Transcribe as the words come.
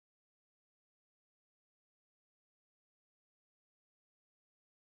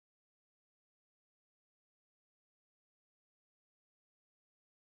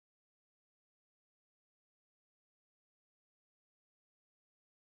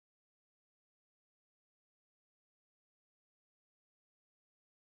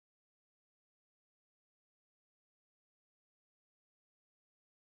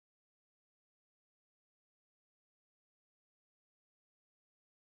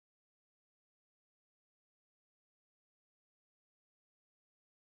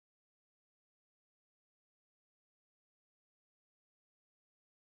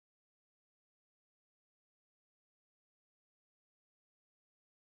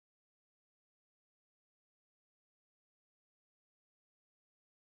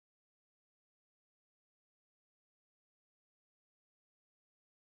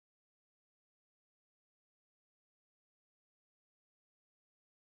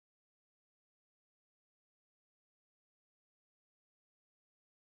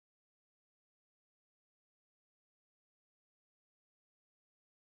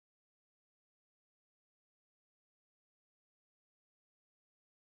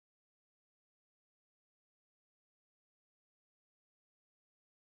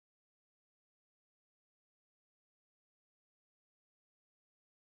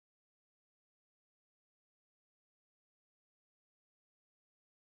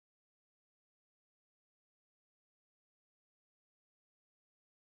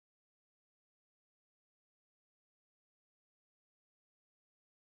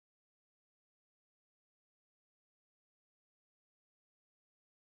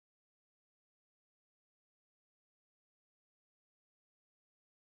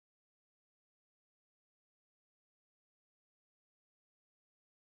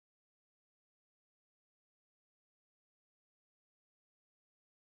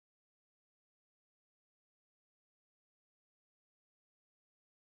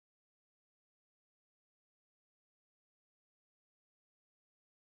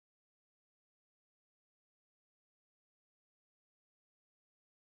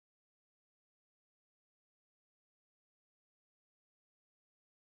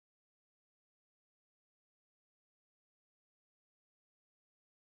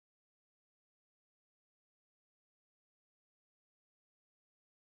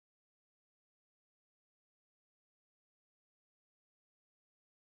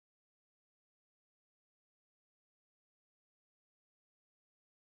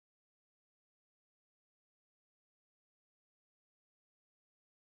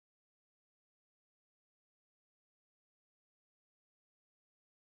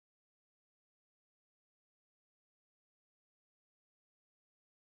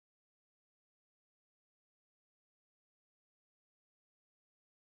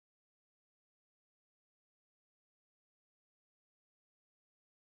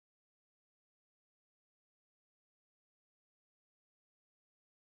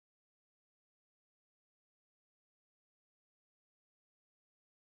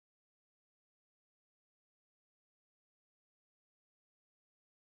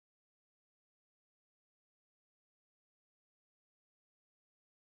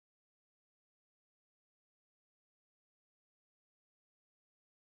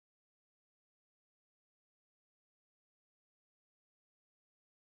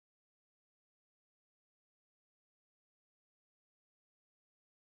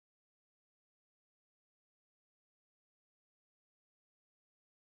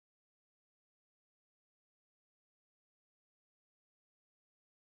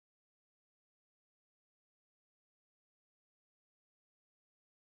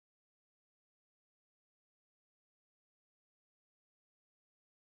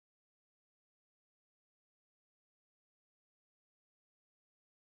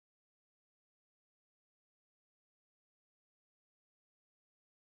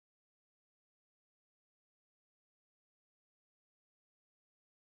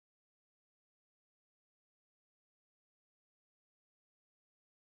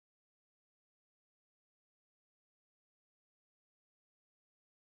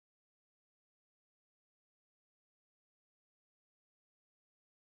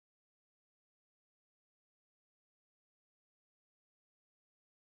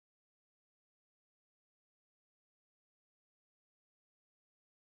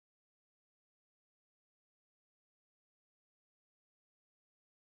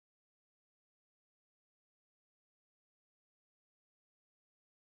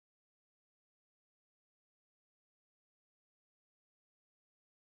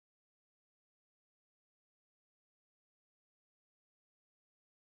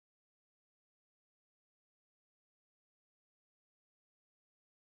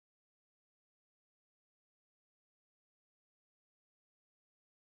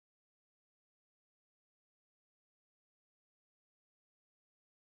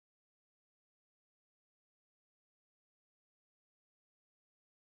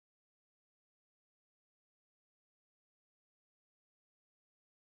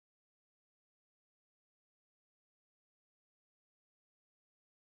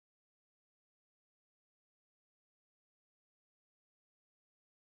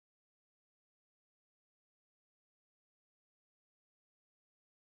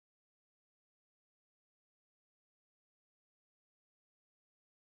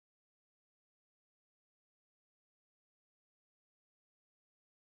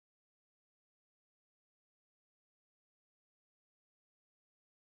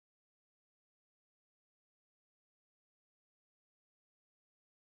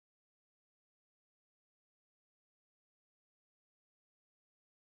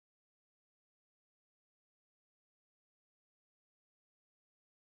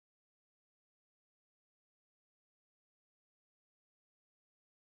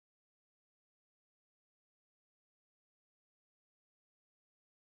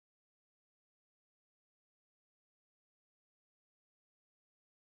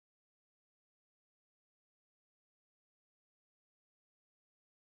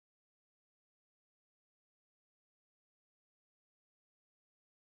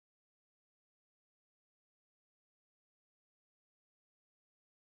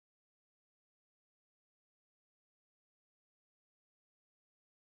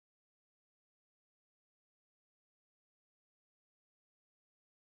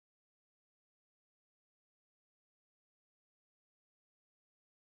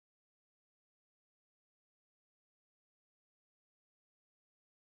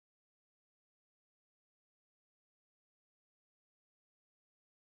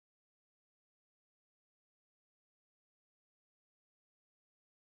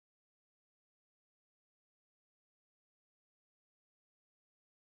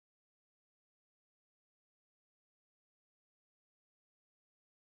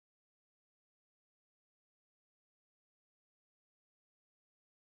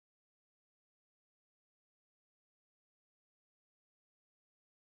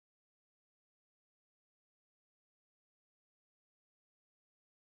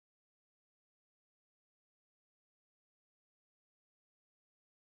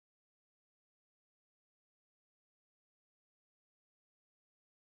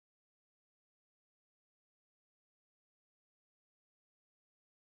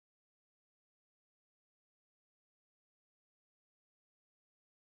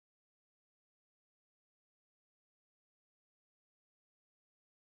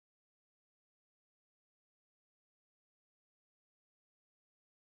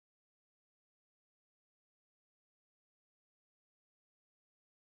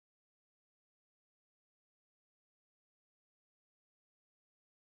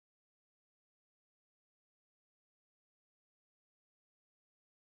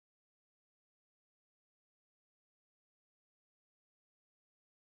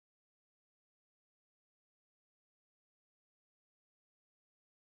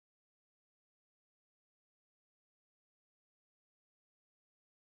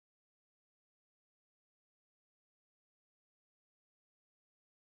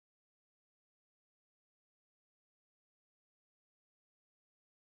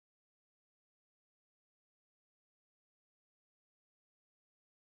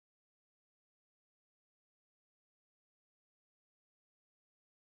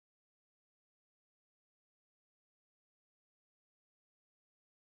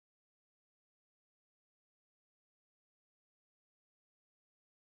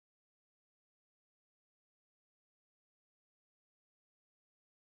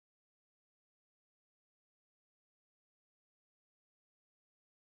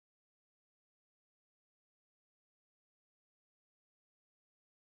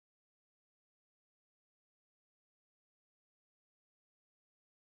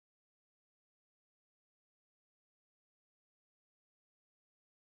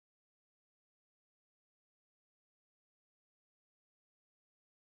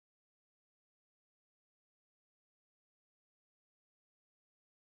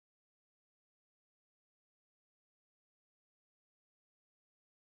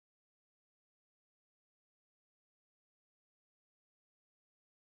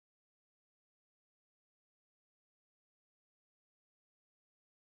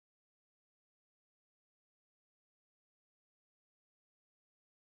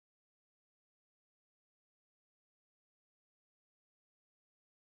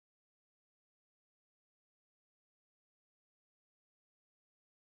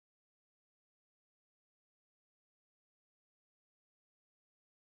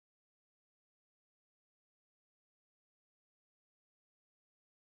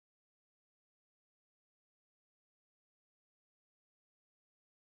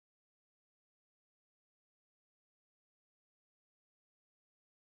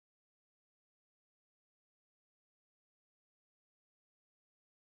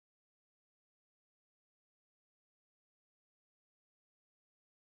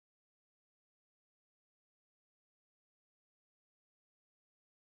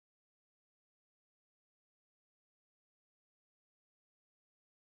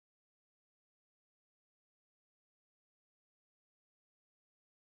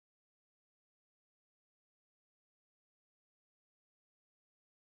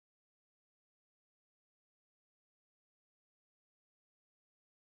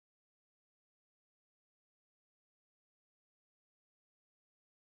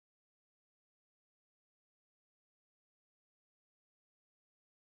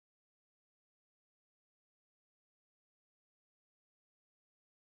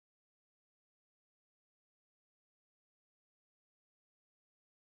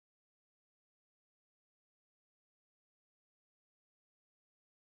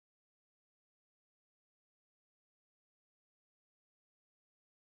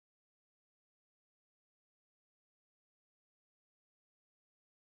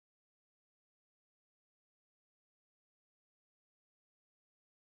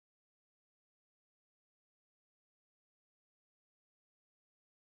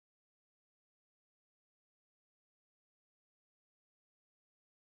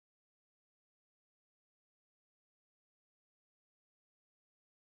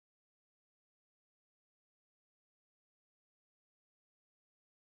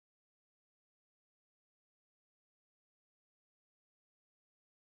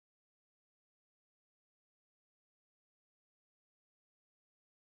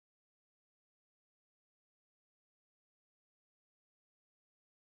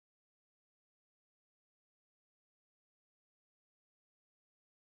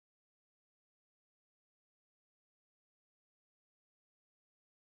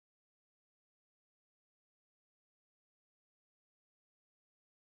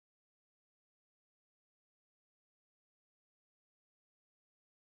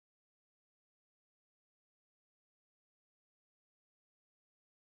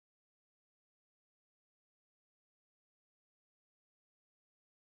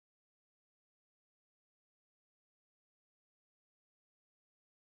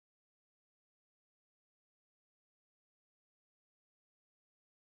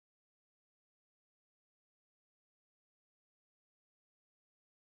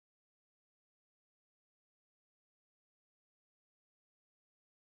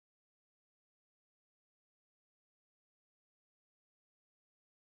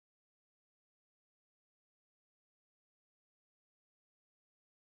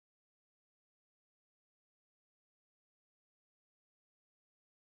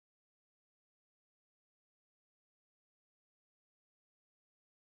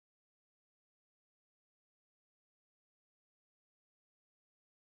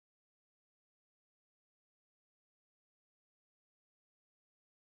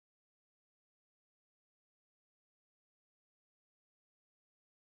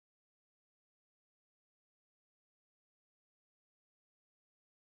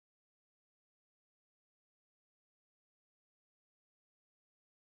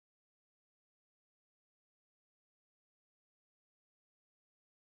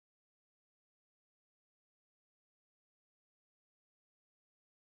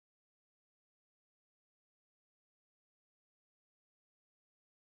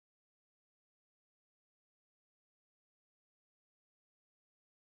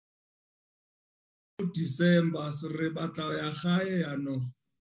December re batla ya gae ya no.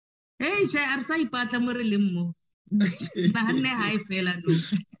 Hey, che arsa ipatla mo re leng mo. Ba hanne hae fela no.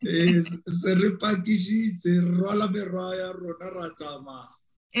 Se re pakishitse rola merwa ya rona ra tsamaya.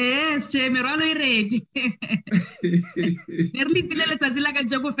 Che merwalo e ready. Merli tile letsatsi la ka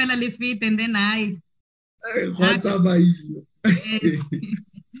joko fela le fit and then I.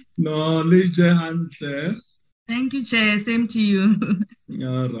 No, le je hantle. Thank you, Chair. Same to you.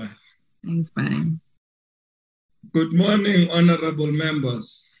 All right. Thanks, bye. Good morning, honorable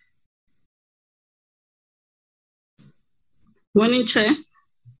members. Morning, Chair.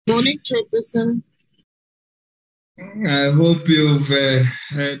 Morning, Chairperson. I hope you've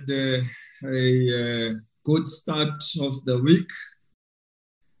had a good start of the week.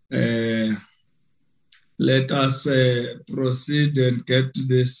 Let us proceed and get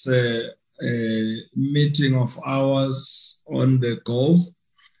this meeting of ours on the go.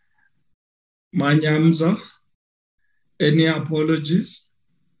 Manyamza, any apologies?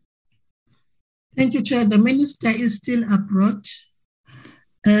 Thank you, Chair. The minister is still abroad.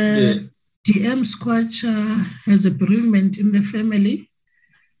 DM Squatcher has a bereavement in the family,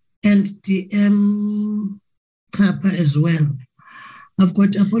 and DM Kappa as well. I've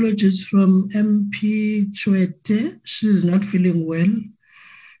got apologies from MP Chwete. She's not feeling well.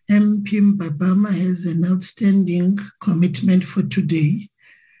 MP Mbabama has an outstanding commitment for today.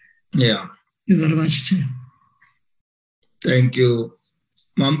 Yeah. Thank you very much, Chair. Thank you.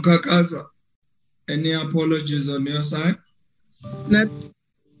 Mam Kakaza, any apologies on your side?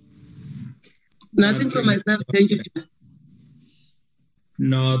 Nothing from myself. Thank you.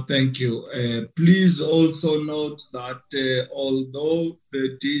 No, thank you. Please also note that although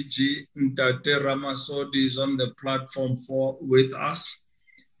the DG Ntate Ramasodi is on the platform with us,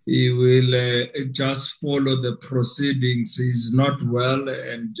 he will just follow the proceedings. He's not well,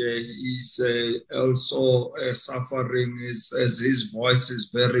 and he's also suffering as his voice is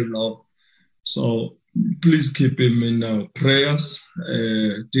very low. So please keep him in our prayers.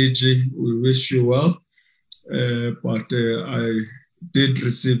 DG, we wish you well, but I did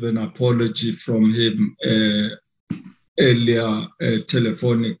receive an apology from him earlier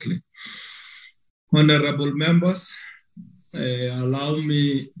telephonically. Honorable members, allow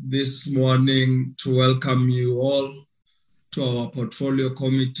me this morning to welcome you all to our Portfolio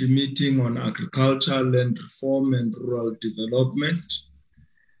Committee meeting on agriculture, land reform and rural development.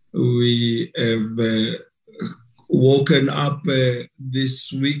 We have woken up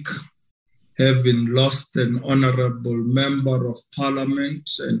this week having lost an honorable member of parliament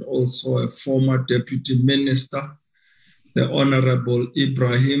and also a former deputy minister, the Honorable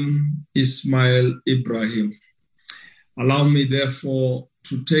Ibrahim Ismail Ibrahim. Allow me, therefore,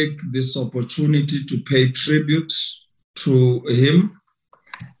 to take this opportunity to pay tribute to him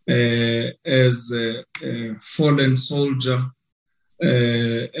as a fallen soldier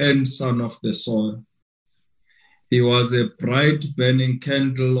and son of the soil. He was a bright burning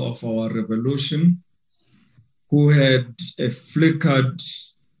candle of our revolution who has flickered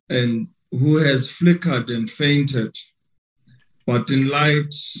and fainted, but in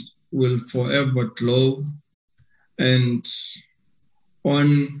light will forever glow and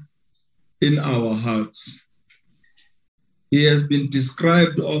on in our hearts. He has been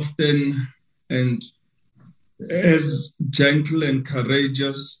described often and as gentle and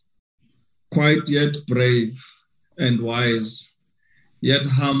courageous, quite yet brave and wise, yet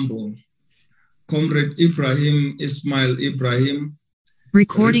humble. Comrade Ibrahim Ismail Ibrahim,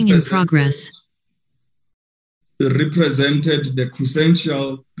 recording in progress, represented the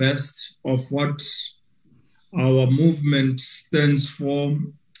quintessential best of what our movement stands for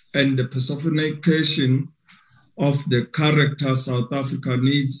and the personification of the character South Africa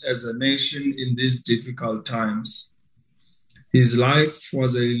needs as a nation in these difficult times. His life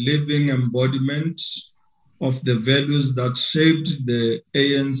was a living embodiment of the values that shaped the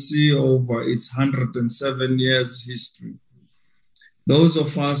ANC over its 107 years history. Those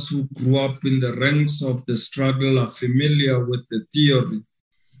of us who grew up in the ranks of the struggle are familiar with the theory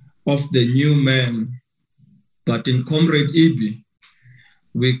of the new man, but in Comrade Ibi,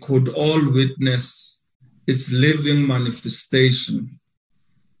 we could all witness its living manifestation.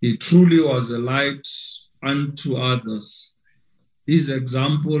 He truly was a light unto others. His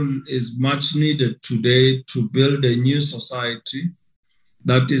example is much needed today to build a new society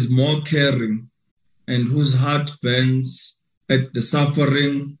that is more caring and whose heart burns at the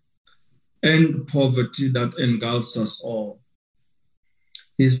suffering and poverty that engulfs us all.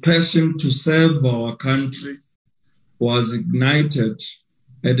 His passion to serve our country was ignited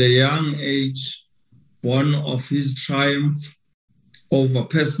at a young age, born of his triumph over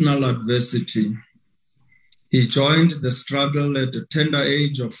personal adversity. He joined the struggle at a tender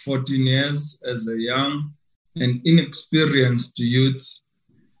age of 14 years as a young and inexperienced youth,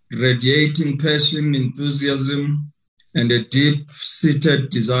 radiating passion, enthusiasm, and a deep-seated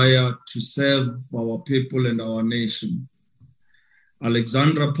desire to serve our people and our nation.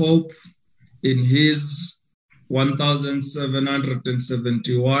 Alexander Pope, in his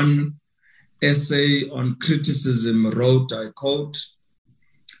 1771 essay on criticism, wrote, I quote,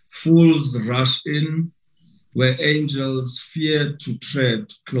 "Fools rush in where angels fear to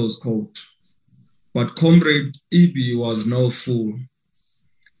tread," close quote. But Comrade Ibi was no fool.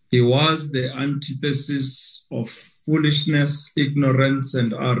 He was the antithesis of foolishness, ignorance,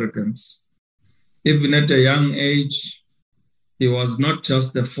 and arrogance. Even at a young age, he was not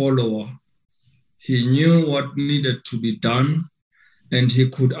just a follower. He knew what needed to be done, and he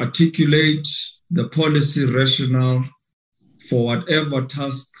could articulate the policy rationale for whatever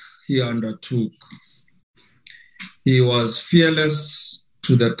task he undertook. He was fearless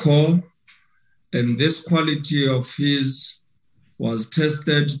to the core, and this quality of his was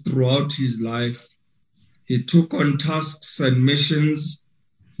tested throughout his life. He took on tasks and missions,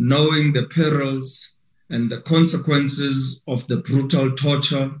 knowing the perils and the consequences of the brutal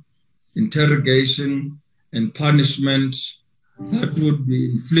torture, interrogation, and punishment that would be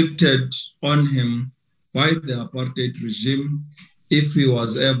inflicted on him by the apartheid regime if he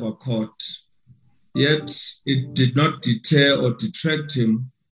was ever caught. Yet it did not deter or detract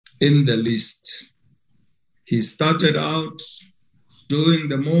him in the least. He started out doing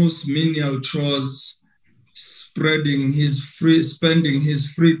the most menial chores, spending his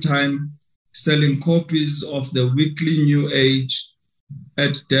free time selling copies of the weekly New Age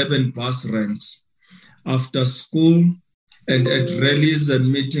at Durban bus ranks, after school, and at rallies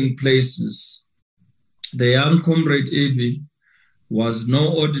and meeting places. The young Comrade Ibi was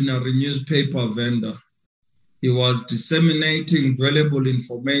no ordinary newspaper vendor. He was disseminating valuable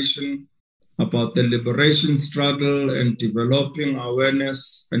information about the liberation struggle and developing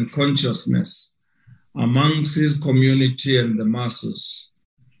awareness and consciousness amongst his community and the masses.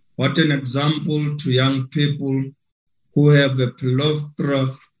 What an example to young people who have a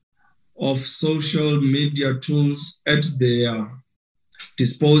plethora of social media tools at their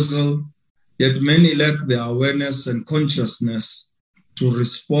disposal, yet many lack the awareness and consciousness to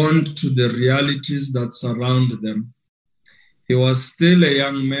respond to the realities that surround them. He was still a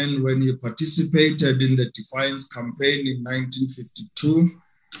young man when he participated in the Defiance campaign in 1952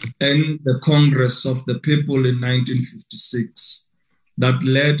 and the Congress of the People in 1956 that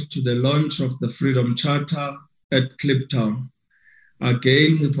led to the launch of the Freedom Charter at Kliptown.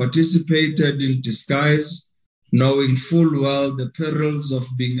 Again, he participated in disguise, knowing full well the perils of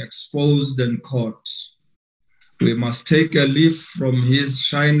being exposed and caught. We must take a leaf from his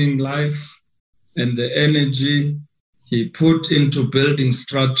shining life and the energy he put into building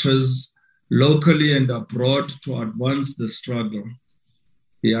structures locally and abroad to advance the struggle.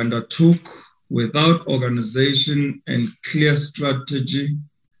 He undertook, without organization and clear strategy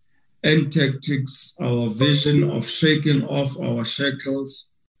and tactics, our vision of shaking off our shackles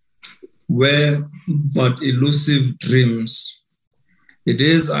were but elusive dreams. It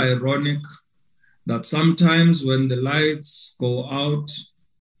is ironic that sometimes when the lights go out,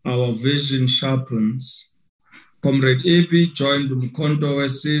 our vision sharpens. Comrade Ibi joined Umkhonto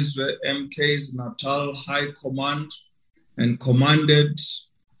weSizwe MK's Natal High Command and commanded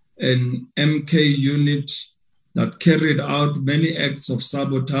an MK unit that carried out many acts of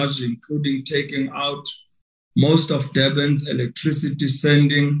sabotage, including taking out most of Durban's electricity,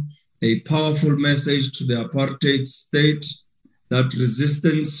 sending a powerful message to the apartheid state that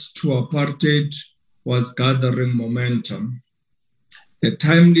resistance to apartheid was gathering momentum. A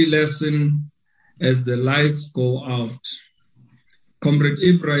timely lesson as the lights go out. Comrade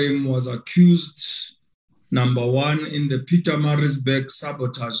Ibrahim was accused, number one, in the Pietermaritzburg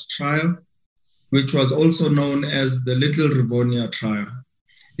sabotage trial, which was also known as the Little Rivonia trial,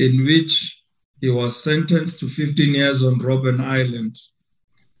 in which he was sentenced to 15 years on Robben Island.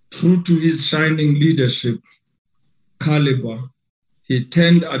 True to his shining leadership caliber, he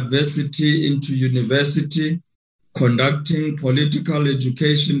turned adversity into university, conducting political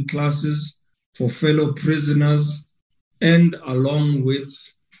education classes for fellow prisoners, and along with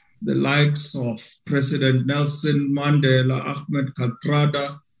the likes of President Nelson Mandela, Ahmed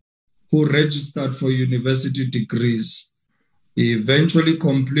Kathrada, who registered for university degrees. He eventually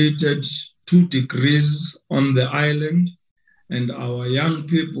completed 2 degrees on the island, and our young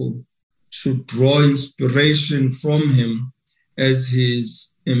people should draw inspiration from him, as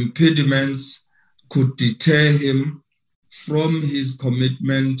his impediments could deter him from his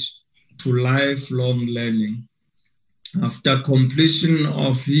commitment to lifelong learning. After completion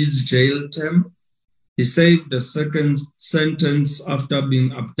of his jail term, he served a second sentence after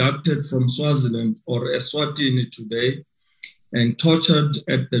being abducted from Swaziland, or Eswatini today, and tortured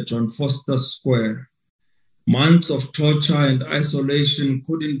at the John Foster Square. Months of torture and isolation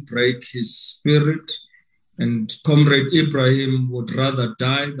couldn't break his spirit, and Comrade Ibrahim would rather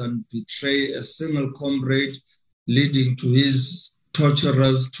die than betray a single comrade, leading to his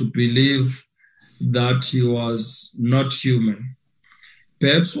torturers to believe that he was not human.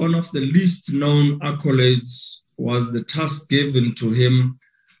 Perhaps one of the least known accolades was the task given to him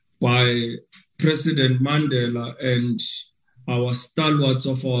by President Mandela and our stalwarts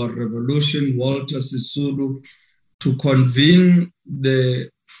of our revolution, Walter Sisulu, to convene the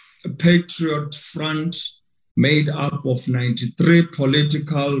Patriot Front made up of 93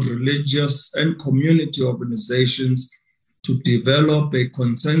 political, religious, and community organizations to develop a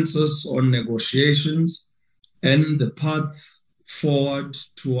consensus on negotiations and the path forward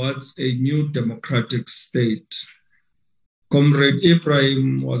towards a new democratic state. Comrade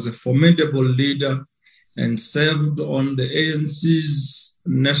Ibrahim was a formidable leader and served on the ANC's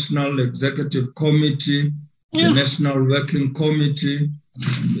National Executive Committee, the National Working Committee.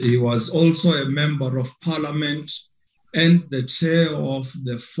 He was also a member of Parliament and the chair of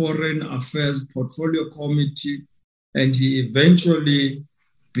the Foreign Affairs Portfolio Committee, and he eventually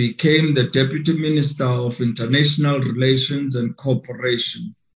became the Deputy Minister of International Relations and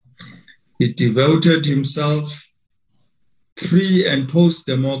Cooperation. He devoted himself pre- and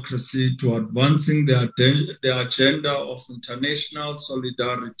post-democracy to advancing the agenda of international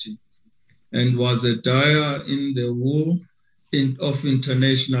solidarity and was a dyer in the wool of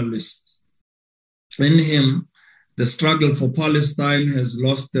internationalists. In him, the struggle for Palestine has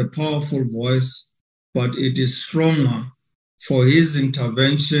lost a powerful voice, but it is stronger for his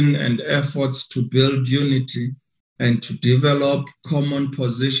intervention and efforts to build unity and to develop common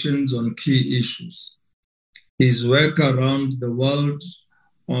positions on key issues. His work around the world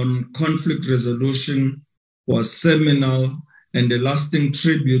on conflict resolution was seminal and a lasting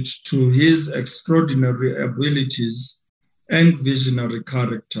tribute to his extraordinary abilities and visionary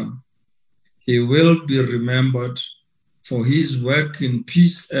character. He will be remembered for his work in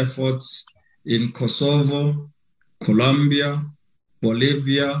peace efforts in Kosovo, Colombia,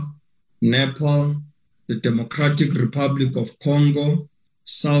 Bolivia, Nepal, the Democratic Republic of Congo,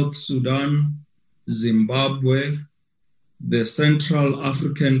 South Sudan, Zimbabwe, the Central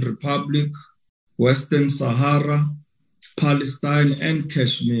African Republic, Western Sahara, Palestine, and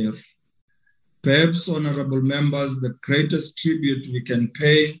Kashmir. Perhaps, honorable members, the greatest tribute we can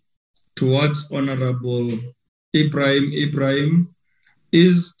pay towards Honorable Ibrahim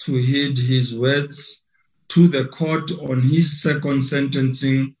is to heed his words to the court on his second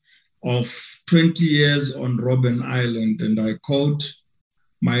sentencing of 20 years on Robben Island, and I quote,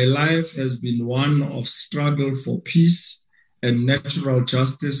 "My life has been one of struggle for peace and natural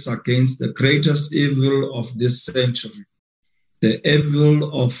justice against the greatest evil of this century, the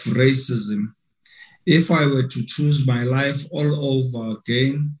evil of racism. If I were to choose my life all over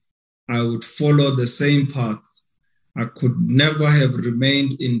again, I would follow the same path. I could never have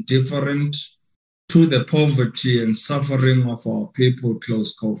remained indifferent to the poverty and suffering of our people,"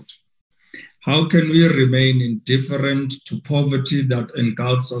 close quote. How can we remain indifferent to poverty that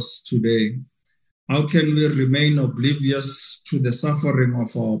engulfs us today? How can we remain oblivious to the suffering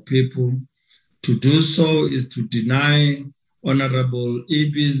of our people? To do so is to deny Honorable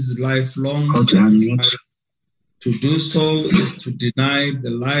Ibi's lifelong sacrifice. To do so is to deny the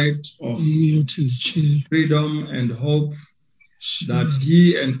light of freedom and hope that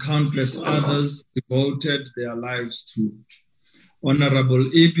he and countless others devoted their lives to. Honorable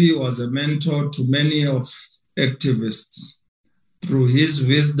Ibi was a mentor to many of activists. Through his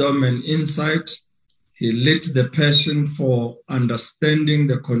wisdom and insight, he lit the passion for understanding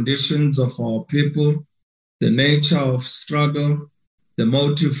the conditions of our people, the nature of struggle, the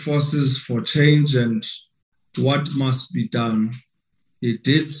motive forces for change, and what must be done. He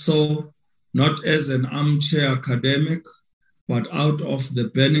did so not as an armchair academic, but out of the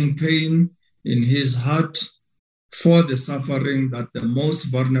burning pain in his heart for the suffering that the most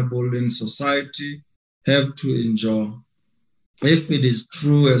vulnerable in society have to endure. If it is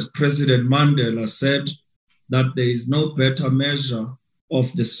true, as President Mandela said, that there is no better measure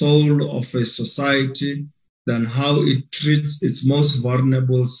of the soul of a society than how it treats its most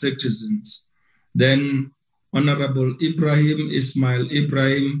vulnerable citizens, then Honorable Ibrahim Ismail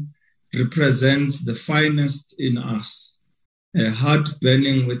Ibrahim represents the finest in us, a heart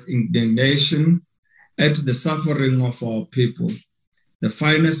burning with indignation at the suffering of our people, the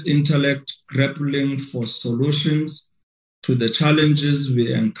finest intellect grappling for solutions to the challenges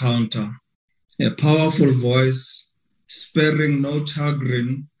we encounter, a powerful voice sparing no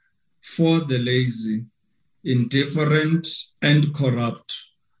chagrin for the lazy, indifferent, and corrupt,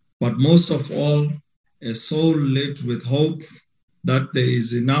 but most of all, a soul lit with hope that there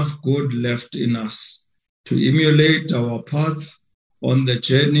is enough good left in us to emulate our path on the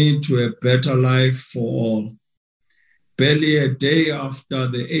journey to a better life for all. Barely a day after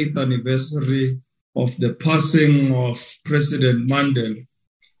the 8th anniversary of the passing of President Mandela,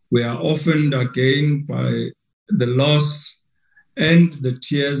 we are orphaned again by the loss, and the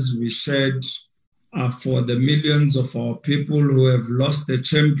tears we shed are for the millions of our people who have lost a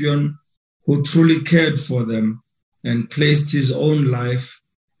champion who truly cared for them and placed his own life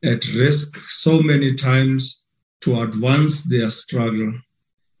at risk so many times to advance their struggle.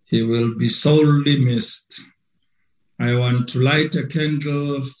 He will be sorely missed. I want to light a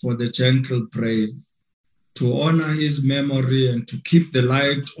candle for the gentle brave, to honor his memory and to keep the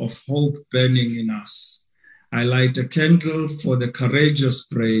light of hope burning in us. I light a candle for the courageous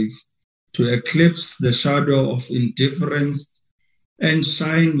brave, to eclipse the shadow of indifference and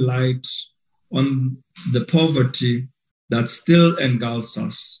shine light on the poverty that still engulfs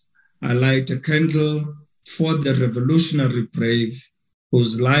us. I light a candle for the revolutionary brave,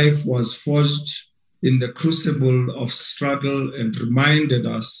 whose life was forged in the crucible of struggle and reminded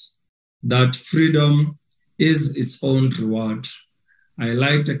us that freedom is its own reward. I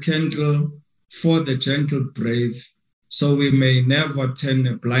light a candle for the gentle brave, so we may never turn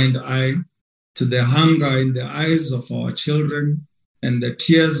a blind eye to the hunger in the eyes of our children and the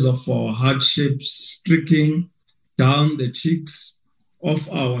tears of our hardships streaking down the cheeks of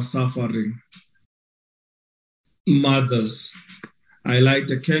our suffering mothers. I light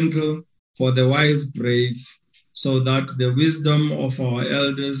a candle for the wise brave, so that the wisdom of our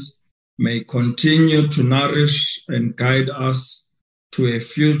elders may continue to nourish and guide us to a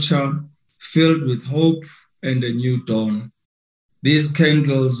future filled with hope and a new dawn. These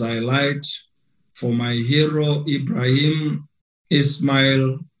candles I light for my hero Ibrahim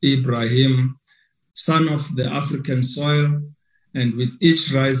Ismail Ibrahim, son of the African soil, and with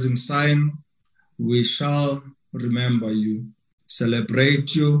each rising sign, we shall remember you,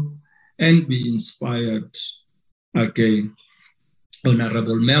 celebrate you, and be inspired again.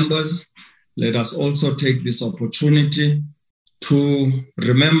 Honorable members, let us also take this opportunity to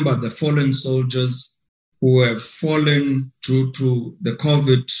remember the fallen soldiers who have fallen due to the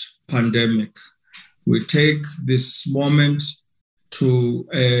COVID pandemic. We take this moment to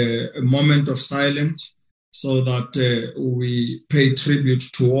a moment of silence so that we pay tribute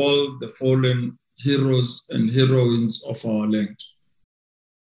to all the fallen heroes and heroines of our land.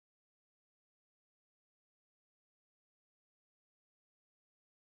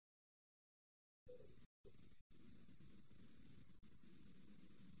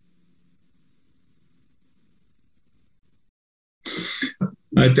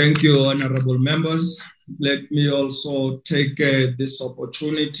 I thank you, honorable members. Let me also take this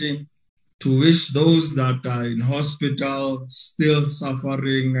opportunity to wish those that are in hospital still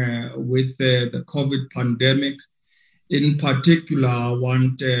suffering with the COVID pandemic. In particular, I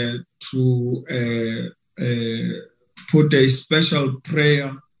want to put a special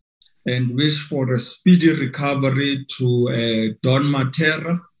prayer and wish for a speedy recovery to Don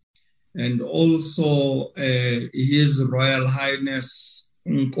Matera, and also His Royal Highness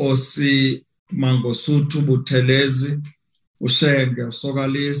Nkosi Mangosuthu Buthelezi Ushenge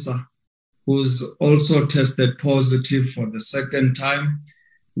Sogalisa, who's also tested positive for the second time.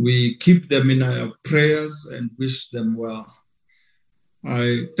 We keep them in our prayers and wish them well.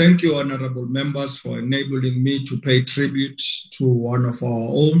 I thank you, honorable members, for enabling me to pay tribute to one of our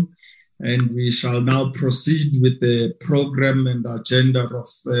own. And we shall now proceed with the program and agenda of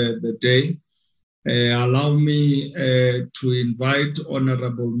the day. Allow me to invite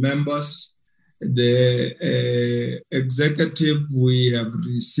honorable members. The executive, we have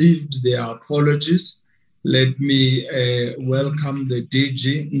received their apologies. Let me welcome the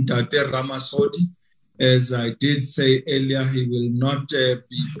DG, Ntate Ramasodi. As I did say earlier, he will not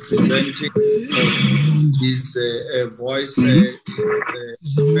be presenting his voice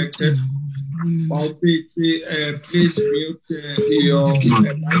affected. Baupiki, please mute your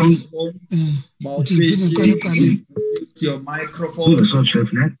microphone. Baupiki, mute your microphone.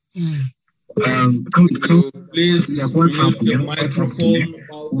 Please mute your microphone.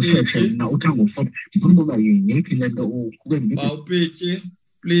 Baupiki,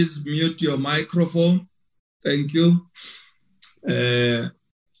 please mute your microphone. Thank you.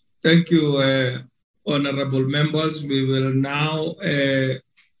 Thank you, honorable members, we will now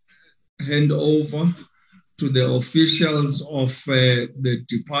hand over to the officials of the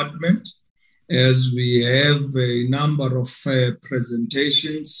department, as we have a number of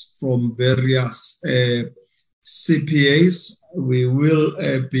presentations from various CPAs. We will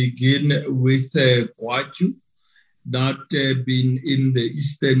begin with Gwatyu, that been in the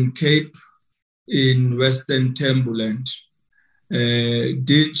Eastern Cape in Western Timberland.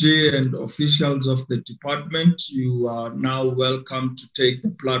 DG and officials of the department, you are now welcome to take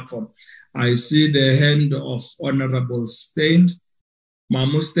the platform. I see the hand of Honorable Stein.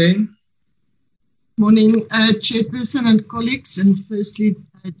 Mamu Stein. Morning, Chairperson and colleagues. And firstly,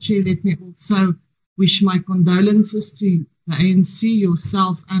 Chair, let me also wish my condolences to the ANC,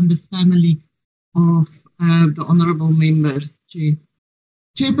 yourself, and the family of the Honourable Member, Chair.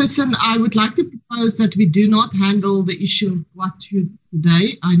 Chairperson, I would like to propose that we do not handle the issue of Gwatyu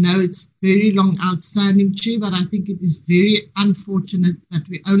today. I know it's very long outstanding, Chair, but I think it is very unfortunate that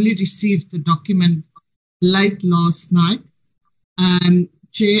we only received the document late last night.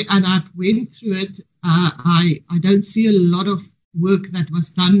 Chair, and I've went through it. I don't see a lot of work that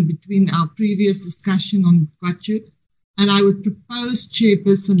was done between our previous discussion on Gwatyu. And I would propose,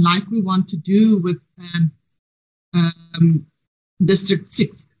 Chairperson, like we want to do with District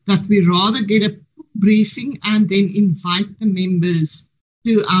 6, that we rather get a full briefing and then invite the members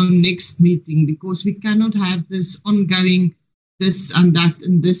to our next meeting, because we cannot have this ongoing this and that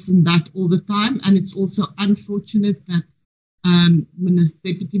and this and that all the time. And it's also unfortunate that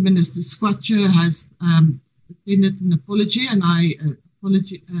Deputy Minister Gwatyu has extended an apology, and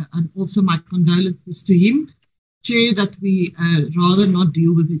and also my condolences to him, Chair, that we rather not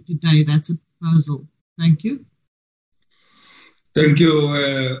deal with it today. That's a proposal. Thank you. Thank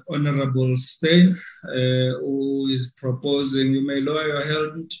you, Honorable Stein, who is proposing, you may lower your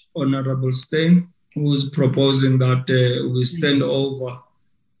hand, Honorable Stein, who is proposing that we stand over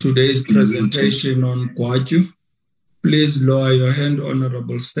today's presentation on Gwatyu. Please lower your hand,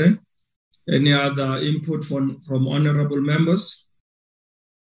 Honorable Stein. Any other input from honorable members?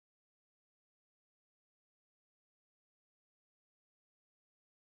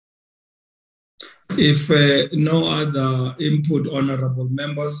 If no other input, honorable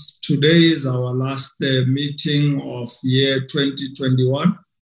members, today is our last meeting of year 2021.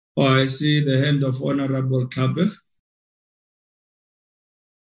 I see the hand of Honorable Kabe.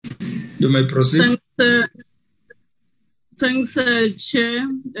 You may proceed. Thanks, Chair,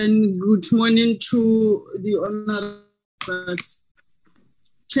 and good morning to the honorables.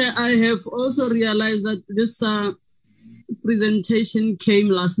 Chair, I have also realized that this presentation came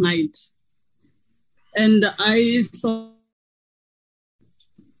last night. And I thought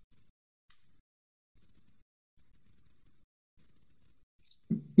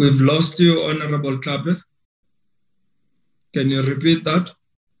we've lost you, Honorable Kabe. Can you repeat that?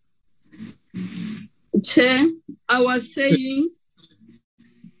 Chair, I was saying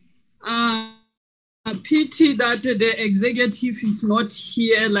a pity that the executive is not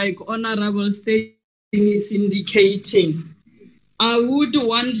here, like Honorable Stein is indicating. I would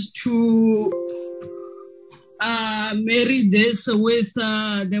want to marry this with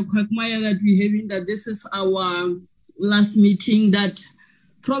the quagmire that we're having, that this is our last meeting, that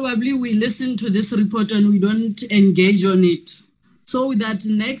probably we listen to this report and we don't engage on it. So that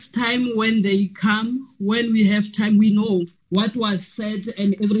next time when they come, when we have time, we know what was said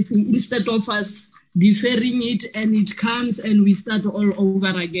and everything, instead of us deferring it and it comes and we start all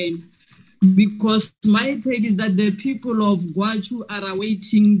over again. Because my take is that the people of Gwatyu are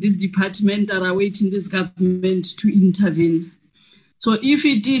awaiting this department, are awaiting this government to intervene. So if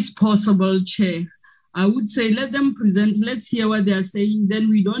it is possible, Chair, I would say let them present, let's hear what they are saying, then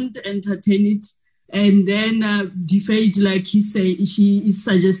we don't entertain it and then defer it like she is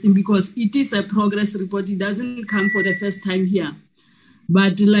suggesting, because it is a progress report. It doesn't come for the first time here.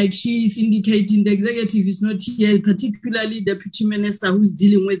 But like she is indicating, the executive is not here, particularly the Deputy Minister who's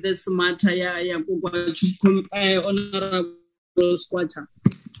dealing with this matter, Honorable Gwatyu.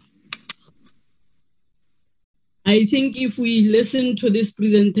 I think if we listen to this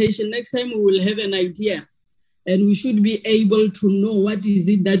presentation, next time we will have an idea and we should be able to know what is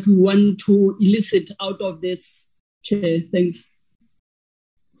it that we want to elicit out of this, Chair. Thanks.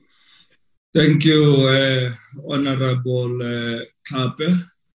 Thank you, Honorable Kabe,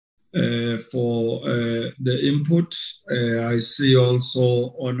 for the input. I see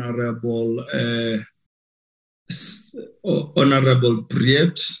also Honorable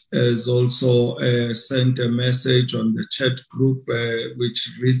Priet has also sent a message on the chat group, which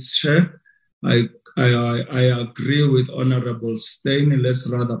reads, Chair, I I agree with Honorable Steyn. Let's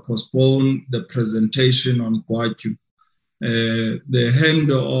rather postpone the presentation on Gwatyu. The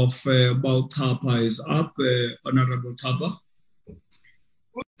hand of Baroka is up. Honorable Tapa.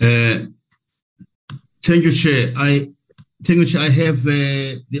 Thank you, Chair. I have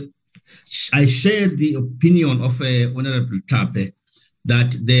I share the opinion of Honorable Tape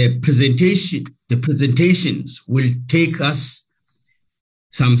that the presentations will take us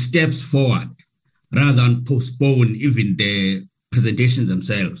some steps forward rather than postpone even the presentations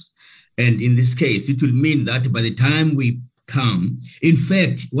themselves. And in this case, it will mean that by the time we come, in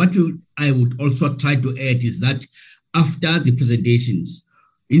fact, I would also try to add is that after the presentations,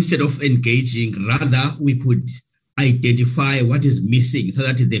 instead of engaging, rather we could identify what is missing so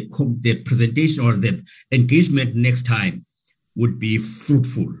that the presentation or the engagement next time would be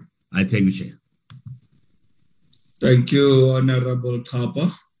fruitful. I thank you, Chair. Thank you, Honorable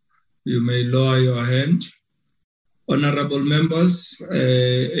Tapa. You may lower your hand. Honorable members,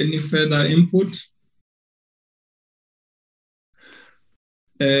 any further input?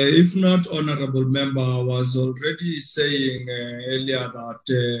 If not, Honorable Member, I was already saying earlier that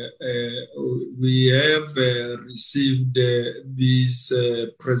we have received these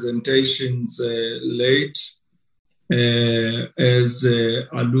presentations late, as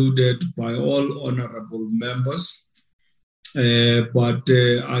alluded by all Honorable members. But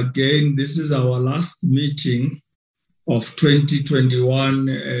again, this is our last meeting of 2021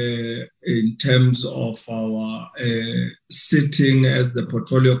 in terms of our sitting as the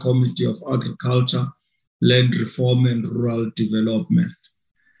Portfolio Committee of Agriculture, Land Reform and Rural Development.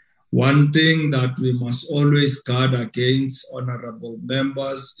 One thing that we must always guard against, honorable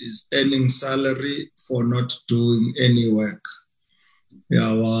members, is earning salary for not doing any work.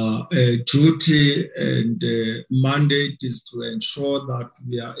 Our duty and mandate is to ensure that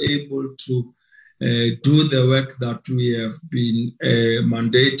we are able to do the work that we have been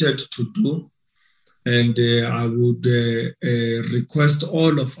mandated to do. And I would request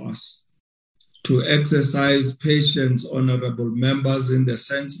all of us to exercise patience, honorable members, in the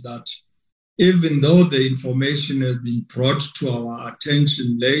sense that even though the information has been brought to our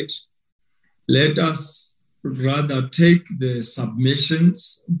attention late, let us rather take the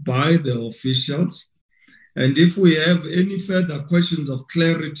submissions by the officials. And if we have any further questions of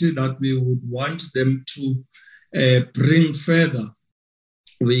clarity that we would want them to bring further,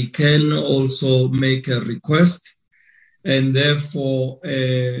 we can also make a request and therefore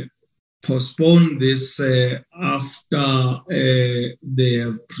postpone this after they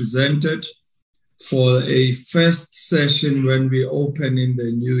have presented for a first session when we open in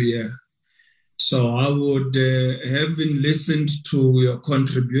the new year. So I would, having listened to your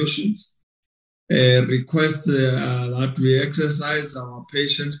contributions, request that we exercise our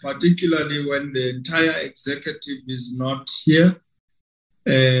patience, particularly when the entire executive is not here.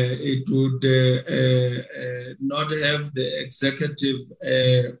 It would not have the executive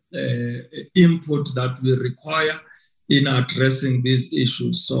input that we require in addressing these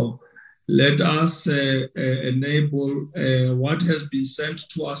issues. So let us enable what has been sent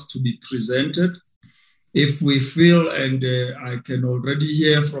to us to be presented. If we feel, and I can already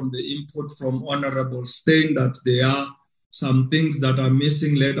hear from the input from Honorable Steyn that there are some things that are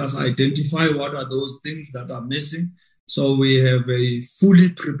missing, let us identify what are those things that are missing, so we have a fully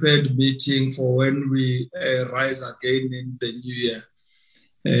prepared meeting for when we rise again in the new year.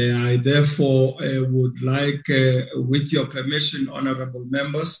 I therefore would like, with your permission, honorable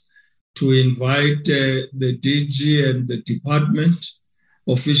members, to invite the DG and the department,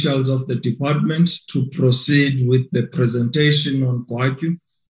 officials of the department, to proceed with the presentation on Gwatyu,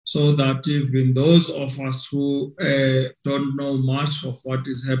 so that even those of us who don't know much of what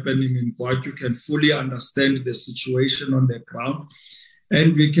is happening in Gwatyu can fully understand the situation on the ground.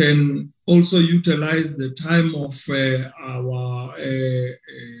 And we can also utilize the time of our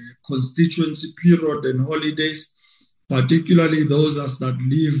constituency period and holidays, particularly those of us that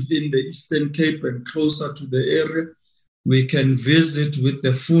live in the Eastern Cape and closer to the area. We can visit with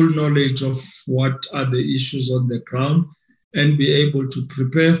the full knowledge of what are the issues on the ground and be able to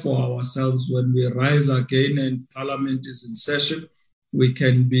prepare for ourselves when we rise again and Parliament is in session. We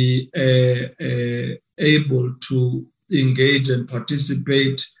can be able to engage and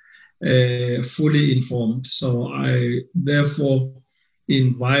participate fully informed. So I therefore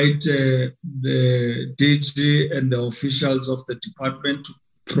invite the DG and the officials of the department to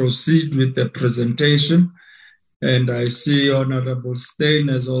proceed with the presentation. And I see Honorable Steyn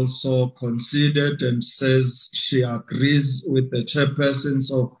has also conceded and says she agrees with the chairperson.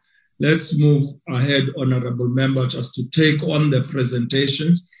 So let's move ahead, Honorable Member, just to take on the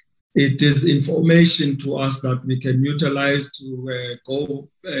presentations it is information to us that we can utilize to go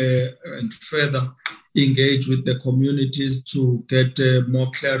and further engage with the communities to get more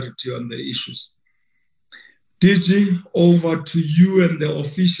clarity on the issues. DG, over to you and the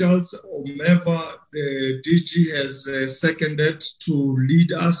officials. Whomever the DG has seconded to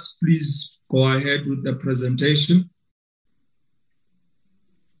lead us, please go ahead with the presentation.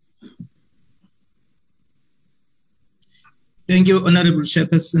 Thank you, Honorable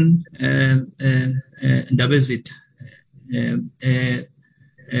Chairperson Ndabezit.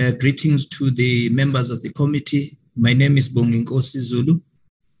 Greetings to the members of the committee. My name is Bonginkosi Zulu.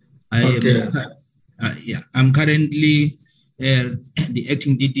 I'm currently the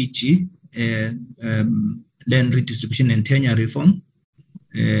acting DDG, Land Redistribution and Tenure Reform,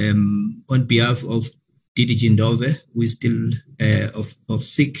 on behalf of DDG Ndove, who is still of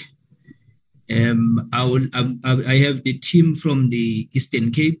sick. I have the team from the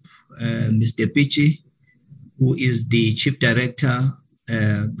Eastern Cape, Mr. Pichi, who is the Chief Director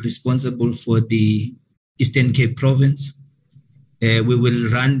responsible for the Eastern Cape Province. We will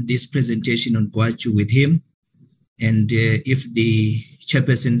run this presentation on Gwatyu with him. And if the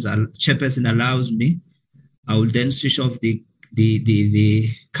chairperson allows me, I will then switch off the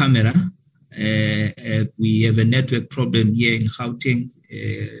camera. We have a network problem here in Gauteng,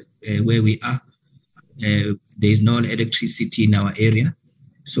 where we are. There is no electricity in our area.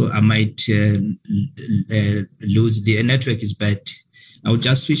 So I might lose the network is bad. I'll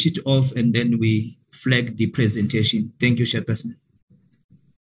just switch it off and then we flag the presentation. Thank you, Chairperson.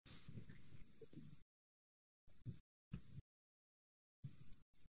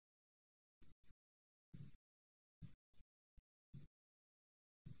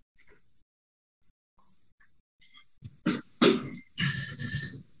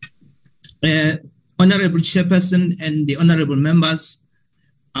 Honorable Chairperson and the honorable members,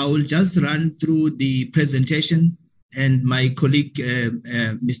 I will just run through the presentation and my colleague,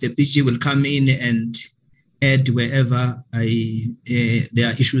 Mr. Pichi, will come in and add wherever there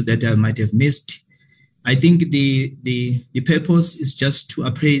are issues that I might have missed. I think the purpose is just to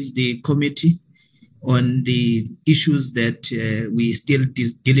appraise the committee on the issues that we still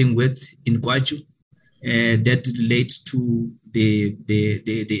dealing with in Gwatyu that relates to the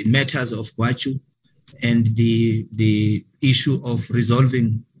matters of Gwatyu and the issue of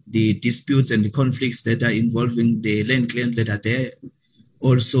resolving the disputes and the conflicts that are involving the land claims that are there.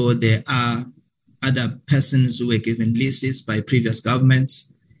 Also, there are other persons who were given leases by previous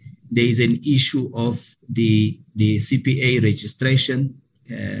governments. There is an issue of the CPA registration,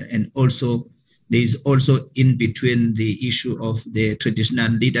 and also there is also in between the issue of the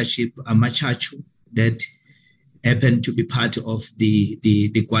traditional leadership Amachachu that happened to be part of the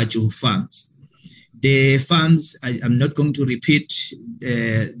Gwatyu farms. The farms, I'm not going to repeat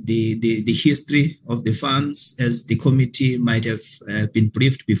the history of the farms, as the committee might have been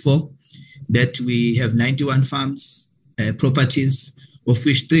briefed before, that we have 91 farms, properties, of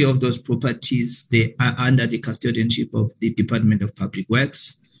which 3 of those properties, they are under the custodianship of the Department of Public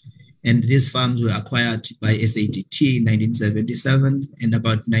Works. And these farms were acquired by SADT in 1977 and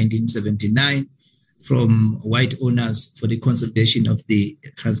about 1979 from white owners for the consolidation of the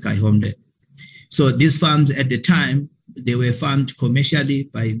Transkei homeland. So these farms at the time, they were farmed commercially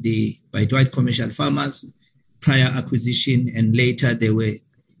by white commercial farmers prior acquisition, and later they were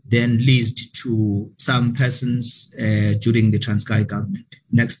then leased to some persons during the Transkei government.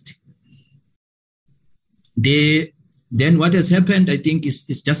 Next. Then what has happened, I think, is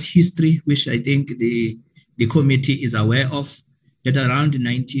just history, which I think the committee is aware of, that around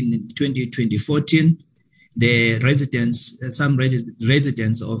 2014, the residents, some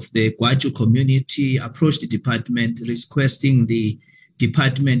residents of the Gwatyu community approached the department requesting the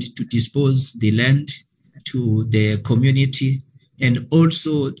department to dispose the land to the community and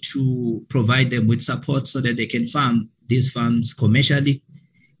also to provide them with support so that they can farm these farms commercially.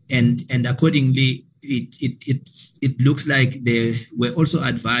 And accordingly, it looks like they were also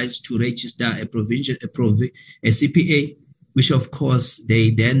advised to register a CPA, which of course they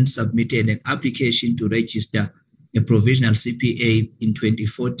then submitted an application to register a provisional CPA in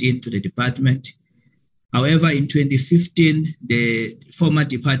 2014 to the department. However, in 2015, the former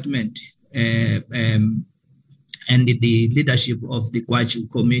department and the leadership of the Gwatyu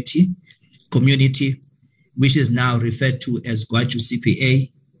community, which is now referred to as Gwatyu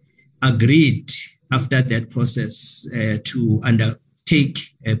CPA, agreed after that process to undertake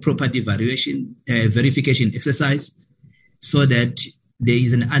a property verification exercise, so that there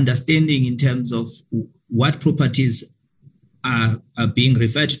is an understanding in terms of what properties are being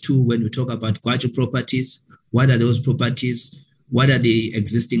referred to when we talk about Gwatyu properties, what are those properties, what are the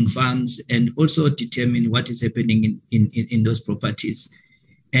existing farms, and also determine what is happening in those properties.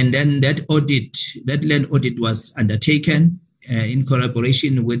 And then that land audit was undertaken in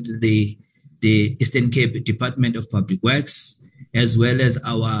collaboration with the Eastern Cape Department of Public Works, as well as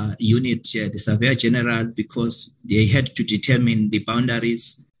our unit, the Surveyor General, because they had to determine the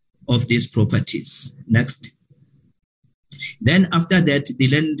boundaries of these properties. Next. Then after that,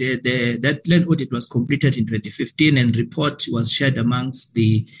 that land audit was completed in 2015, and report was shared amongst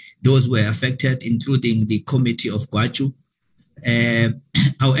those who were affected, including the committee of Gwatyu.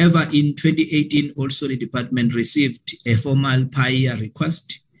 However, in 2018, also the department received a formal PIA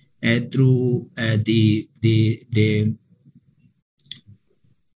request through the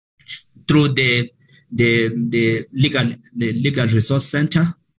legal resource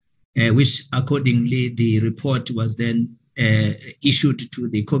center, which accordingly the report was then issued to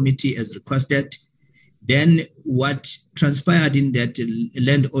the committee as requested. Then what transpired in that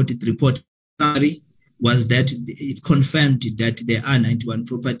land audit report was that it confirmed that there are 91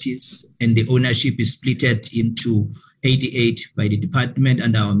 properties and the ownership is split into 88 by the department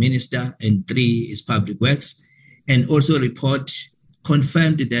and our minister, and 3 is public works. And also report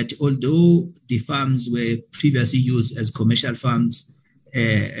confirmed that although the farms were previously used as commercial farms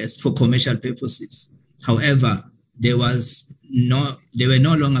as for commercial purposes, however, they were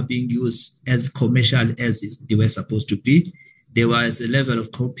no longer being used as commercial as they were supposed to be. There was a level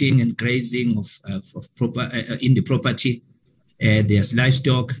of cropping and grazing in the property. There's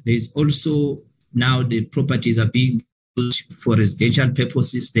livestock. There's also now the properties are being used for residential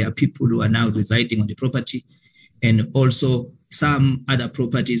purposes. There are people who are now residing on the property, and also some other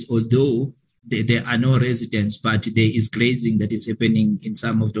properties, although there are no residents, but there is grazing that is happening in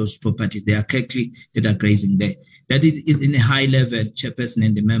some of those properties. There are cattle that are grazing there. That is in a high level, Chairperson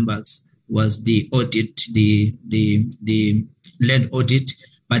and the members, was the audit, the land audit,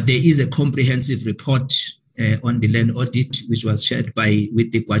 but there is a comprehensive report on the land audit, which was shared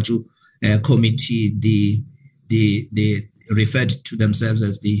with the Gwatyu committee. They referred to themselves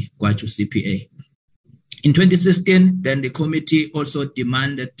as the Gwatyu CPA. In 2016, then the committee also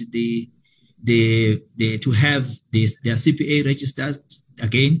demanded to have their CPA registered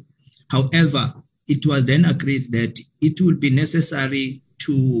again. However, it was then agreed that it would be necessary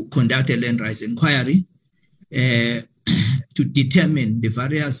to conduct a land rights inquiry to determine the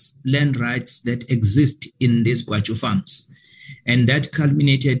various land rights that exist in these Gwatyu farms. And that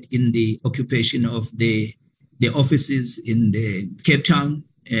culminated in the occupation of the offices in the Cape Town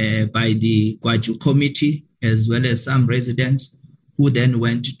by the Gwatyu committee, as well as some residents who then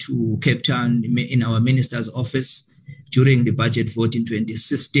went to Cape Town in our minister's office during the budget vote in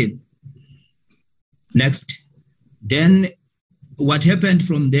 2016. Next. Then what happened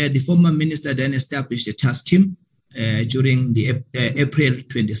from there, the former minister then established a task team during the April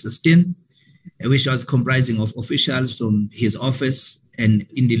 2016, which was comprising of officials from his office and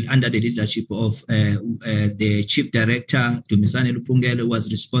under the leadership of the chief director, Dumisani Lupungele, who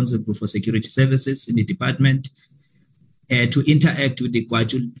was responsible for security services in the department, to interact with the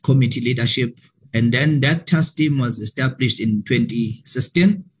Gwatyu committee leadership. And then that task team was established in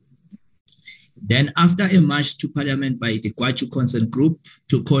 2016. Then after a march to parliament by the Gwatyu Consent Group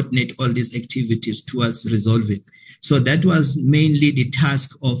to coordinate all these activities towards resolving. So that was mainly the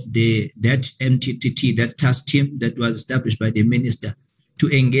task of that MTTT, that task team that was established by the minister, to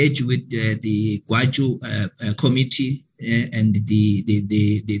engage with the Gwatyu committee and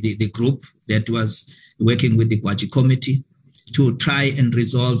the group that was working with the Gwatyu committee to try and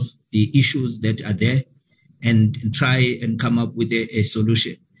resolve the issues that are there and try and come up with a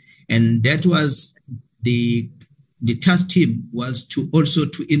solution. And that was the task team was to also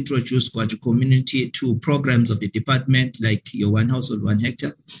to introduce Gwatyu community to programs of the department like Your One Household, 1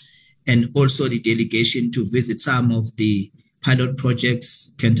 Hectare, and also the delegation to visit some of the pilot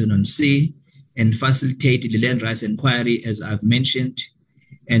projects, Canton on Sea, and facilitate the land rights inquiry, as I've mentioned,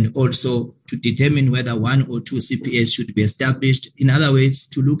 and also to determine whether 1 or 2 CPAs should be established. In other words,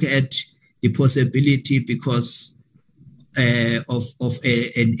 to look at the possibility because of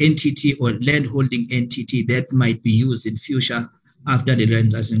an entity or land holding entity that might be used in future after the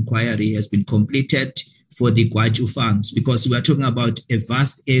land rights inquiry has been completed for the Gwatyu farms, because we are talking about a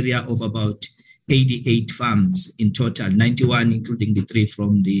vast area of about 88 farms in total, 91 including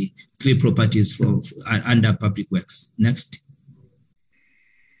the 3 properties from under public works. Next.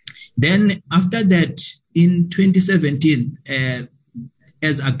 Then after that, in 2017,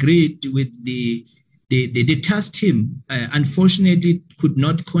 as agreed with the task team, unfortunately could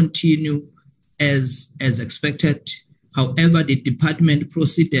not continue as expected. However, the department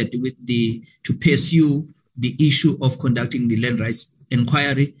proceeded to pursue the issue of conducting the land rights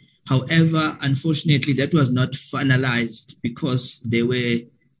inquiry. However, unfortunately, that was not finalized because there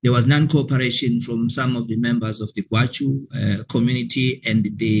was non-cooperation from some of the members of the Gwatyu community and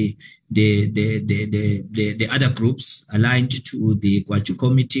the other groups aligned to the Gwatyu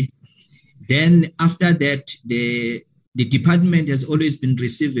committee. Then after that, the department has always been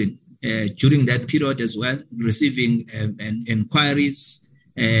receiving, during that period as well, receiving inquiries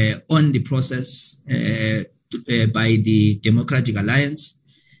on the process by the Democratic Alliance.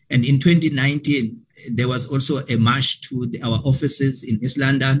 And in 2019, there was also a march to our offices in East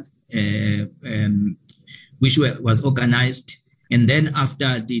London, which was organized. And then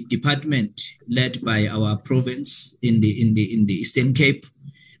after the department led by our province in the Eastern Cape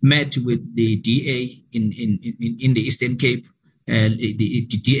met with the DA in the Eastern Cape, the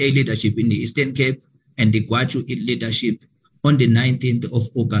DA leadership in the Eastern Cape and the Gwatyu leadership on the 19th of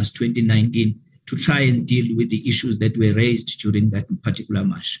August 2019 to try and deal with the issues that were raised during that particular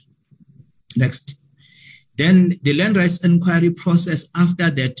march. Next. Then the land rights inquiry process after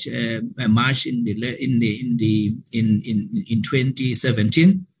that march in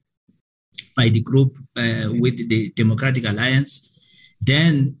 2017 by the group with the Democratic Alliance,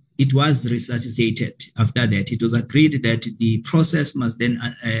 then it was resuscitated. After that, it was agreed that the process must then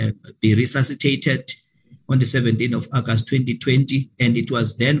be resuscitated on the 17th of August 2020, and it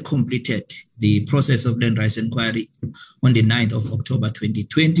was then completed, the process of land rights inquiry, on the 9th of October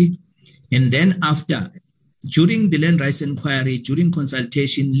 2020. And then after, during the land rights inquiry, during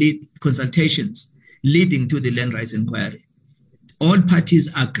consultations leading to the land rights inquiry, all parties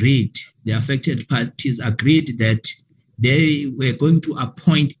agreed, the affected parties agreed that they were going to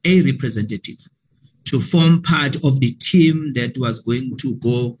appoint a representative to form part of the team that was going to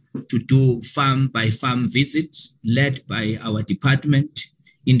go to do farm by farm visits led by our department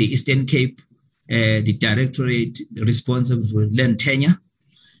in the Eastern Cape, the directorate responsible for land tenure,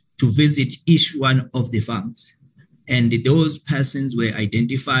 to visit each one of the farms. And those persons were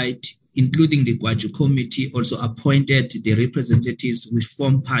identified, including the Gwatyu committee, also appointed the representatives which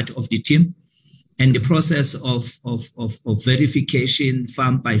form part of the team. And the process of verification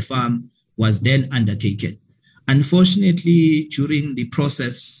farm by farm was then undertaken. Unfortunately, during the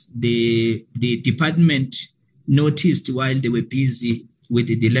process, the department noticed while they were busy with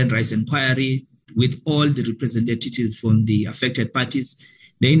the land rights inquiry, with all the representatives from the affected parties,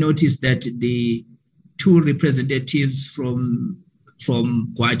 they noticed that the two representatives from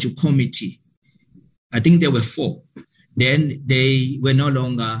Gwatyu committee, I think there were four, then they were no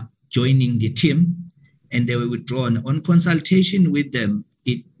longer joining the team and they were withdrawn. On consultation with them,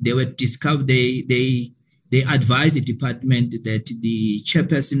 they were discovered, they advised the department that the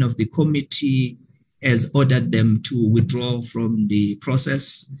chairperson of the committee has ordered them to withdraw from the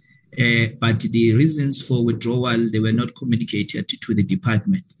process, but the reasons for withdrawal, they were not communicated to the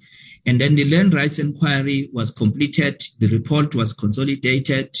department. And then the land rights inquiry was completed, the report was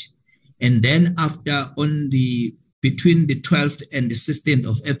consolidated, and then after between the 12th and the 16th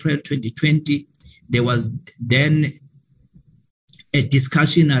of April 2020, there was then a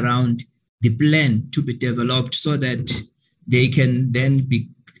discussion around the plan to be developed so that they can then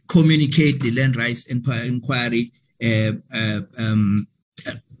communicate the land rights inquiry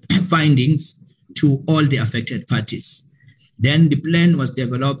findings to all the affected parties. Then the plan was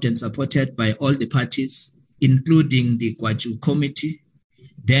developed and supported by all the parties, including the Gwatyu committee.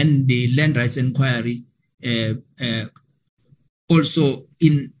 Then the land rights inquiry also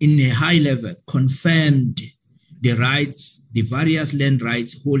in a high level confirmed the rights, the various land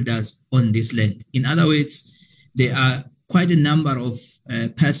rights holders on this land. In other words, there are quite a number of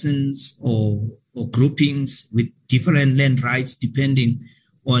persons or groupings with different land rights depending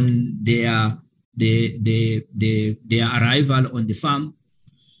on their arrival on the farm.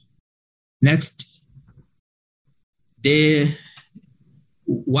 Next,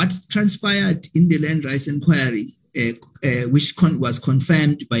 what transpired in the land rights inquiry, which was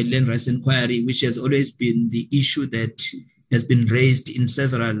confirmed by land rights inquiry, which has always been the issue that has been raised in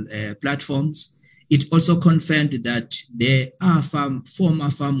several platforms. It also confirmed that there are former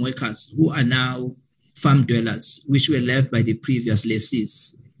farm workers who are now farm dwellers, which were left by the previous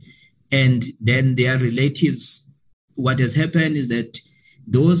lessees. And then their relatives, what has happened is that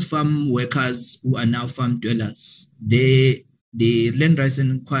those farm workers who are now farm dwellers, the land rights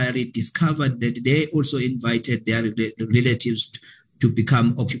inquiry discovered that they also invited their relatives to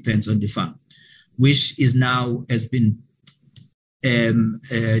become occupants on the farm, which is now has been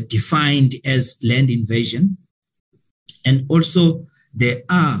defined as land invasion. And also there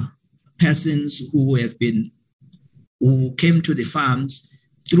are persons who came to the farms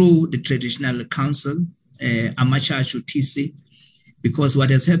through the traditional council Amashashu TC, because what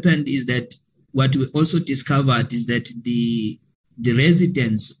has happened is that what we also discovered is that the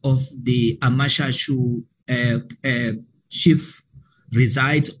residence of the Amashashu chief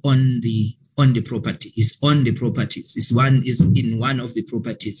resides on the property, is on the properties, is in one of the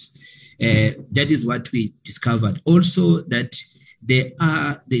properties. That is what we discovered. Also that there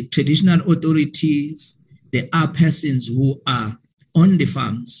are the traditional authorities, there are persons who are on the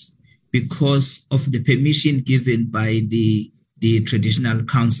farms because of the permission given by the traditional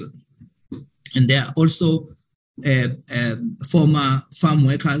council. And there are also former farm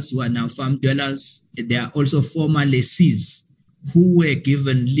workers who are now farm dwellers. There are also former lessees who were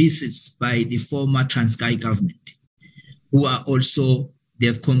given leases by the former Transkei government, who are also,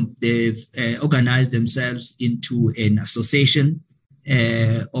 they've organized themselves into an association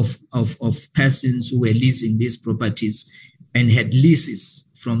of persons who were leasing these properties and had leases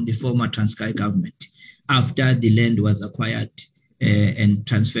from the former Transkei government after the land was acquired and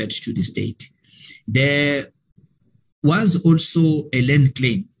transferred to the state. There was also a land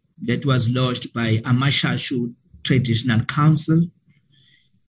claim that was lodged by Amashashu Traditional Council,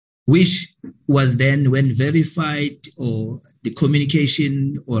 which was then, when verified or the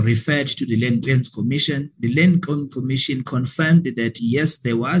communication or referred to the Land Claims Commission, the Land Claims Commission confirmed that yes,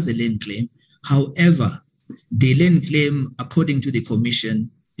 there was a land claim. However, the land claim, according to the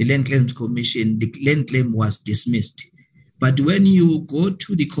commission, the Land Claims Commission, the land claim was dismissed. But when you go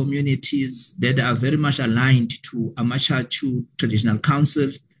to the communities that are very much aligned to Amashashu Traditional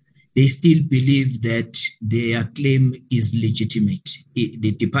Council, they still believe that their claim is legitimate.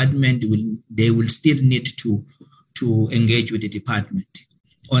 The department will still need to engage with the department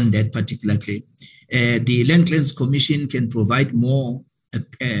on that particular claim. The Land Claims Commission can provide more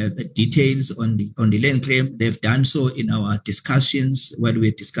details on the land claim. They've done so in our discussions while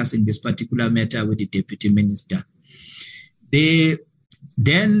we're discussing this particular matter with the Deputy Minister.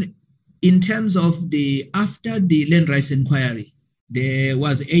 Then, in terms of after the land rights inquiry, there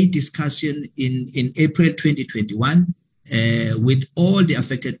was a discussion in April 2021 with all the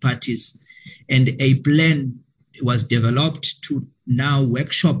affected parties, and a plan was developed to now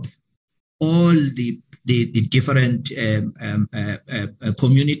workshop all the different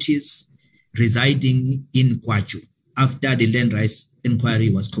communities residing in Gwatyu after the land rights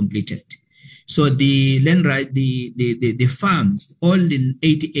inquiry was completed. So the land right, the farms, all the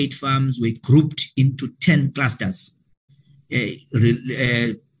 88 farms were grouped into 10 clusters,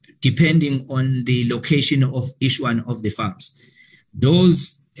 depending on the location of each one of the farms.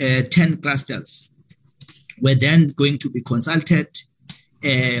 Those 10 clusters were then going to be consulted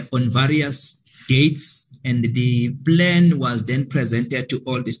on various dates, and the plan was then presented to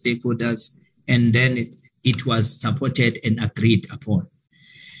all the stakeholders, and then it was supported and agreed upon.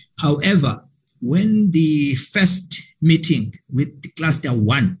 However, when the first meeting with cluster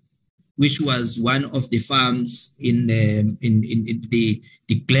 1, which was one of the farms in the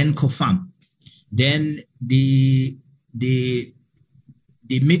Glencoe farm, then the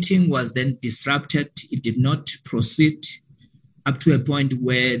meeting was then disrupted. It did not proceed up to a point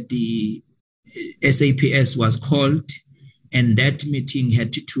where the SAPS was called, and that meeting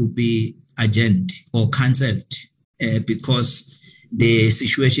had to be adjourned or cancelled because the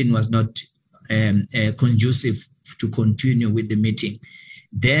situation was not conducive to continue with the meeting.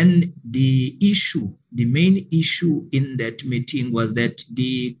 Then the main issue in that meeting was that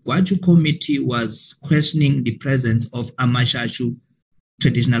the Gwatyu committee was questioning the presence of Amashashu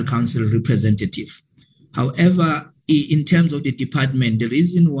Traditional Council representative. However, in terms of the department, the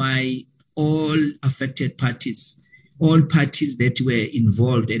reason why all affected parties, all parties that were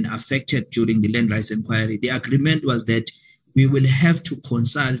involved and affected during the land rights inquiry, the agreement was that we will have to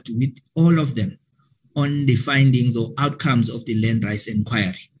consult with all of them on the findings or outcomes of the land rights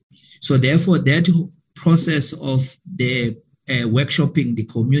inquiry. So therefore, that process of the workshopping the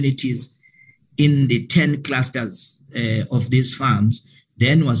communities in the 10 clusters of these farms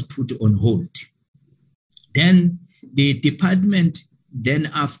then was put on hold. Then the department then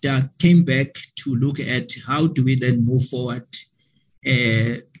after came back to look at how do we then move forward.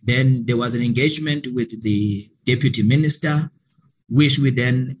 Then there was an engagement with the Deputy Minister, which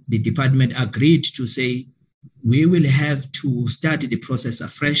the department agreed to say, we will have to start the process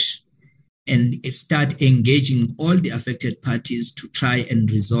afresh and start engaging all the affected parties to try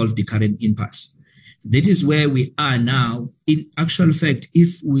and resolve the current impasse. That is where we are now. In actual fact,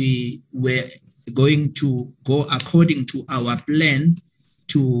 if we were going to go according to our plan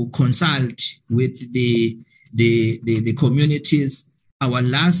to consult with the communities, our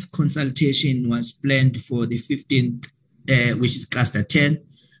last consultation was planned for the 15th, which is cluster 10,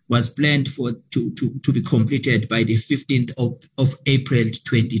 was planned to be completed by the 15th of April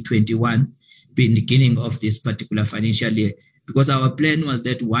 2021, beginning of this particular financial year. Because our plan was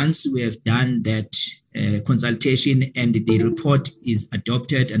that once we have done that consultation and the report is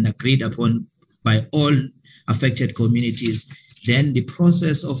adopted and agreed upon by all affected communities, then the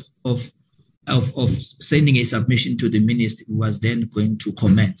process of sending a submission to the ministry was then going to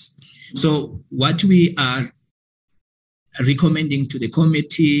commence. So what we are recommending to the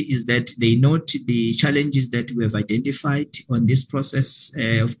committee is that they note the challenges that we have identified on this process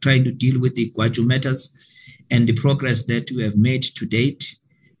of trying to deal with the Gwatyu matters and the progress that we have made to date,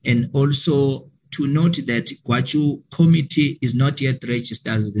 and also to note that Gwatyu committee is not yet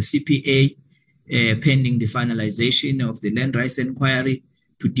registered as the CPA, pending the finalization of the land rights inquiry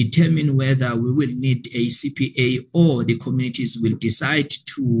to determine whether we will need a CPA or the communities will decide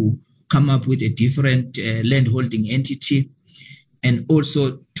to come up with a different landholding entity, and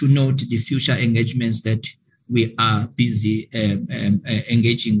also to note the future engagements that we are busy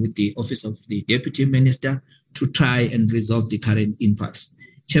engaging with the Office of the Deputy Minister to try and resolve the current impasse.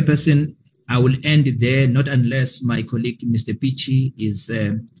 Chairperson, I will end there, not unless my colleague, Mr. Pichi,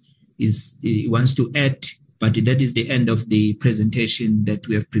 wants to add, but that is the end of the presentation that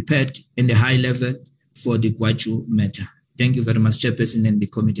we have prepared in the high level for the Gwatyu matter. Thank you very much, Chairperson and the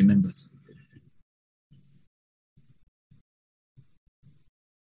committee members.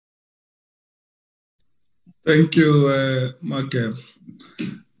 Thank you, Mathebe.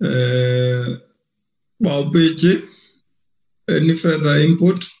 Pichi, any further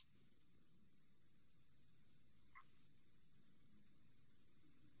input?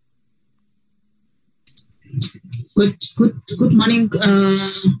 Good morning,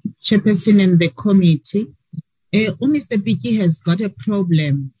 Chairperson and the committee. Mr. Pichi has got a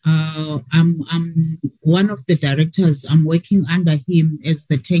problem. I'm one of the directors. I'm working under him as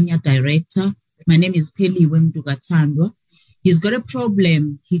the tenure director. My name is Peli Wemdugatandwa. He's got a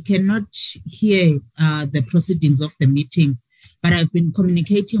problem. He cannot hear the proceedings of the meeting, but I've been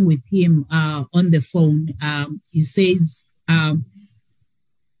communicating with him on the phone. He says I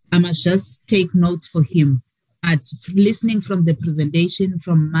must just take notes for him. But listening from the presentation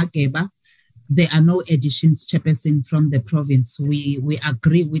from Mathebe, there are no additions, Chairperson, from the province. We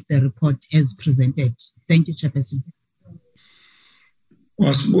agree with the report as presented. Thank you, Chairperson.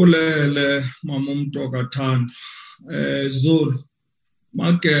 Wasibulele mamumtokathanda. Zulu,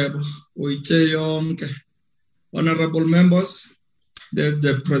 Mathebe, uyitye yonke. Honorable members, there's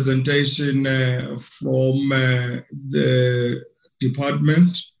the presentation from the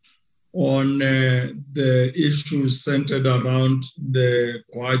department on the issues centered around the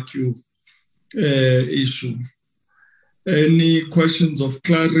Gwatyu issue. Any questions of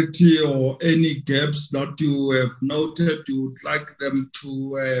clarity or any gaps that you have noted you would like them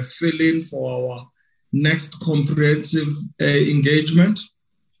to fill in for our next comprehensive engagement?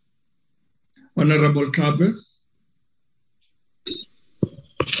 Honorable Kabe.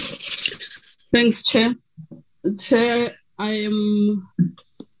 Thanks, Chair. Chair, I am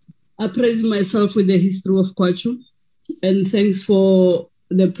appraising myself with the history of Gwatyu, and thanks for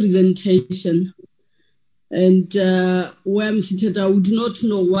the presentation. And where I'm seated, I would not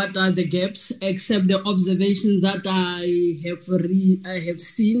know what are the gaps, except the observations that I have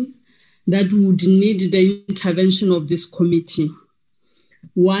seen that would need the intervention of this committee.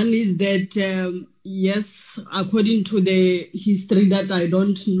 One is that, yes, according to the history that I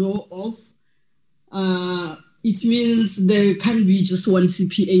don't know of, it means there can't be just one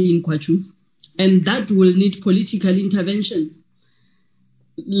CPA in Gwatyu, and that will need political intervention.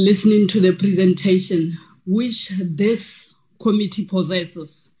 Listening to the presentation, which this committee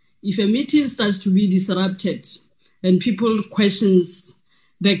possesses. If a meeting starts to be disrupted and people questions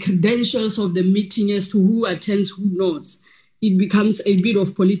the credentials of the meeting as to who attends, who not, it becomes a bit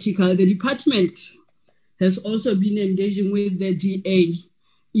of political. The department has also been engaging with the DA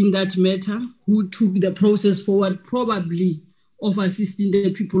in that matter, who took the process forward, probably of assisting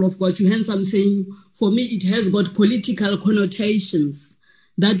the people of Gwatyu. Hence, I'm saying, for me, it has got political connotations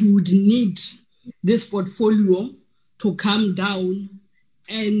that would need this portfolio to come down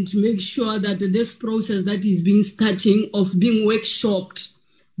and make sure that this process that is being starting of being workshopped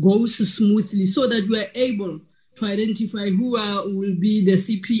goes smoothly, so that we are able to identify who will be the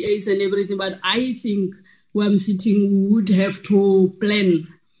CPAs and everything. But I think where I'm sitting, we would have to plan.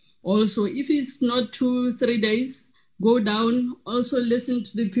 Also, if it's not 2-3 days, go down, also listen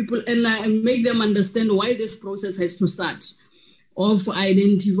to the people and make them understand why this process has to start, of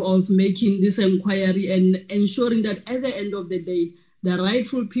making this inquiry and ensuring that at the end of the day, the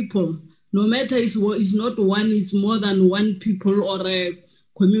rightful people, no matter it's not one, it's more than one people or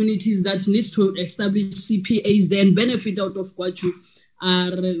communities that needs to establish CPAs then benefit out of Gwatyu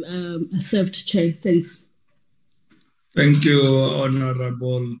are served, Chair. Thanks. Thank you,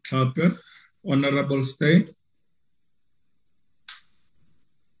 Honorable Tlhape. Honorable Steyn.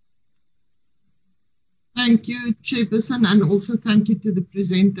 Thank you, Chairperson, and also thank you to the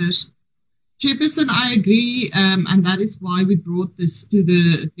presenters. Chairperson, I agree, and that is why we brought this to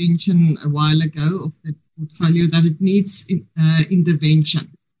the attention a while ago of the portfolio, that it needs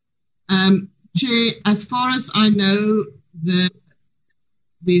intervention. Chair, as far as I know,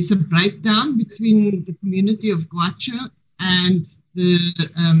 there's a breakdown between the community of Gwatyu and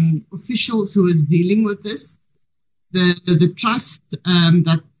the officials who is dealing with this. The trust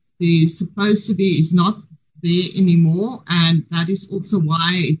that is supposed to be is not there anymore, and that is also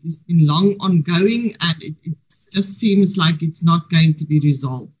why it has been long ongoing, and it just seems like it's not going to be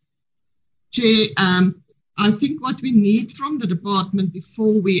resolved. Chair, I think what we need from the department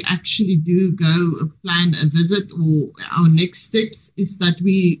before we actually do go plan a visit or our next steps is that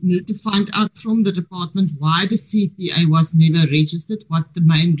we need to find out from the department why the CPA was never registered, what the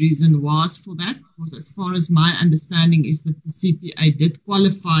main reason was for that, because as far as my understanding is that the CPA did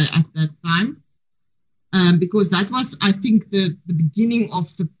qualify at that time. Because that was, I think, the beginning of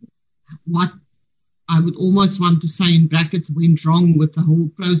what I would almost want to say in brackets went wrong with the whole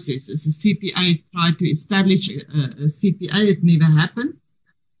process. As a CPA tried to establish a CPA, it never happened.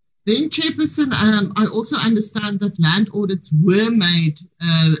 Then, Chairperson, I also understand that land audits were made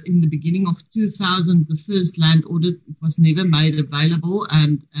in the beginning of 2000. The first land audit was never made available,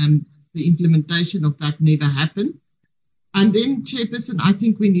 and the implementation of that never happened. And then, Chairperson, I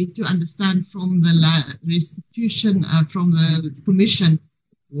think we need to understand from the restitution from the Commission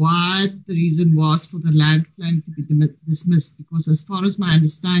what the reason was for the land claim to be dismissed. Because as far as my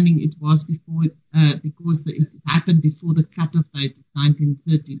understanding, it was before because it happened before the cutoff date of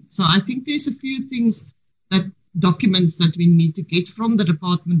 1913. So I think there's a few things, documents that we need to get from the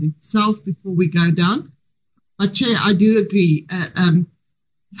department itself before we go down. But Chair, I do agree.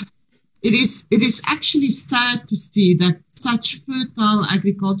 It is actually sad to see that such fertile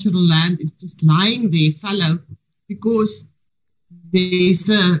agricultural land is just lying there fallow because there's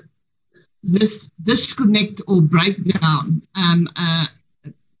this disconnect or breakdown.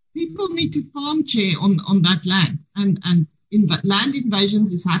 People need to farm, Chair, on that land, and land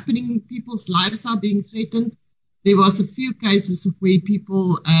invasions is happening. People's lives are being threatened. There was a few cases of where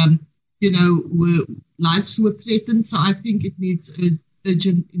people, lives were threatened. So I think it needs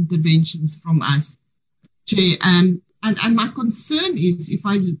urgent interventions from us, Chair. And my concern is, if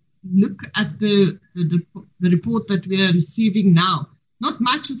I look at the report that we are receiving now, not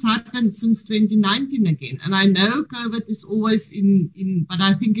much has happened since 2019 again. And I know COVID is always in, but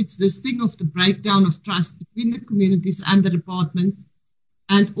I think it's this thing of the breakdown of trust between the communities and the departments.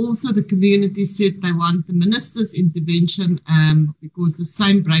 And also the community said they want the minister's intervention because the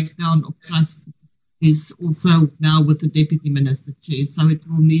same breakdown of trust is also now with the deputy minister, Chair. So it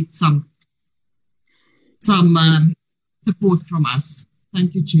will need some support from us.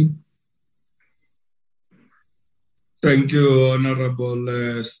 Thank you, Chair. Thank you,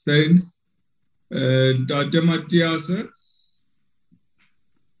 Honorable Steyn. Dr. Matthias.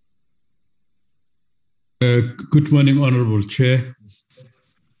 Good morning, Honorable Chair.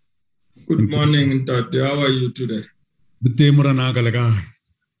 Good morning, Dr. How are you today? Good day, Muranagalaga.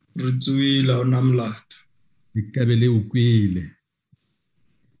 Ritsuila Namlat. Ikabele ukwile.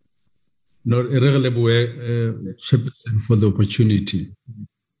 Not irrelevant Chairperson for the opportunity.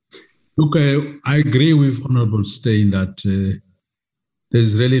 Look, I agree with Honorable Steyn that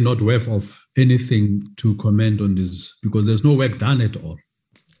there's really not worth of anything to comment on this because there's no work done at all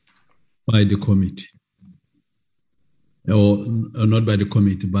by the committee. Or not by the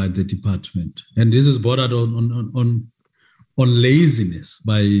committee, by the department. And this is bordered on laziness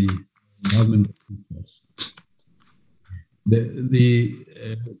by government officials. The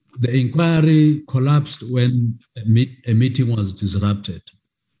inquiry collapsed when a meeting was disrupted.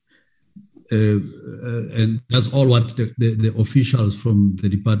 And that's all what the officials from the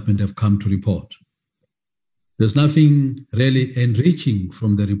department have come to report. There's nothing really enriching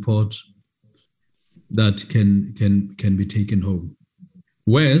from the report that can be taken home.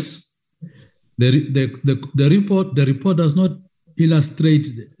 Whereas the report does not illustrate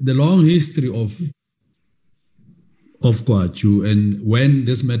the long history of Gwatyu and when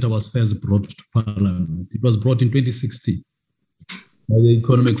this matter was first brought to Parliament. It was brought in 2016 by the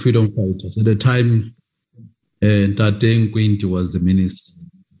Economic Freedom Fighters. At the time, Tate Nkwana was the minister.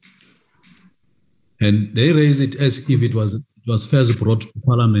 And they raised it as if it was first brought to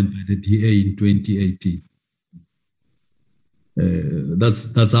Parliament by the DA in 2018.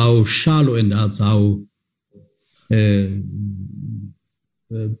 That's how shallow and that's how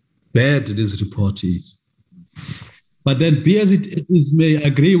bad this report is. But then, be as it is, may I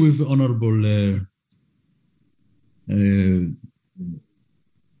agree with Honorable Tlhape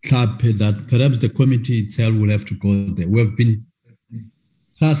that perhaps the committee itself will have to go there. We have been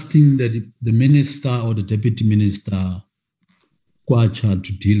trusting the minister or the deputy minister, Gwatyu,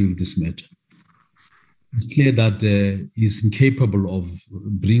 to deal with this matter. It's clear that he's incapable of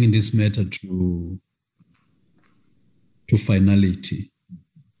bringing this matter to finality.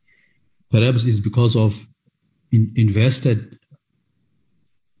 Perhaps it's because of invested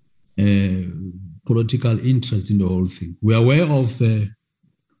political interest in the whole thing. We are aware of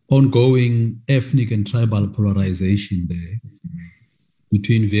ongoing ethnic and tribal polarization there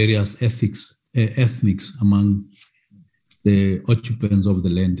between various ethnics among the occupants of the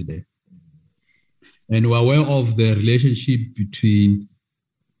land there. And we're aware of the relationship between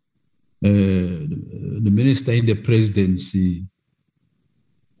the minister in the presidency,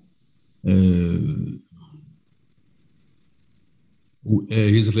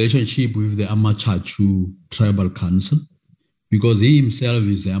 his relationship with the Amachachu Tribal Council, because he himself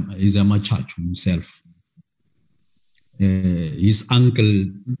is Amachachu himself. His uncle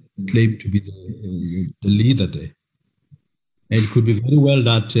claimed to be the leader there. And it could be very well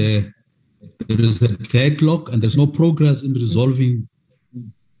that there is a deadlock and there's no progress in resolving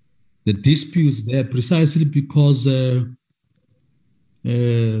the disputes there, precisely because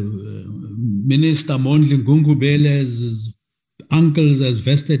Minister Mondli Ngungubele's uncles has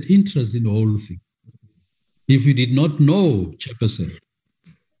vested interest in the whole thing. If you did not know, Chairperson,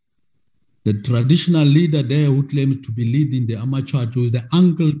 the traditional leader there who claims to be leading the Amachachu is the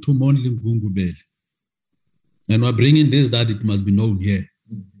uncle to Mondli Ngungubele. And we're bringing this that it must be known here.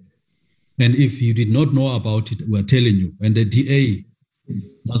 And if you did not know about it, we're telling you. And the DA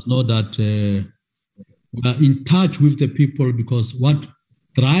must know that we are in touch with the people, because what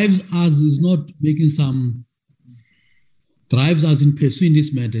drives us is not making some, drives us in pursuing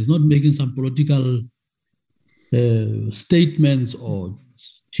this matter, is not making some political statements or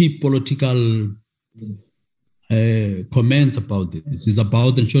cheap political comments about it. It is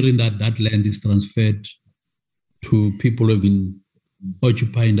about ensuring that that land is transferred to people who have been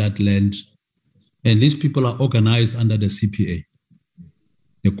occupying that land. And these people are organized under the CPA,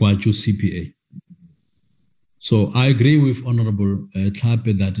 the Gwatyu CPA. So I agree with Honorable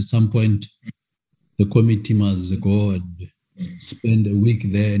Tlhape that at some point the committee must go and spend a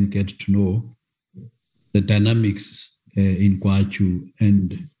week there and get to know the dynamics in Gwatyu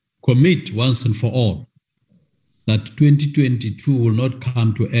and commit once and for all that 2022 will not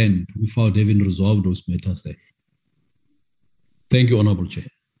come to end without having resolved those matters there. Thank you, Honorable Chair.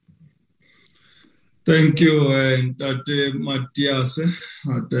 Thank you, Dr. Matthias.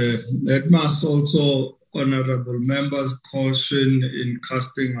 Let us also, honorable members, caution in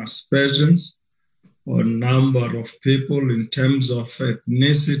casting aspersions on number of people in terms of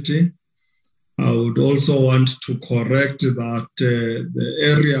ethnicity. I would also want to correct that the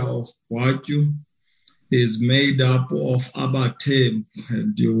area of Gwatyu is made up of Abatembu,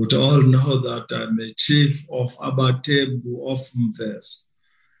 and you would all know that I'm a chief of Abatembu of Mves.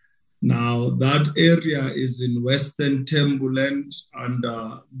 Now, that area is in Western Tembuland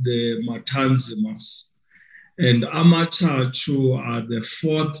under the Matanzimas. And Amachachu are the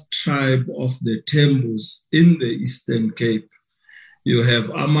fourth tribe of the Tembus in the Eastern Cape. You have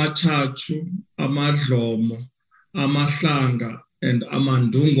Amachachu, Amadlomo, Amahlanga, and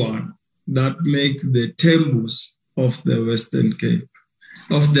Amandungwana that make the Tembus of the Western Cape,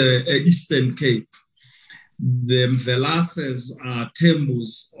 of the Eastern Cape. The Mvelases are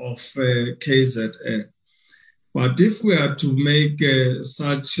Tembus of KZN. But if we are to make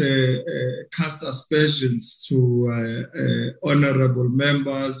such cast aspersions to honorable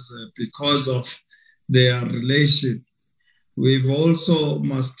members because of their relation, we've also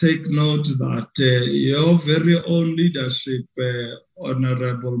must take note that your very own leadership,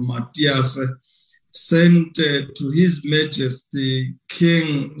 Honorable Matthias, sent to His Majesty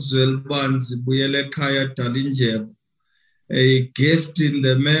King Zwelibanzi Buyelekhaya Dalindyebo a gift in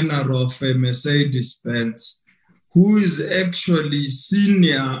the manner of a Mercedes-Benz, who is actually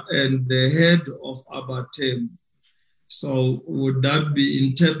senior and the head of Abatembu. So would that be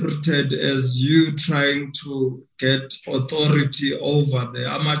interpreted as you trying to get authority over the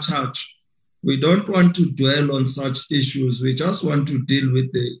Amachachu? We don't want to dwell on such issues. We just want to deal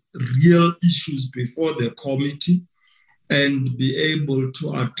with the real issues before the committee and be able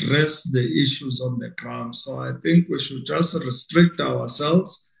to address the issues on the ground. So I think we should just restrict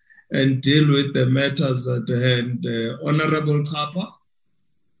ourselves and deal with the matters at hand. Honorable Kapa.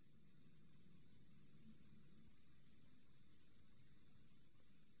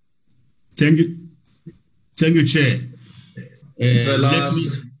 Thank you, Chair.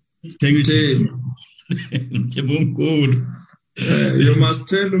 Thank you, Chair. You must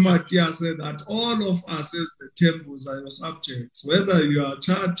tell Matias that all of us as the Tembus are your subjects, whether you are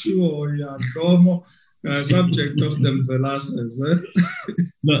Chachu or you are Domo, you are subject of them Velases.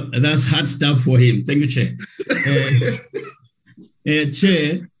 No, that's hard stuff for him. Thank you, Chair.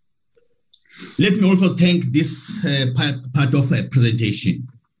 Chair, let me also thank this part of a presentation.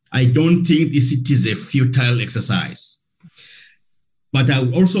 I don't think this is a futile exercise. But I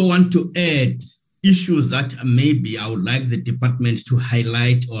also want to add issues that maybe I would like the department to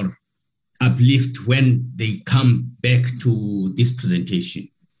highlight or uplift when they come back to this presentation.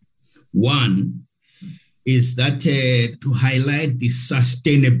 One is that to highlight the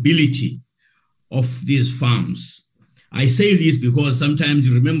sustainability of these farms. I say this because sometimes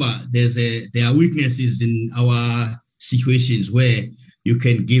you remember there are weaknesses in our situations where you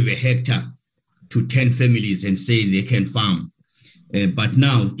can give a hectare to 10 families and say they can farm. But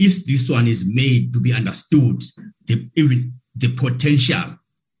now, if this one is made to be understood, even the potential,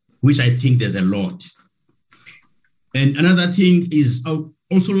 which I think there's a lot. And another thing is, I would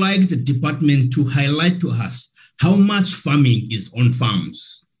also like the department to highlight to us how much farming is on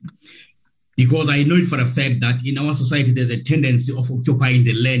farms. Because I know it for a fact that in our society, there's a tendency of occupying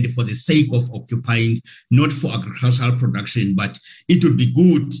the land for the sake of occupying, not for agricultural production, but it would be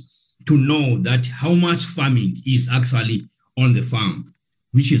good to know that how much farming is actually on the farm,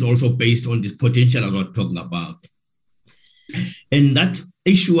 which is also based on this potential I was talking about. And that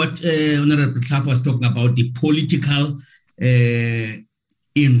issue what Honorable Clark was talking about, the political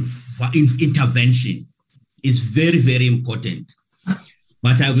intervention, is very, very important.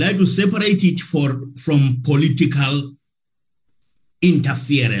 But I would like to separate it from political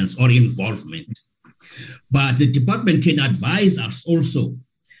interference or involvement. But the department can advise us also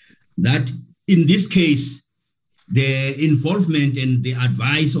that in this case, the involvement and the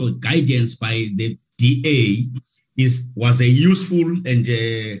advice or guidance by the DA was a useful and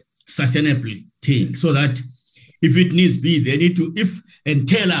sustainable thing, so that if it needs be, they need to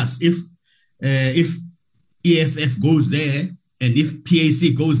tell us if EFF goes there and if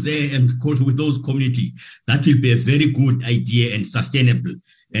PAC goes there and goes with those community, that will be a very good idea and sustainable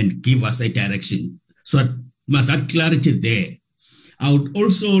and give us a direction. So I must have clarity there. I would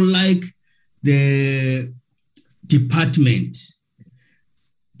also like the department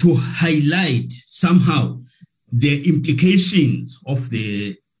to highlight somehow the implications of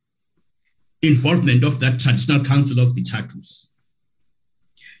the involvement of that traditional council of the Chatus.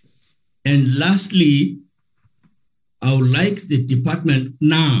 And lastly, I would like the department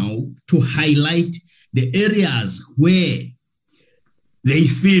now to highlight the areas where they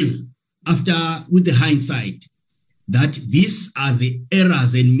feel, with the hindsight, that these are the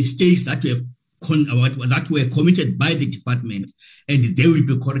errors and mistakes that were committed by the department, and they will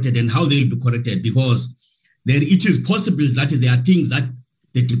be corrected, and how they will be corrected, because it is possible that there are things that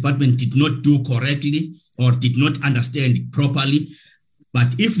the department did not do correctly or did not understand properly. But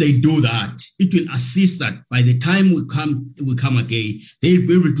if they do that, it will assist that by the time we come again, they'll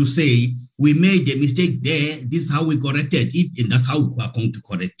be able to say, we made a mistake there, this is how we corrected it, and that's how we are going to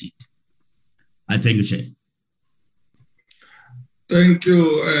correct it. I thank you, Chair. Thank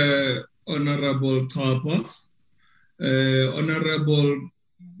you, Honorable Kapa. Honorable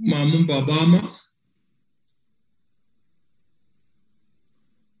Mamumba-Bama.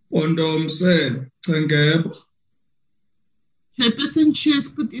 Ondomse, Tengeb. Chairperson, she has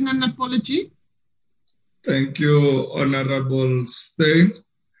put in an apology. Thank you, Honorable Steyn.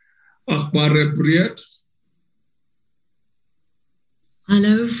 Agbare Breed.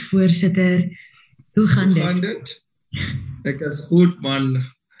 Hallo, voorsitter. Hoe gaan dit? Ek is goed, man.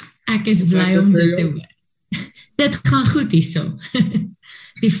 Ek is bly om dit te hoor. Dit gaan goed hierso.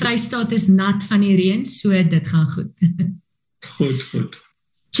 Die Vrystaat is nat van die reën, so dit gaan goed. Goed.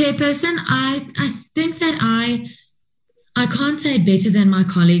 Chairperson, I think that I can't say it better than my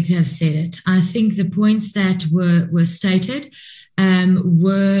colleagues have said it. I think the points that were stated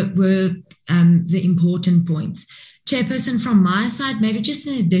were the important points. Chairperson, from my side, maybe just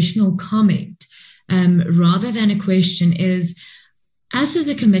an additional comment rather than a question is, us as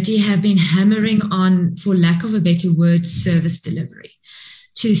a committee have been hammering on, for lack of a better word, service delivery,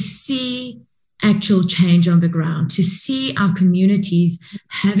 to see actual change on the ground, to see our communities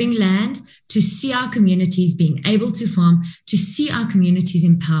having land, to see our communities being able to farm, to see our communities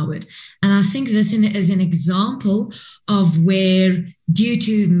empowered. And I think this is an example of where, due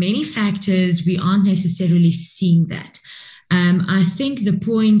to many factors, we aren't necessarily seeing that. I think the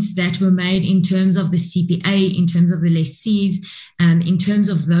points that were made in terms of the CPA, in terms of the lessees, in terms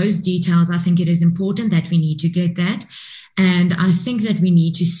of those details, I think it is important that we need to get that. And I think that we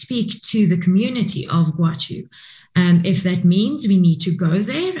need to speak to the community of Gwatyu. If that means we need to go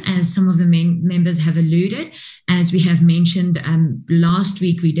there, as some of the members have alluded, as we have mentioned last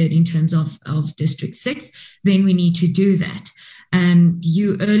week we did in terms of District 6, then we need to do that.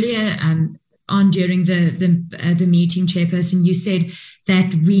 You earlier on during the meeting, Chairperson, you said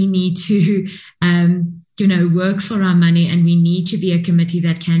that we need to work for our money, and we need to be a committee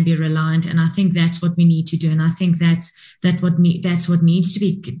that can be reliant. And I think that's what we need to do. And I think that's what needs to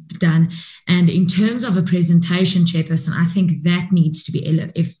be done. And in terms of a presentation, Chairperson, I think that needs to be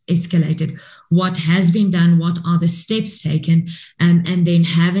escalated. What has been done, what are the steps taken, and then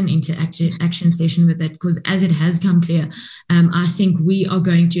have an interaction session with it. Because as it has come clear, I think we are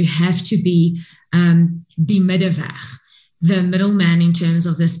going to have to be the middenweg, the middleman in terms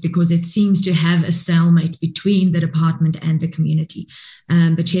of this, because it seems to have a stalemate between the department and the community.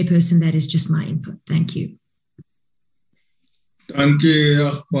 But Chairperson, that is just my input. Thank you. Thank you,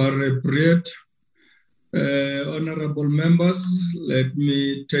 Akbar Breed. Honorable members, let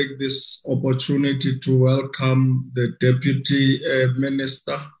me take this opportunity to welcome the Deputy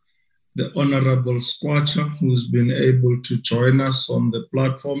Minister, the Honorable Squatcher, who's been able to join us on the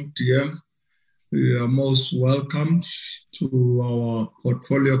platform, TM. You are most welcomed to our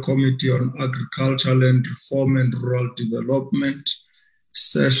Portfolio Committee on Agriculture, Land Reform and Rural Development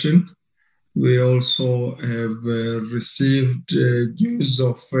session. We also have received news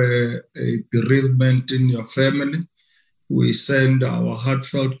of a bereavement in your family. We send our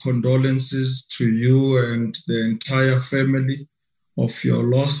heartfelt condolences to you and the entire family of your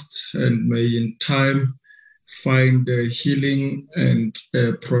lost, and may in time find healing and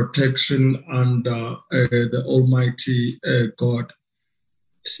protection under the Almighty God.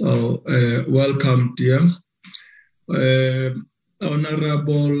 So welcome, dear.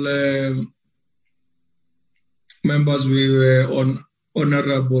 Honorable members, we were on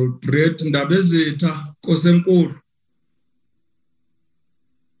Honorable Brett Ndabezita Kosenkulu.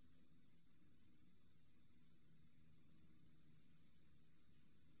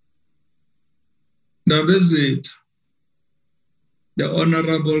 Ndabezita, the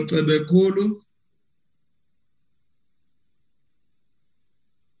Honorable Tebekulu.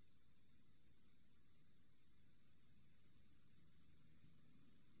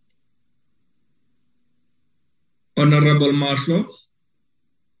 Honorable Marshall.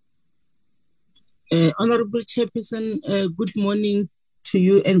 Honorable Chairperson, good morning to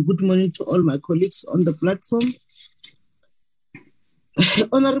you and good morning to all my colleagues on the platform.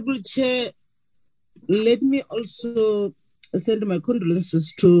 Honorable Chair, let me also send my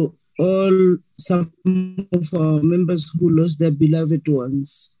condolences to some of our members who lost their beloved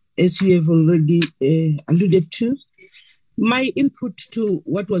ones, as you have already alluded to. My input to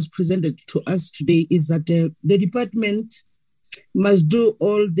what was presented to us today is that the department must do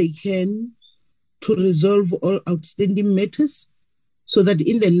all they can to resolve all outstanding matters, so that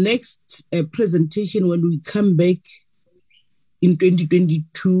in the next presentation, when we come back in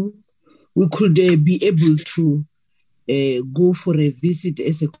 2022, we could be able to go for a visit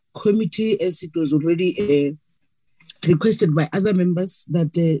as a committee, as it was already requested by other members,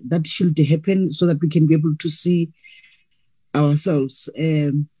 that that should happen, so that we can be able to see ourselves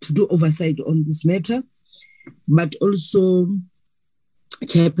to do oversight on this matter. But also,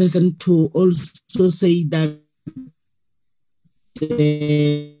 Chairperson, to also say that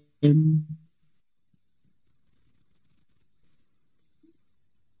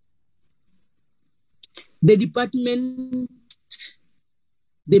the department,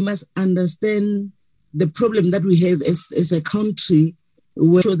 they must understand the problem that we have as a country,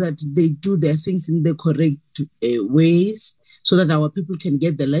 so that they do their things in the correct ways, so that our people can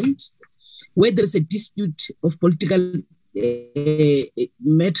get the land. Where there's a dispute of political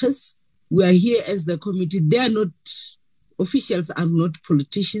matters, we are here as the committee. They are not, officials are not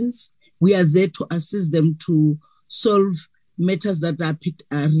politicians. We are there to assist them to solve matters that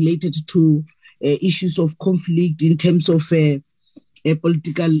are related to issues of conflict in terms of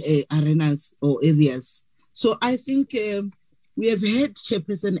political arenas or areas. So I think we have heard,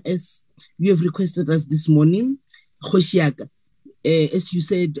 Chairperson, as you have requested us this morning, Khoshiaka. As you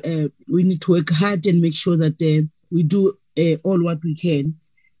said, we need to work hard and make sure that we do all what we can.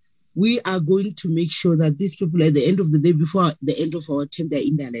 we are going to make sure that these people at the end of the day, before the end of our term, they're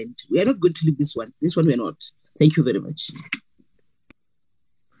in their land. We are not going to leave this one. This one we're not. Thank you very much.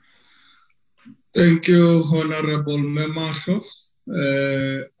 Thank you, Honorable Mmamaro.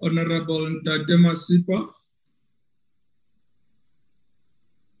 Honorable Ntate Masipa.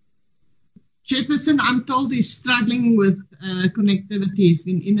 Chairperson, I'm told he's struggling with connectivity. He's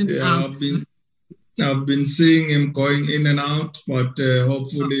been in and out. I've been seeing him going in and out, but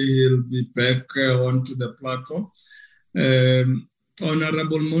hopefully he'll be back onto the platform.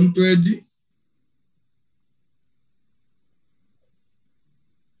 Honorable Montwedi.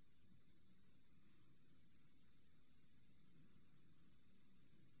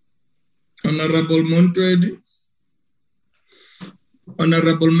 Honorable Montwedi.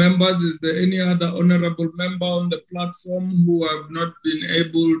 Honorable members, is there any other honorable member on the platform who have not been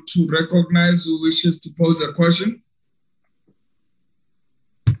able to recognize who wishes to pose a question?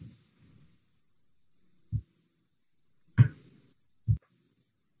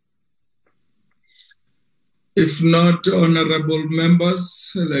 If not, honorable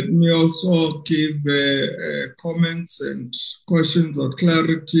members, let me also give comments and questions or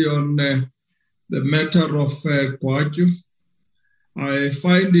clarity on the matter of Gwatyu. I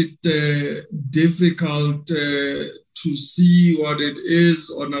find it difficult to see what it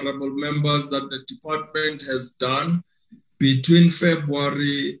is, honorable members, that the department has done between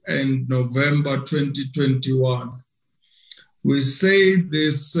February and November 2021. We say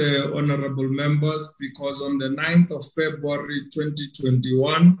this, honorable members, because on the 9th of February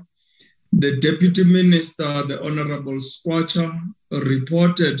 2021, the Deputy Minister, the Honorable Gwatyu,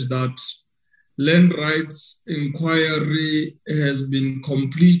 reported that land rights inquiry has been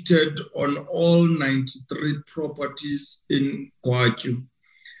completed on all 93 properties in Gwatyu.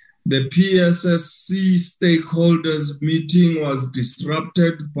 The PSSC stakeholders meeting was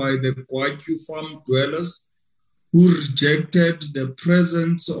disrupted by the Gwatyu farm dwellers who rejected the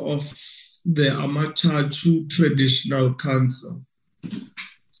presence of the Amachachu Traditional Council.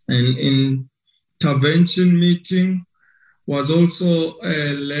 An intervention meeting was also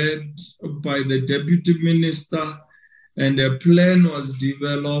led by the Deputy Minister, and a plan was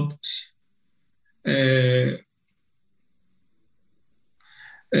developed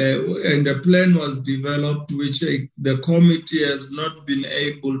which the committee has not been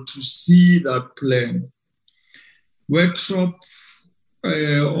able to see that plan. Workshop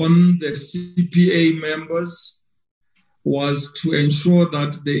on the CPA members was to ensure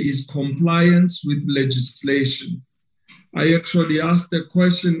that there is compliance with legislation. I actually asked a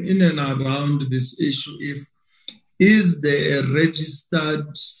question in and around this issue: is there a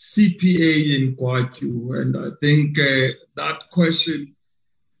registered CPA in Gwatyu? And I think that question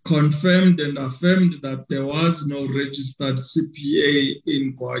confirmed and affirmed that there was no registered CPA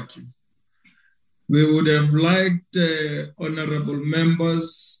in Gwatyu. We would have liked, honorable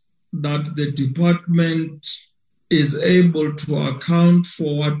members, that the department is able to account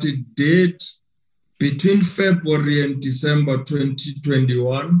for what it did between February and December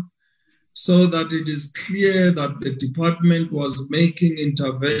 2021, so that it is clear that the department was making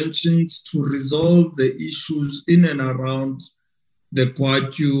interventions to resolve the issues in and around the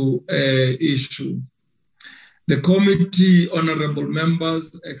Gwatyu issue. The committee, honorable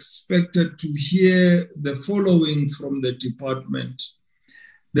members, expected to hear the following from the department: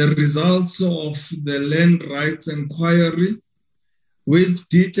 the results of the land rights inquiry, with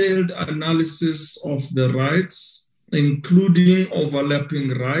detailed analysis of the rights, including overlapping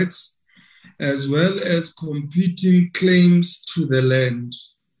rights, as well as competing claims to the land,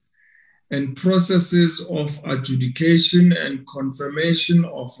 and processes of adjudication and confirmation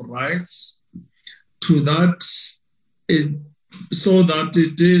of rights, so that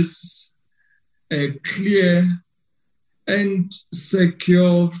it is a clear and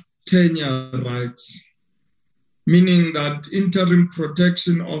secure tenure rights, meaning that Interim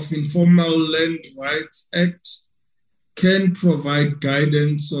Protection of Informal Land Rights Act can provide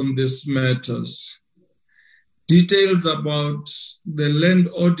guidance on these matters. Details about the land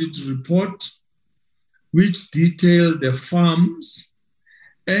audit report, which detail the farms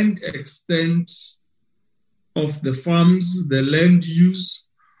and extent of the farms, the land use,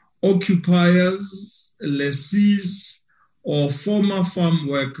 occupiers, lessees, or former farm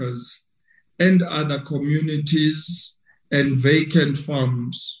workers, and other communities and vacant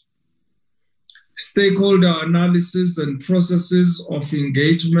farms. Stakeholder analysis and processes of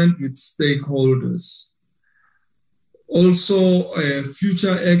engagement with stakeholders. Also,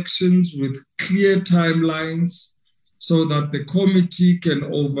 future actions with clear timelines so that the committee can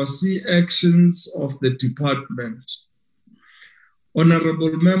oversee actions of the department.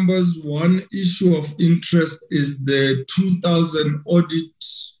 Honorable members, one issue of interest is the 2000 audit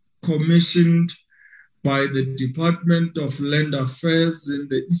commissioned by the Department of Land Affairs in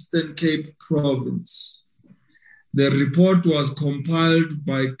the Eastern Cape Province. The report was compiled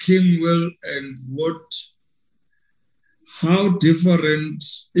by Kingwell and Wood. How different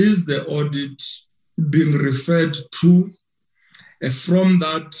is the audit being referred to from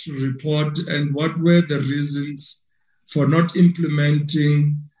that report, and what were the reasons for not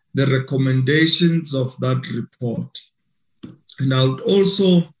implementing the recommendations of that report? And I would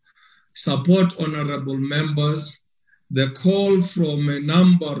also support honorable members the call from a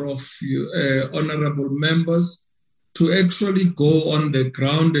number of honorable members to actually go on the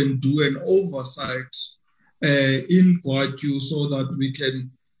ground and do an oversight in Gwatyu so that we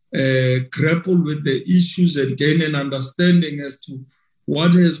can grapple with the issues and gain an understanding as to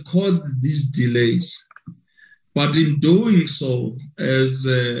what has caused these delays. But in doing so, as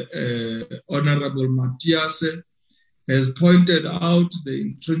Honorable Matiase has pointed out, the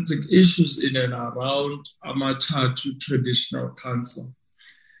intrinsic issues in and around Amathathu Traditional Council.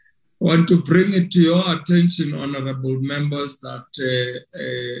 I want to bring it to your attention, honorable members, that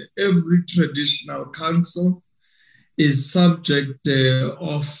every traditional council is subject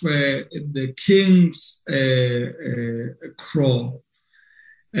of the king's crow.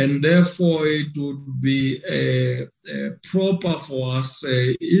 And therefore, it would be proper for us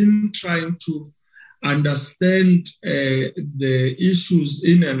in trying to understand the issues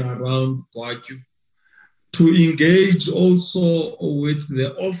in and around Gwatyu, to engage also with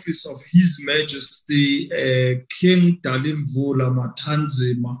the office of His Majesty King Dalimvula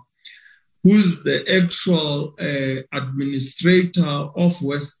Matanzima, who's the actual administrator of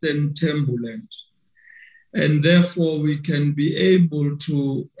Western Tembuland. And therefore, we can be able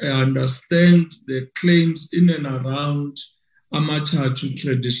to understand the claims in and around Amathathu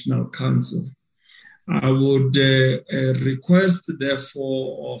Traditional Council. I would request,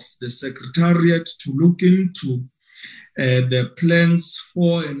 therefore, of the Secretariat to look into the plans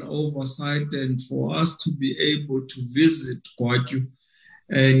for an oversight and for us to be able to visit Gwatyu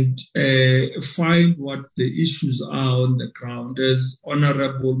and find what the issues are on the ground. As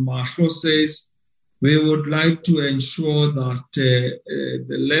Honorable Mahlo says, we would like to ensure that the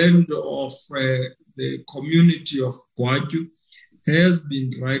land of the community of Gwatyu has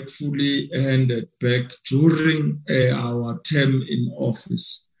been rightfully handed back during our term in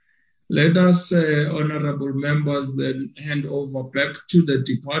office. Let us, honorable members, then hand over back to the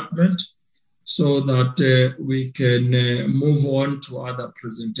department so that we can move on to other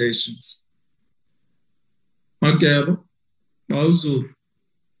presentations. Makero, Mauzu.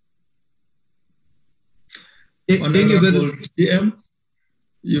 Honorable DM,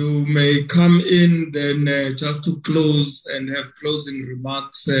 you may come in then just to close and have closing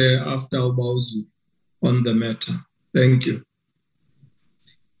remarks after Obauzu on the matter. Thank you.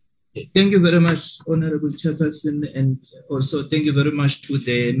 Thank you very much, Honorable Chairperson, and also thank you very much to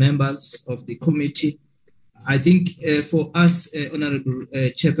the members of the committee. I think for us, Honorable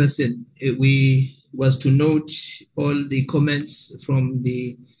Chairperson, we was to note all the comments from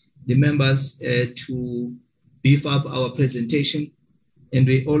the members to beef up our presentation. And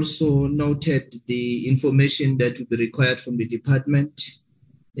we also noted the information that will be required from the department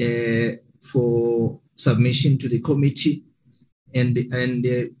for submission to the committee. And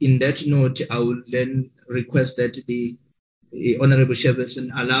in that note, I will then request that the Honorable Chairperson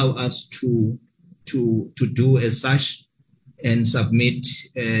allow us to do as such and submit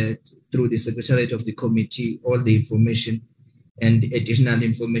through the Secretariat of the committee all the information and additional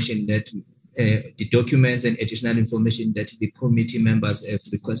information that the documents and additional information that the committee members have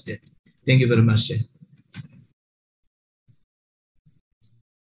requested. Thank you very much, Chair.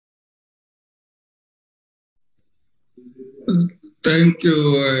 Thank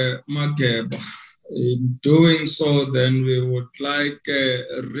you, Mageba. In doing so, then we would like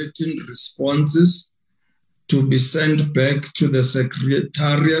written responses to be sent back to the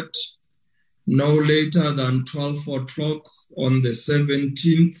Secretariat no later than 12 o'clock on the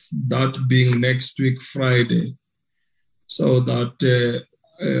 17th, that being next week, Friday, so that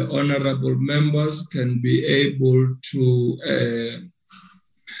honorable members can be able to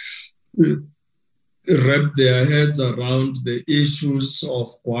wrap their heads around the issues of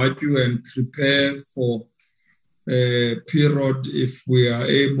Gwatyu and prepare for a period if we are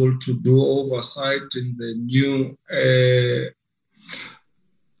able to do oversight in the new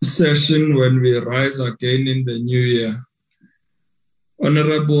session when we rise again in the new year.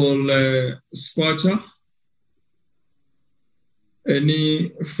 Honorable Squatter,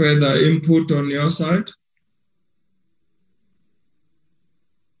 any further input on your side?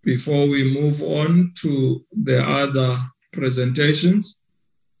 before we move on to the other presentations?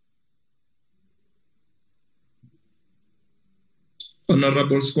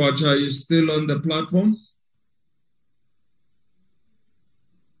 Honorable Gwatyu, are you still on the platform?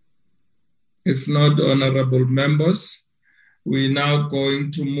 If not, honorable members, we're now going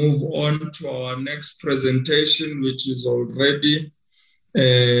to move on to our next presentation, which is already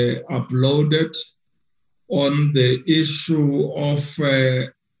uploaded on the issue of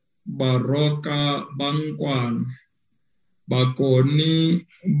Baroka, Nkwana,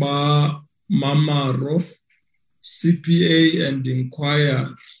 Bakoni-Ba-Mmamaro CPA and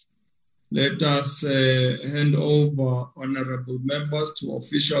Nkwana. Let us hand over, honorable members, to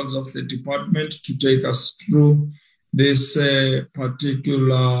officials of the department to take us through this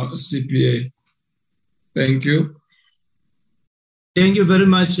particular CPA. Thank you. Thank you very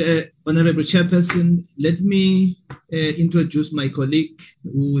much, Honorable Chairperson. Let me introduce my colleague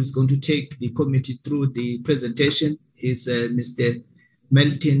who is going to take the committee through the presentation. Is Mr.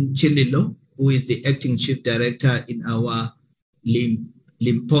 Melton Chililo, who is the Acting Chief Director in our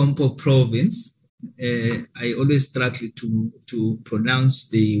Limpopo province. I always struggle to pronounce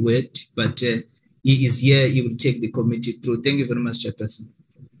the word, but he is here. He will take the committee through. Thank you very much, Chairperson.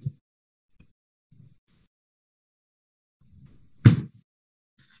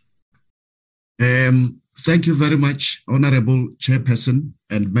 Thank you very much, Honorable Chairperson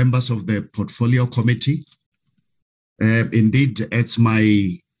and members of the Portfolio Committee. Indeed, as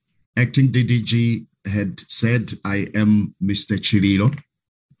my acting DDG had said, I am Mr. Chirilo,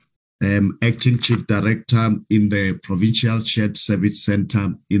 Acting Chief Director in the Provincial Shared Service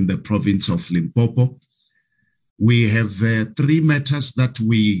Center in the province of Limpopo. We have 3 matters that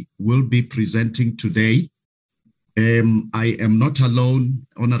we will be presenting today. I am not alone,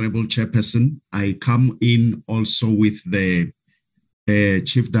 Honorable Chairperson. I come in also with the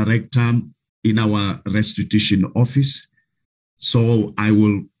Chief Director in our restitution office. So I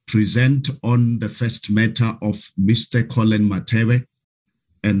will present on the first matter of Mr. Mathebe,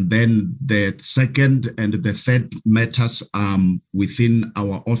 and then the second and the third matters within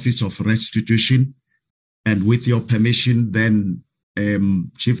our Office of Restitution. And with your permission, then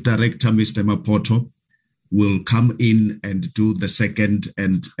Chief Director, Mr. Mapoto, will come in and do the second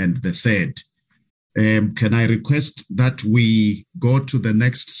and the third. Can I request that we go to the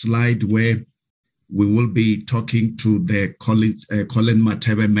next slide where we will be talking to the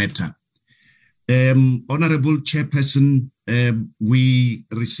Mathebe matter. Honorable Chairperson, we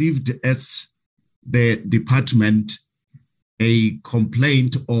received as the department a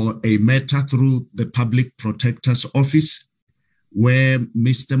complaint or a matter through the Public Protector's Office where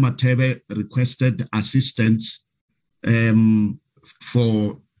Mr. Mathebe requested assistance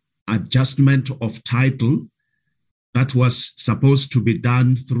for adjustment of title that was supposed to be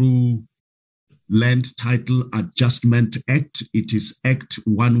done through Land Title Adjustment Act. It is Act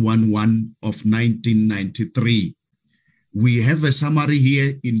 111 of 1993. We have a summary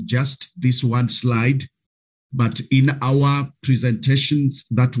here in just this one slide, but in our presentations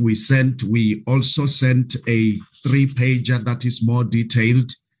that we sent, we also sent a 3-pager that is more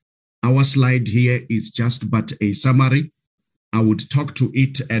detailed. Our slide here is just but a summary. I would talk to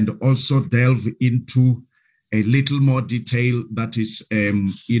it and also delve into a little more detail that is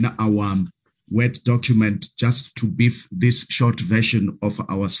in our Word document, just to beef this short version of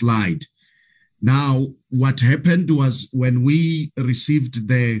our slide. Now, what happened was when we received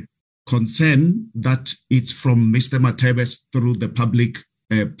the concern that it's from Mr. Mathebe through the Public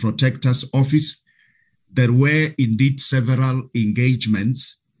Protector's Office, there were indeed several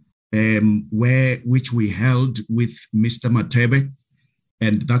engagements which we held with Mr. Mathebe,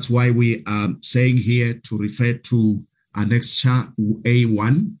 and that's why we are saying here to refer to Annexure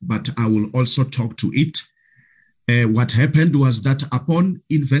A1, but I will also talk to it. What happened was that upon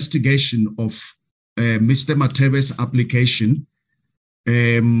investigation of Mr. Mathebe's application,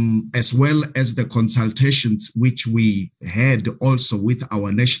 as well as the consultations which we had also with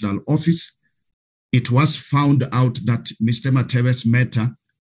our national office, it was found out that Mr. Mathebe's matter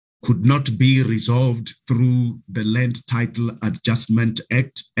could not be resolved through the Land Title Adjustment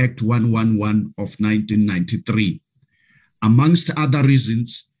Act, Act 111 of 1993. Amongst other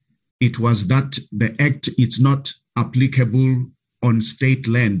reasons, it was that the act is not applicable on state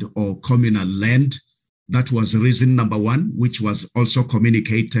land or communal land. That was reason number one, which was also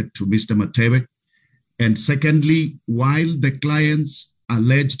communicated to Mr. Mathebe. And secondly, while the clients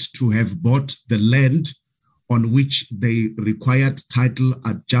alleged to have bought the land on which they required title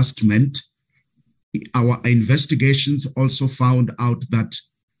adjustment, our investigations also found out that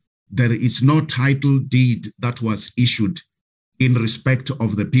there is no title deed that was issued in respect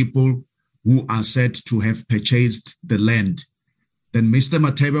of the people who are said to have purchased the land. Then Mr.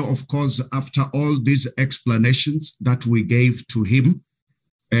 Mathebe, of course, after all these explanations that we gave to him,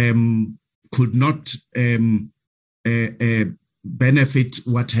 could not benefit.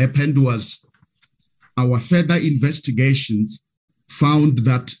 What happened was our further investigations found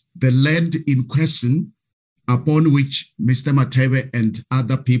that the land in question, upon which Mr. Mathebe and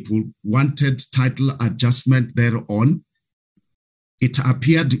other people wanted title adjustment thereon, it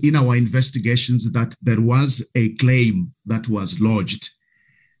appeared in our investigations that there was a claim that was lodged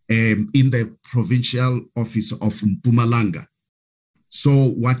in the provincial office of Mpumalanga. So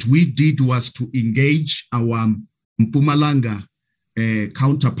what we did was to engage our Mpumalanga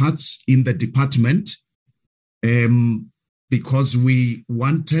counterparts in the department because we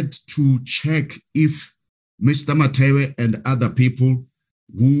wanted to check if Mr. Mathebe and other people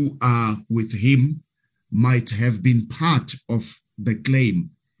who are with him might have been part of the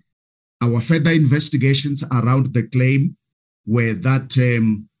claim. Our further investigations around the claim were that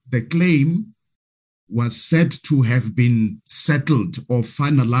the claim was said to have been settled or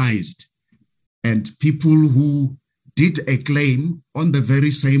finalized, and people who did a claim on the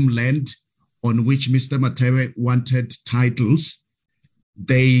very same land on which Mr. Mathebe wanted titles,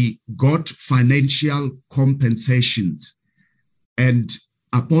 they got financial compensations. And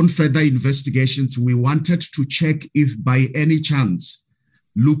upon further investigations, we wanted to check if by any chance,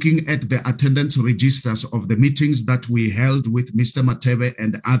 looking at the attendance registers of the meetings that we held with Mr. Mathebe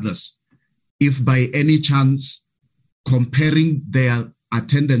and others, if by any chance, comparing their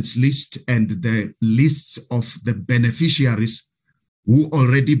attendance list and the lists of the beneficiaries who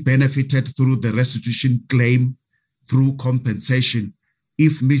already benefited through the restitution claim through compensation,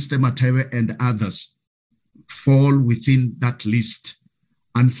 if Mr. Mathebe and others fall within that list.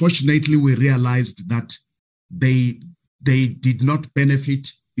 Unfortunately, we realized that they did not benefit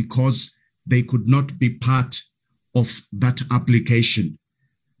because they could not be part of that application.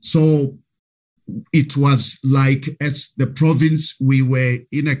 So it was like, as the province, we were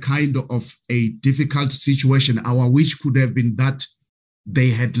in a kind of a difficult situation. Our wish could have been that they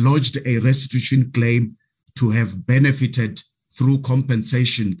had lodged a restitution claim to have benefited through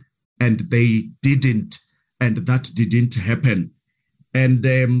compensation, and they didn't, and that didn't happen. And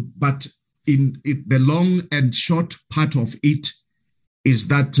but in the long and short part of it is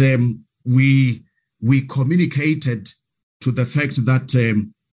that we communicated to the fact that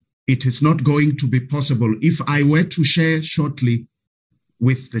it is not going to be possible. If I were to share shortly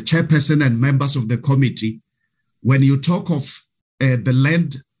with the chairperson and members of the committee, when you talk of the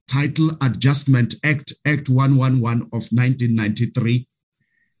Land Title Adjustment Act, Act 111 of 1993,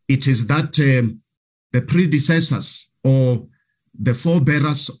 it is that the predecessors or the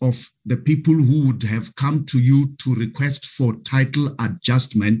forebearers of the people who would have come to you to request for title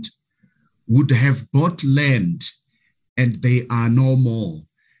adjustment would have bought land and they are no more.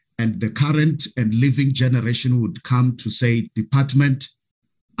 And the current and living generation would come to say, Department,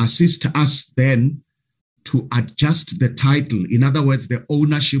 assist us then to adjust the title. In other words, the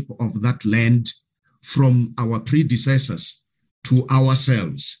ownership of that land from our predecessors to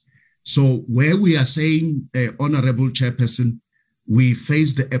ourselves. So where we are saying, Honorable Chairperson, we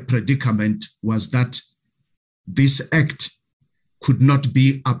faced a predicament was that this act could not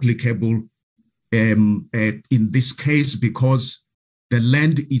be applicable in this case because the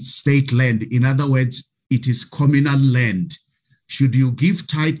land is state land. In other words, it is communal land. Should you give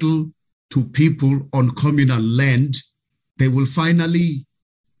title to people on communal land, they will finally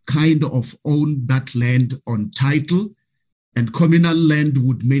kind of own that land on title. And communal land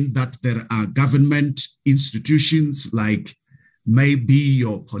would mean that there are government institutions like maybe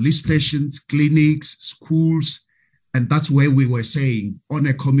your police stations, clinics, schools. And that's where we were saying on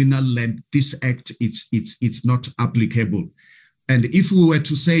a communal land, this act, it's not applicable. And if we were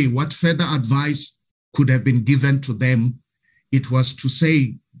to say what further advice could have been given to them, it was to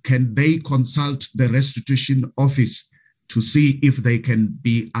say, can they consult the restitution office to see if they can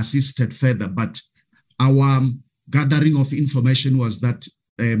be assisted further? But our gathering of information was that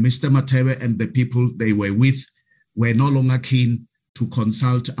Mr. Mathebe and the people they were with were no longer keen to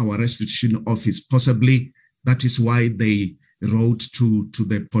consult our restitution office. Possibly that is why they wrote to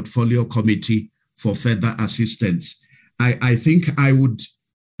the portfolio committee for further assistance. I think I would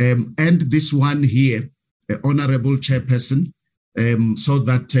end this one here, Honorable Chairperson, so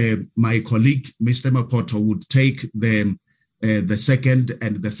that my colleague, Mr. Mapoto, would take the second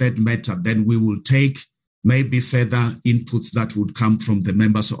and the third matter. Then we will take maybe further inputs that would come from the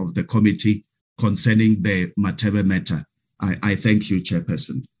members of the committee concerning the Mathebe matter. I thank you,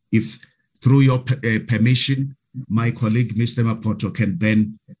 Chairperson. If through your permission, my colleague, Mr. Mapoto, can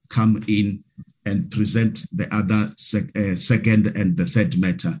then come in and present the other second and the third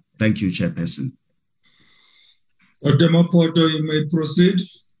matter. Thank you, Chairperson. Dr. Mapoto, you may proceed.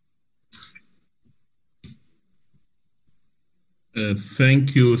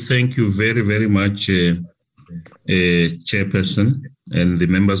 Thank you very, very much, Chairperson, and the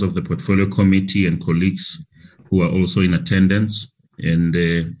members of the Portfolio Committee and colleagues who are also in attendance, and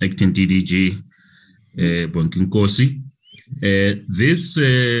Acting DDG Bonkinkosi. This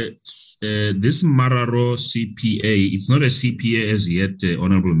Mararo CPA, it's not a CPA as yet,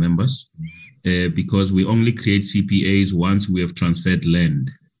 honorable members, because we only create CPAs once we have transferred land.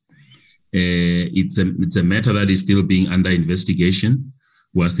 It's a matter that is still being under investigation.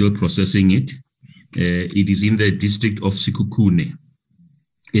 We are still processing it. It is in the district of Sekhukhune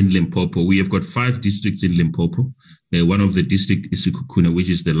in Limpopo. We have got 5 districts in Limpopo. One of the districts is Sekhukhune, which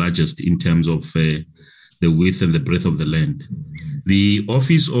is the largest in terms of the width and the breadth of the land. The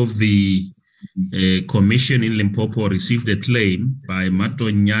office of the commission in Limpopo received a claim by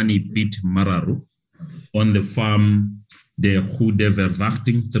Matonyani Piet Mararo on the farm De Goede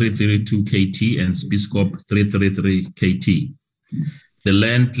Verwachting 332 KT and Spiskop 333 KT. The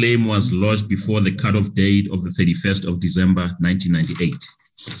land claim was lodged before the cutoff date of the 31st of December 1998.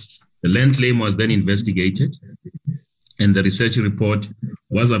 The land claim was then investigated, and the research report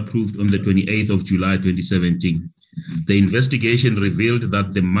was approved on the 28th of July 2017. The investigation revealed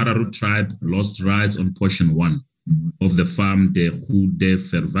that the Mararo tribe lost rights on portion 1 of the farm De Goede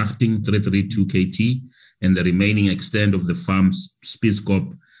Verwachting 332 KT and the remaining extent of the farm's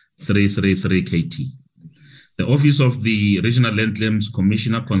Spiskop 333 KT. The Office of the Regional Land Claims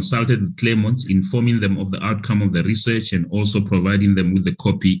Commissioner consulted the claimants, informing them of the outcome of the research and also providing them with a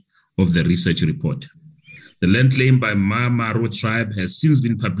copy of the research report. The land claim by Mmamaro tribe has since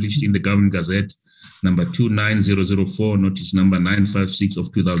been published in the Government Gazette, number 29004, notice number 956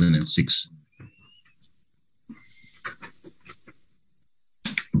 of 2006.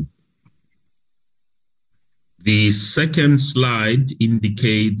 The second slide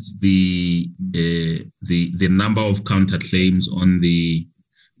indicates the number of counterclaims on the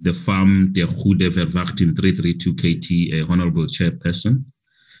farm De Goede Verwachting 332 KT, Honorable Chairperson.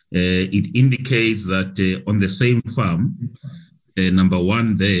 It indicates that on the same farm, number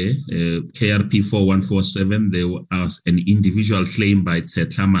 1 there, KRP 4147, there was an individual claim by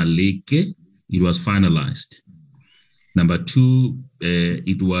Tsetlama Leke. It was finalized. Number 2,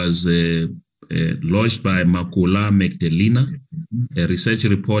 it was lodged by Makola Magdalena. A research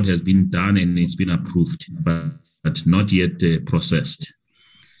report has been done and it's been approved, but not yet processed.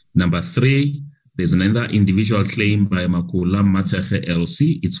 Number 3, there's another individual claim by Makola Matseche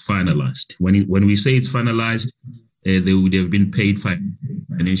LC. It's finalized. When we say it's finalized, they would have been paid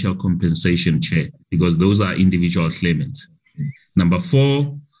financial compensation, Chair, because those are individual claimants. Number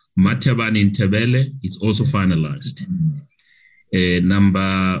 4, Matebane Ntebele, it's also finalized.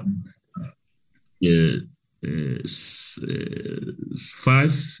 Number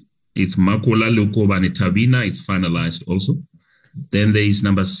 5, it's Makola Lokobane Tabina, it's finalized also. Then there is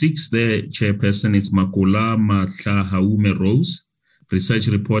number 6 there, Chairperson, it's Makola Matlahaume Rose. Research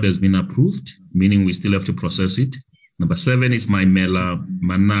report has been approved, meaning we still have to process it. Number 7 is Maimela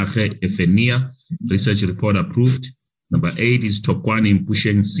Manache Efenia. Research report approved. Number 8 is Tokwani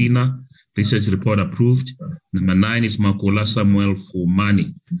Mpusheng Sina. Research report approved. Number 9 is Makola Samuel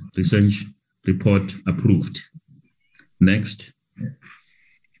Fumani. Research report approved. Next.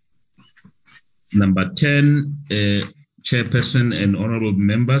 Number 10, Chairperson and honorable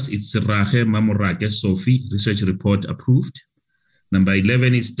members, it's Rahe Mamorake Sophie. Research report approved. Number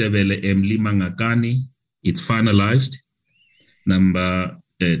 11 is Tebele Emli Mangakani. It's finalized. Number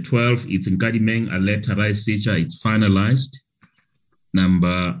 12, it's Nkadimeng Aleta Raisicha. It's finalized.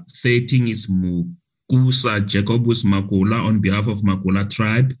 Number 13 is Mukusa Jacobus Makola on behalf of Makola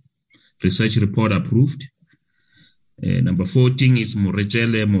tribe. Research report approved. Number 14 is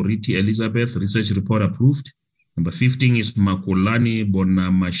Morechele Moriti Elizabeth. Research report approved. Number 15 is Makolani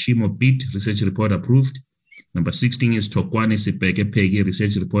Bonamashimo Pete. Research report approved. Number 16 is Tokwane Sipeke Pegi.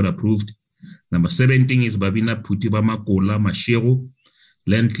 Research report approved. Number 17 is Babina Putiba Makola Mashiro.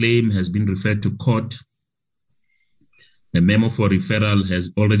 Land claim has been referred to court. A memo for referral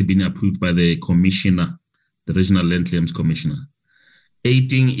has already been approved by the commissioner, the Regional Land Claims Commissioner.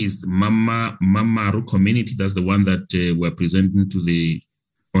 18 is Mmamaro community. That's the one that we're presenting to the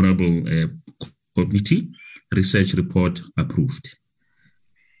honorable committee. Research report approved.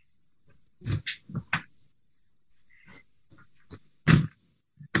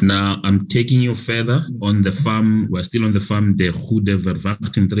 Now I'm taking you further on the farm. We're still on the farm, De Goede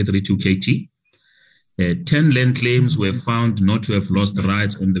Verwachting 332 KT. 10 land claims were found not to have lost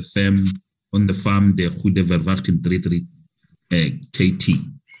rights on the farm de Goede Verwachting 33 KT.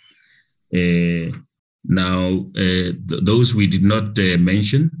 Those we did not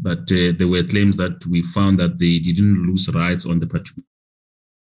mention, but there were claims that we found that they didn't lose rights on the particular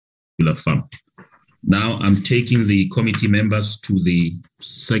farm. Now I'm taking the committee members to the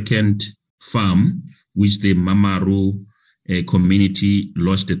second farm, which the Mmamaro community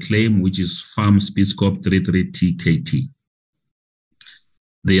lost a claim, which is Farm Spitzkop 33 TKT.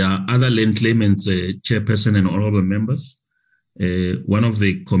 There are other land claimants, chairperson and honorable members. One of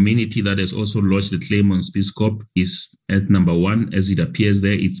the community that has also lodged a claim on Spitzkop is at number 1, as it appears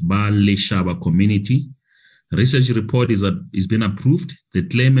there, it's Ba Leshaba community. Research report is been approved. The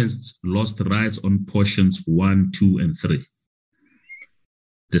claimants lost rights on portions 1, 2, and 3.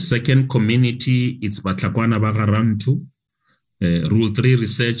 The second community, it's Nkwana. Rule 3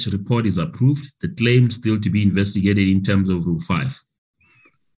 research report is approved. The claim still to be investigated in terms of Rule 5.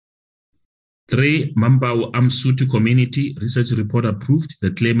 3, Mambao Amsutu community, research report approved.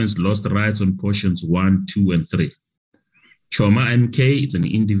 The claimants lost rights on portions 1, 2, and 3. Choma MK, it's an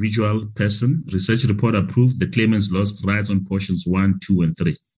individual person. Research report approved. The claimants lost rights on portions 1, 2, and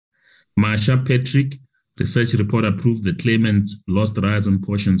 3. Marsha Patrick, research report approved. The claimants lost rights on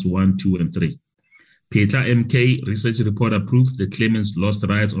portions 1, 2, and 3. Peter MK, research report approved. The claimants lost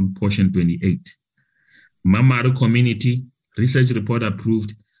rights on portion 28. Mmamaro community, research report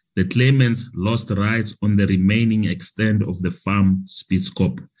approved. The claimants lost rights on the remaining extent of the farm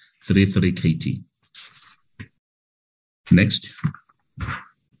Spitzkop 33 KT. Next.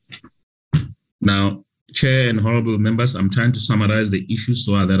 Now, Chair and honorable members, I'm trying to summarize the issues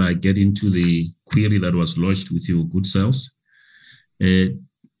so that I get into the query that was lodged with your good selves.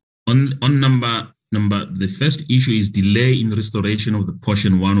 On the first issue is delay in restoration of the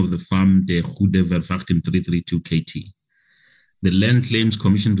portion 1 of the farm de Goede Verwachting 332 KT. The Land Claims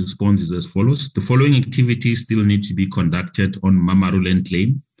Commission response is as follows. The following activities still need to be conducted on Mmamaro land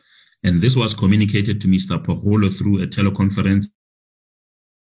claim, and this was communicated to Mr. Paholo through a teleconference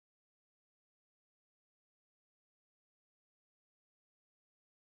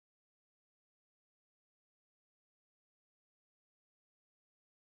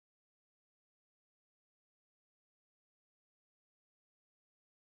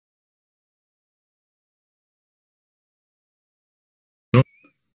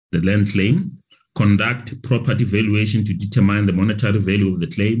the land claim, conduct property valuation to determine the monetary value of the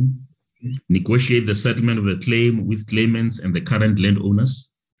claim, negotiate the settlement of the claim with claimants and the current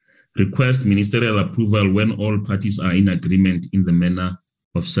landowners, request ministerial approval when all parties are in agreement in the manner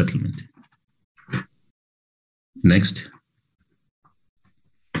of settlement. Next.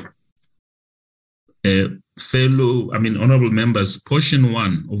 Honorable members, portion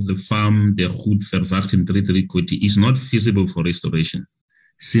 1 of the farm de Goede Verwachting 33 KT is not feasible for restoration,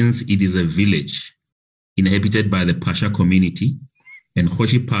 since it is a village inhabited by the Pasha community and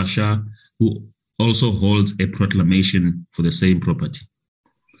Khoshi Pasha, who also holds a proclamation for the same property.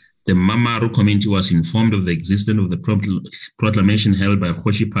 The Mmamaro community was informed of the existence of the proclamation held by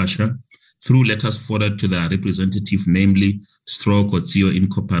Khoshi Pasha through letters forwarded to their representative, namely Gwatyu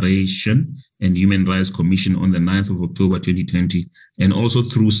Incorporation and Human Rights Commission on the 9th of October 2020, and also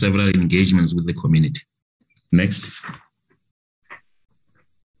through several engagements with the community. Next.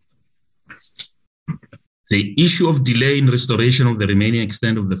 The issue of delay in restoration of the remaining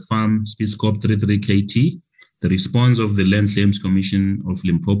extent of the farm Spitzkop 33 KT, the response of the Land Claims Commission of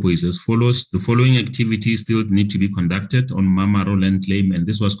Limpopo is as follows. The following activities still need to be conducted on Mmamaro land claim, and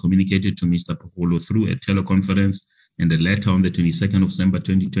this was communicated to Mr. Paholo through a teleconference and a letter on the 22nd of December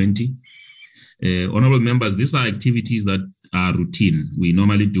 2020. Honorable members, these are activities that are routine. We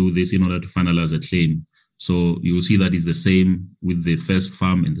normally do this in order to finalize a claim. So you will see that is the same with the first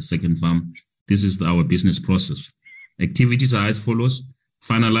farm and the second farm. This is our business process. Activities are as follows.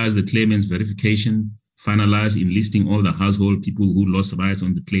 Finalize the claimant's verification, finalize enlisting all the household people who lost rights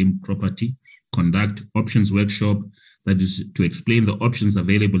on the claimed property, conduct options workshop, that is to explain the options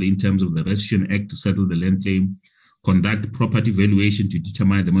available in terms of the Restitution Act to settle the land claim, conduct property valuation to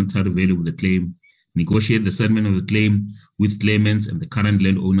determine the monetary value of the claim, negotiate the settlement of the claim with claimants and the current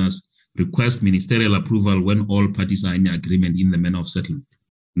landowners, request ministerial approval when all parties are in agreement in the manner of settlement.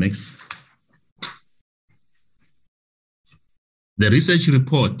 Next. The research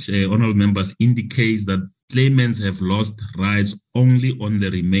report, honorable members, indicates that claimants have lost rights only on the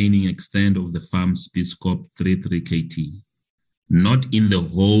remaining extent of the farm Spitzkop 33 KT, not in the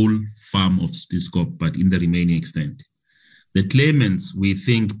whole farm of Spitzkop, but in the remaining extent. The claimants, we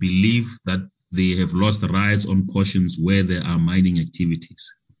think, believe that they have lost rights on portions where there are mining activities.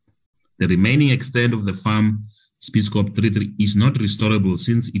 The remaining extent of the farm, Speed Scope 33, is not restorable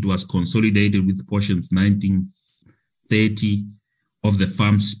since it was consolidated with portions 1930 of the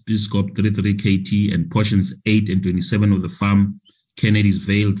farm Speed Scope 33 KT and portions 8 and 27 of the farm Kennedy's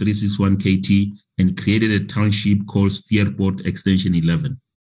Vale 361 KT and created a township called Steerport Extension 11.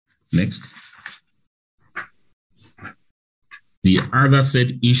 Next. The other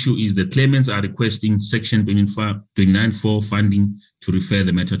third issue is the claimants are requesting Section 29.4 funding to refer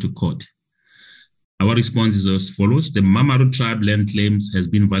the matter to court. Our response is as follows. The Mmamaro tribe land claims has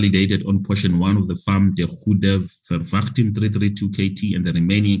been validated on portion 1 of the farm De Goede Verwachting 332 KT and the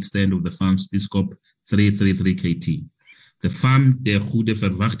remaining extent of the farm Speed Scope 333 KT. The farm De Goede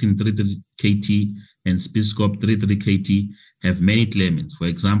Verwachting 333 KT and Speed Scope 33 KT have many claimants. For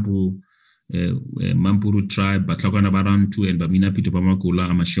example, Mampuru tribe, Batlakwana Barantu, and Bamina Pito Pamakula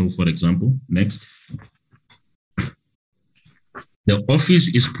Amashel, for example. Next. The office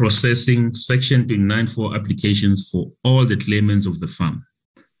is processing Section 29.4 applications for all the claimants of the farm,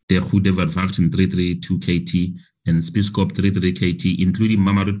 De Goede Verwachting 332 KT and Speed Scope 33 KT, including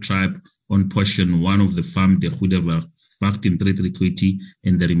Mmamaro tribe on portion 1 of the farm, De Goede Verwachting 33 KT,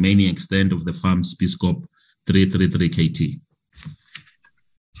 and the remaining extent of the farm, Speed Scope 333 KT.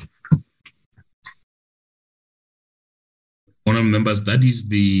 Honourable members, that is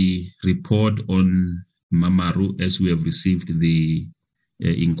the report on Mmamaro as we have received the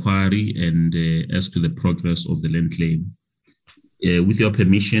inquiry and as to the progress of the land claim. With your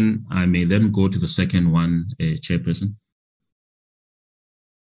permission, I may then go to the second one, Chairperson.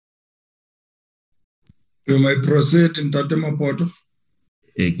 You may proceed, Ntate Mapoto.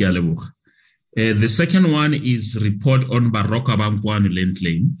 The second one is report on Baroka-Ba-Nkwana land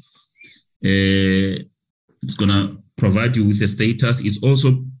claim. It's going to provide you with a status. It's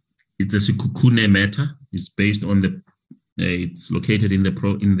a Sekhukhune matter. It's based on the. It's located in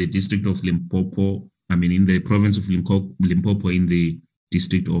the district of Limpopo. I mean, in the province of Limpopo, in the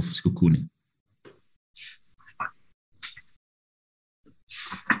district of Sekhukhune.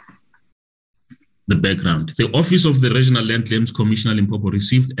 The background. The Office of the Regional Land Claims Commissioner Limpopo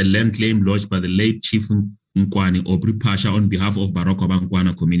received a land claim lodged by the late Chief Nkwana Obri Pasha on behalf of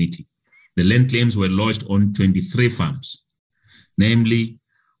Baroka-Ba-Nkwana community. The land claims were lodged on 23 farms, namely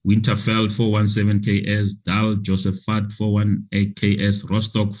Winterfeld 417 KS, Dal Josephat 418 KS,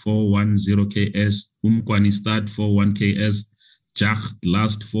 Rostock 410 KS, Nkwanistad 41 KS, Jacht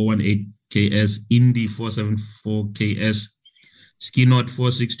Last 418 KS, Indy 474 KS, Skinot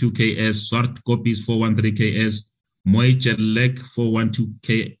 462 KS, Swart Copies 413 KS, Moijelek 412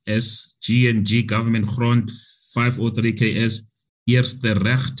 KS, G&G Government Grond 503 KS, Eerste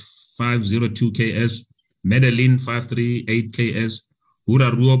Recht 502 KS, Medellin 538 KS,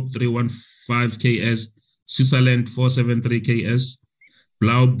 Hura Roop 315 KS, Switzerland 473 KS,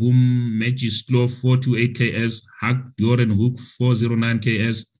 Blauboom Magistlo 428 KS, Hak Dorenhoek 409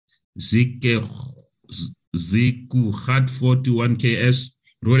 KS, Ziku Had 421 KS,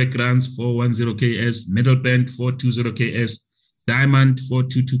 Rodekrans 410 KS, Middleband 420 KS, Diamond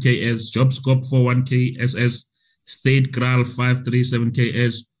 422 KS, Jobscope 41 KSS, State Kral 537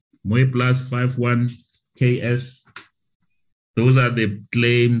 KS, Moy Plus 51 KS. Those are the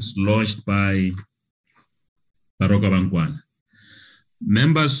claims lodged by Baroka-Ba-Nkwana.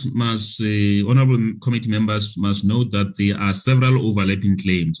 Members must, honorable committee members must note that there are several overlapping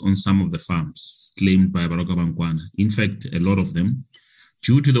claims on some of the farms claimed by Baroka-Ba-Nkwana. In fact, a lot of them.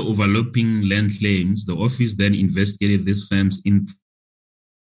 Due to the overlapping land claims, the office then investigated these farms in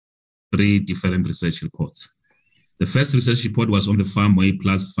 3 different research reports. The first research report was on the farm Way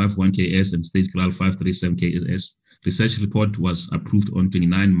Plus 51 KS and State Kral 537 KS. Research report was approved on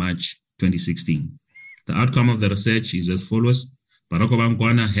 29 March 2016. The outcome of the research is as follows.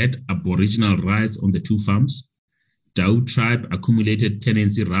 Baroka-Ba-Nkwana had aboriginal rights on the 2 farms. Dau tribe accumulated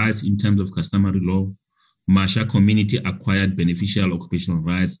tenancy rights in terms of customary law. Masha community acquired beneficial occupational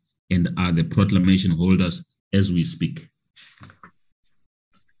rights and are the proclamation holders as we speak.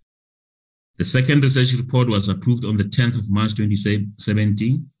 The second research report was approved on the 10th of March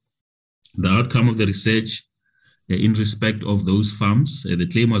 2017. The outcome of the research in respect of those farms, the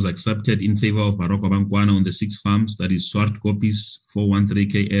claim was accepted in favor of Baroka-Ba-Nkwana on the 6 farms, that is Swart Copies 413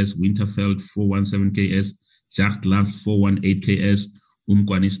 KS, Winterfeld 417 KS, Jacht Lans 418 KS,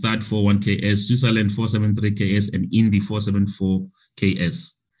 Nkwanistad 41 KS, Switzerland 473 KS, and Indy 474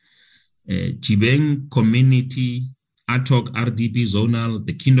 KS. Jibeng Community, Atok RDP Zonal,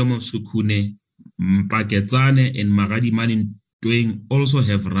 the Kingdom of Sekhukhune, Mpaketsane, and Magadimani Twing also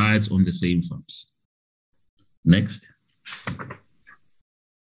have rights on the same farms. Next.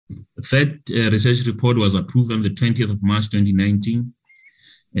 The third research report was approved on the 20th of March 2019.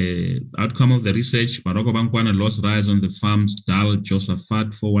 Outcome of the research: Baroka-Ba lost rise on the farms Dal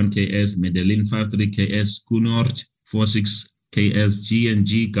Josaphat 41 KS, Medellin 53 KS, Kunort 46 KS,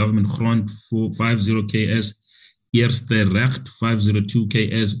 G&G Government Grond 50 KS, Eerste Recht 502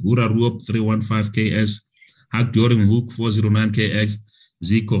 KS, Boeraroop 315 KS, Hak-Doringhoek 409 KS,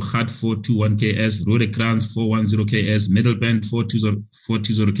 Zico Gat 421 KS, Rodekrans 410 KS, Middelband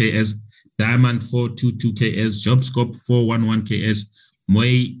 420 KS, Diamond 422 KS, Jobscope 411 KS,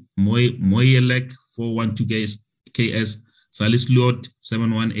 Moyelek 412 KS, Salislot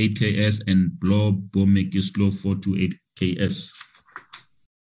 718 KS, and Blow Bomekislo 428 KS.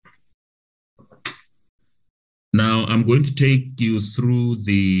 Now I'm going to take you through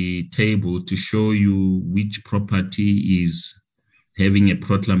the table to show you which property is having a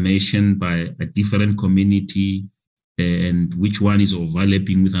proclamation by a different community and which one is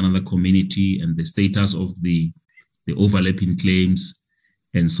overlapping with another community, and the status of the overlapping claims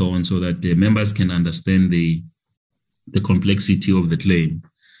and so on, so that the members can understand the complexity of the claim.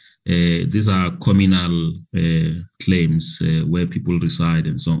 These are communal claims where people reside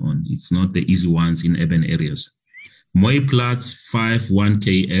and so on. It's not the easy ones in urban areas. Mooiplatz 51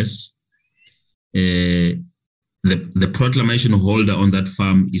 KS, the proclamation holder on that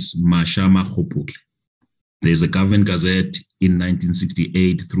farm is Mashama Khopul. There's a government gazette in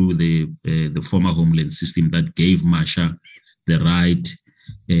 1968 through the former homeland system that gave Masha the right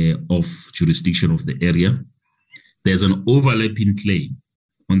of jurisdiction of the area. There's an overlapping claim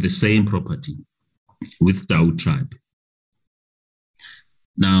on the same property with Tau tribe.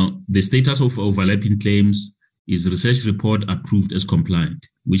 Now, the status of overlapping claims is research report approved as compliant,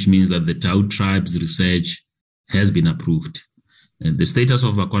 which means that the Tau tribe's research has been approved. And the status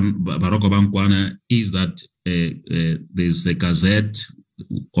of Baroka-Ba is that there's a gazette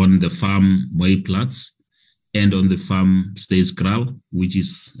on the farm Mooiplatz and on the farm Staatskraal, which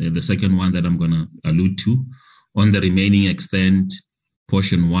is the second one that I'm going to allude to, on the remaining extent,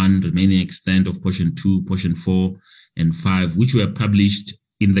 portion 1, remaining extent of portion 2, portion 4, and 5, which were published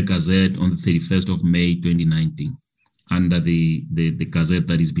in the Gazette on the 31st of May 2019, under the Gazette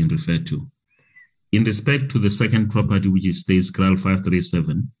that is being referred to. In respect to the second property, which is Staatskraal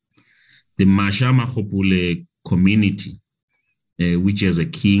 537, the Mashama Khopule community, which as a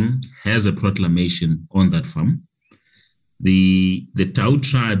king, has a proclamation on that farm. The Tau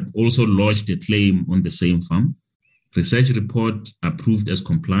tribe also lodged a claim on the same farm. Research report approved as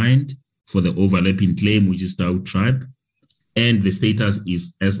compliant for the overlapping claim, which is Tau tribe. And the status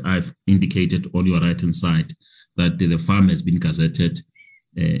is, as I've indicated on your right-hand side, that the farm has been gazetted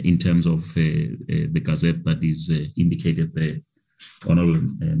in terms of the gazette that is indicated there, honorable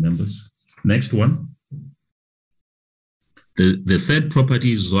members. Next one. The third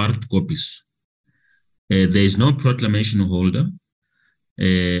property is Zwart Koppies. There is no proclamation holder,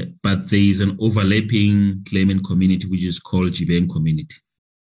 but there is an overlapping claimant community, which is called Jibeng community.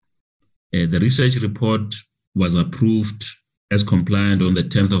 The research report was approved as compliant on the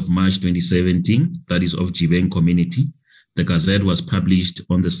 10th of March 2017, that is of Jibeng community. The Gazette was published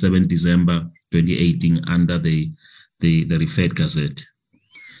on the 7th December 2018 under the referred Gazette.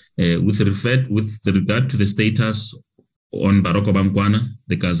 With regard to the status on Baroka-Ba,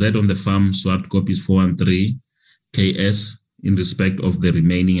 the Gazette on the farm Zwart Koppies 413 KS in respect of the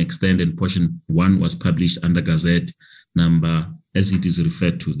remaining extent and portion 1 was published under Gazette number as it is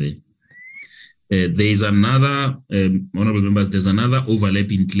referred to there. There is another, honorable members, there's another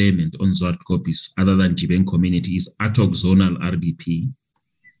overlapping claimant on Zwart Koppies other than Jibeng community is Atok Zonal RDP.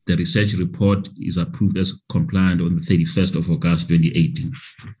 The research report is approved as compliant on the 31st of August 2018.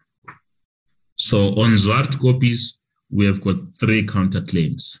 So on Zwart Koppies, we have got 3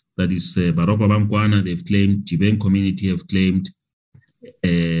 counterclaims. That is Baroka-Ba, they've claimed, Jibeng community have claimed,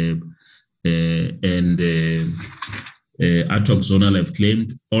 and Atok Zonal have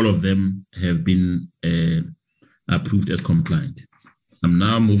claimed. All of them have been approved as compliant. I'm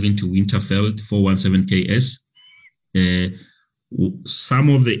now moving to Winterveld 417 KS. Some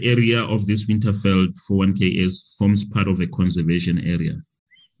of the area of this Winterveld 41 KS forms part of a conservation area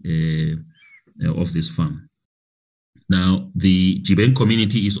of this farm. Now, the Jibeng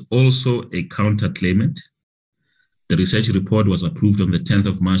community is also a counterclaimant. The research report was approved on the 10th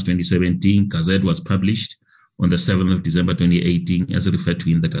of March 2017. Gazette was published on the 7th of December 2018, as referred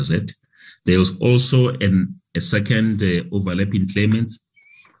to in the Gazette. There was also a second overlapping claimant.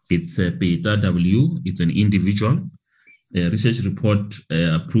 It's Peter W. It's an individual. A research report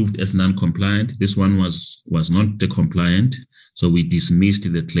approved as non-compliant. This one was not compliant, so we dismissed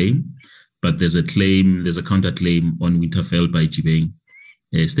the claim. But there's a counterclaim on Winterveld by Jibeng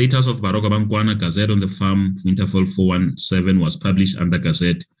Status of Baroka-Ba-Nkwana Gazette on the Farm, Winterfell 417 was published under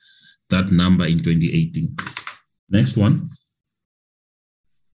Gazette, that number in 2018. Next one.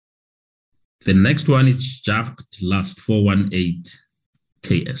 The next one is Jacht Last 418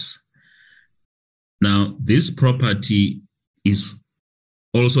 KS. Now, this property is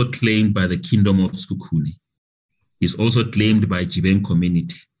also claimed by the Kingdom of Sekhukhune. It's also claimed by Jibeng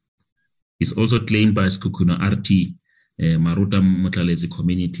community. It's also claimed by Sekhukhune RT, Maruta Motlalezi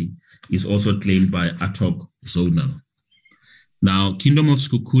community. It's also claimed by Atog Zonal. Now, Kingdom of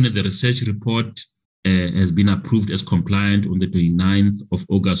Sekhukhune, the research report has been approved as compliant on the 29th of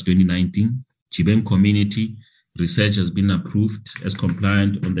August 2019. Jibeng community research has been approved as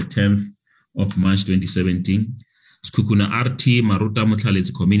compliant on the 10th of March 2017. Sekhukhune RT, Maruta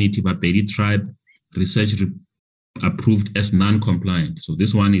Motlalezi community, Bapedi tribe research approved as non-compliant. So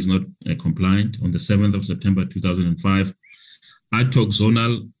this one is not compliant. On the 7th of September 2005, Atog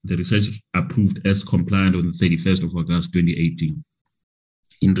Zonal, the research approved as compliant on the 31st of August 2018.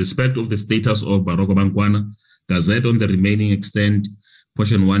 In respect of the status of Baroka-Ba-Nkwana, Gazette on the remaining extent,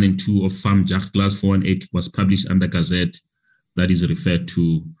 portion 1 and 2 of Farm Jacht Class 418 was published under Gazette, that is referred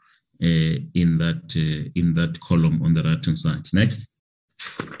to in that column on the right-hand side. Next.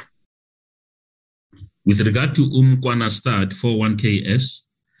 With regard to Nkwana Stad 41KS,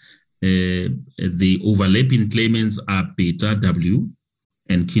 the overlapping claimants are Beta W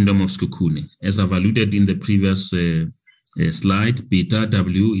and Kingdom of Sekhukhune. As I've alluded in the previous slide, Beta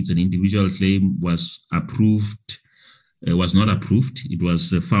W is an individual claim, was not approved. It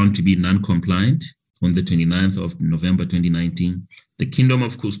was found to be non-compliant on the 29th of November 2019. The Kingdom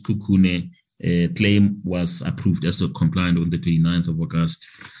of Sekhukhune claim was approved as compliant on the 29th of August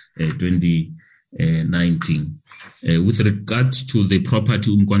 2019. With regard to the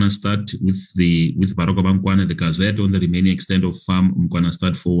property Nkwana Stad with Baroka-Ba-Nkwana, the Gazette on the remaining extent of Farm Nkwana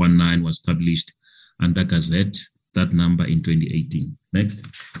Stad 419 was published under Gazette, that number in 2018. Next.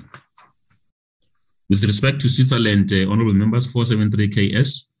 With respect to Switzerland, honorable members, 473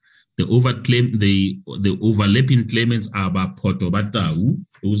 KS, the overlapping claimants are Bapoto Batau.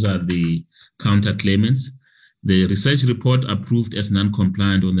 Those are the counter claimants. The research report approved as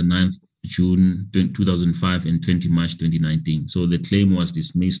non-compliant on the 9th June 2005 and 20 March 2019. So the claim was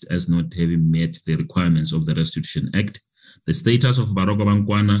dismissed as not having met the requirements of the Restitution Act. The status of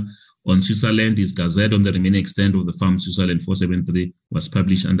Baroka-Ba-Nkwana on Switzerland is Gazette on the remaining extent of the Farm Switzerland 473 was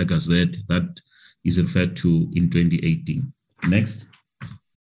published under Gazette, that is referred to in 2018. Next.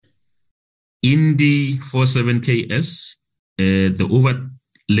 Indy 47KS, the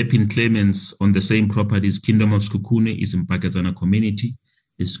overlapping claimants on the same properties, Kingdom of Sekhukhune is in Pakazana community,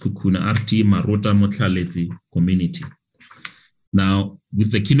 is Sekhukhune RT, Maruta Motlalezi community. Now,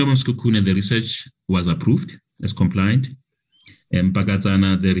 with the Kingdom of Sekhukhune, the research was approved as compliant.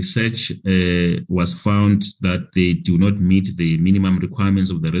 Pakazana, the research was found that they do not meet the minimum requirements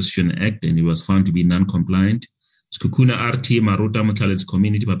of the Restitution Act, and it was found to be non-compliant. Sekhukhune RT, Maruta Motlalezi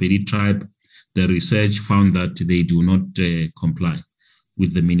community, Bapedi tribe, the research found that they do not comply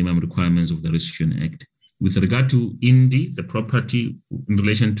with the minimum requirements of the Restitution Act. With regard to Indy, the property in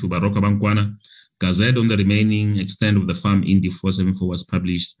relation to Baroka-Ba-Nkwana, Gazette on the remaining extent of the farm Indy 474 was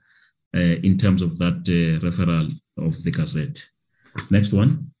published in terms of that referral of the Gazette. Next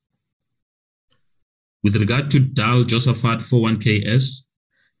one. With regard to Dal Josaphat 41KS,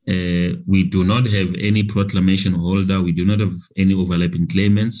 we do not have any proclamation holder. We do not have any overlapping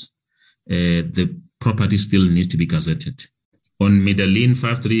claimants. The property still needs to be gazetted. On Medellin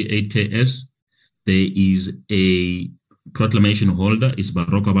 538KS, there is a proclamation holder. It's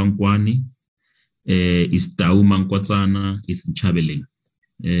Baroka-Ba-Nkwana, it's Dauma Nkwatsana, it's Nchabeling.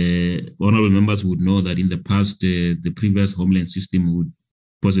 Honorable members would know that in the past, the previous Homeland System would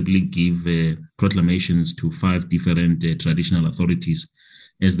possibly give proclamations to 5 different traditional authorities,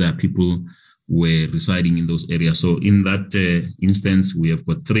 as their people were residing in those areas. So in that instance, we have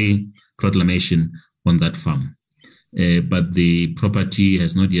got 3 proclamation on that farm. But the property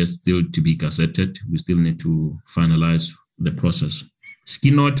has not yet still to be gazetted. We still need to finalize the process.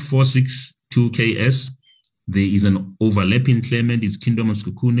 Skinot 462KS, there is an overlapping claimant, it's Kingdom of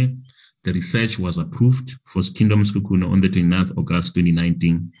Sekhukhune. The research was approved for Kingdom of Sekhukhune on the 29th August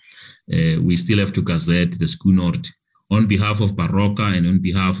 2019. We still have to gazette the Skinot on behalf of Baroka and on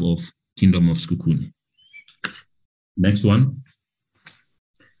behalf of Kingdom of Sekhukhune. Next one.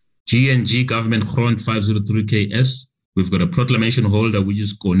 G&G Government Grond 503KS. We've got a proclamation holder, which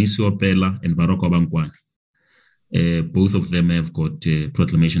is Konisio Pela and Baroka-Ba-Nkwana. Both of them have got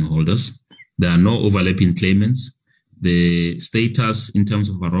proclamation holders. There are no overlapping claimants. The status in terms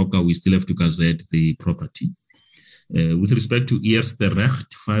of Baroka, we still have to gazette the property. With respect to Eerste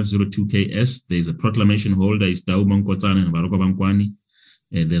Recht 502 KS, there's a proclamation holder is Dau Mankotsana and Baroka Bankwani.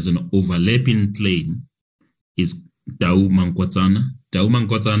 There's an overlapping claim is Dau Mankotsana. Dau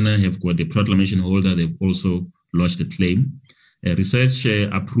Mankotsana have got a proclamation holder. They've also lodged a claim. Research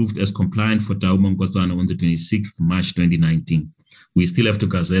approved as compliant for Dau Mankotsana on the 26th March 2019. We still have to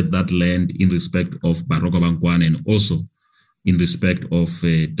gazette that land in respect of Baroka Bankwana and also in respect of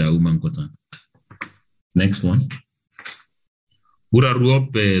Dau Mankotsana. Next one.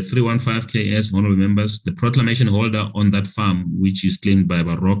 Huraruop 315 KS, honorable members, the proclamation holder on that farm, which is claimed by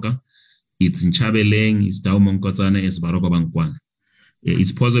Baroka, it's in Chabeleng, it's Dau Mankotsana, it's Baroka Bankwana.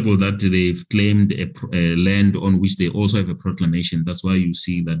 It's possible that they've claimed a land on which they also have a proclamation. That's why you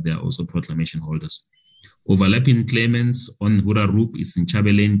see that they are also proclamation holders. Overlapping claimants on Hurarup is in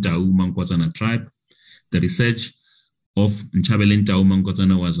Chabeleng, Dau Mankotsana tribe. The research of Nchabeleng Dau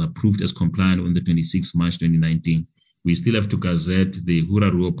Mankotsana was approved as compliant on the 26th March 2019. We still have to gazette the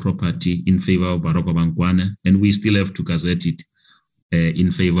Huraruo property in favor of Baroka Bankwana, and we still have to gazette it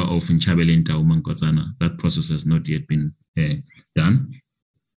in favor of Nchabeleng Dau Mankotsana. That process has not yet been done.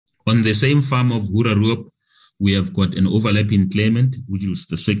 On the same farm of Huraruo, we have got an overlapping claimant, which is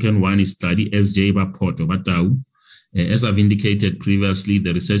the second one is Study SJ Port of Atau. As I've indicated previously,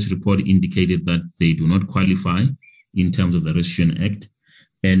 the research report indicated that they do not qualify in terms of the Restitution Act.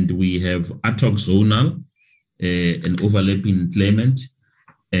 And we have Atok Zonal, an overlapping claimant,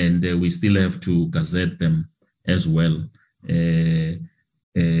 and we still have to gazette them as well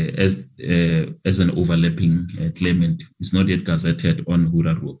as an overlapping claimant. It's not yet gazetted on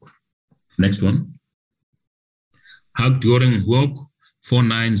Huraruo. Next one. Hak during Huok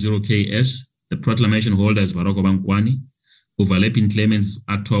 490 KS, the proclamation holder is Baroka Bankwani. Overlapping claimants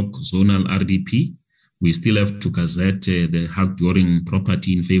Atok Zonal RDP. We still have to gazette the Hak during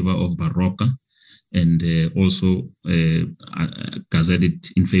property in favor of Baroka, and also gazette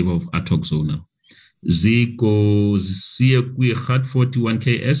it in favor of Atok Zonal. Ziko Siekwi Khat 41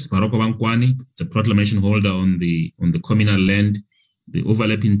 KS, Baroka Bankwani, it's a proclamation holder on the communal land. The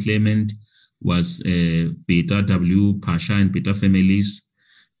overlapping claimant was Beta W, Pasha, and Beta families.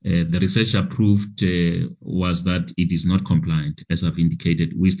 The research approved was that it is not compliant, as I've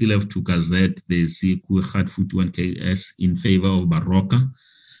indicated. We still have to gazette the Siekwi Khat 41 KS in favor of Baroka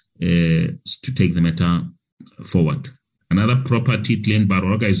to take the matter forward. Another property claimed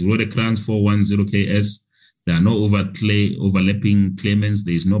Baroka is Rodekrans 410 KS. There are no overlapping claimants.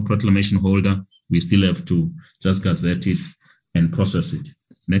 There is no proclamation holder. We still have to just gazette it and process it.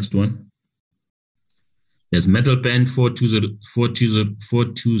 Next one. There's Metal Band 420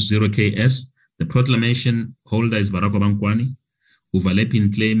 KS. The proclamation holder is Baroka Bankwani.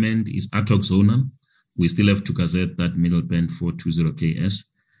 Overlapping claimant is Atok Zonal. We still have to gazette that Middle Band 420 KS.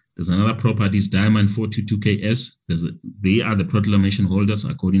 There's another property is Diamond 422 KS. They are the proclamation holders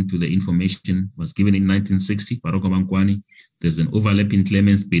according to the information was given in 1960, Baroka Bankwani. There's an overlapping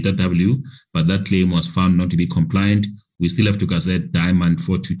claimant, Beta W, but that claim was found not to be compliant. We still have to gazette Diamond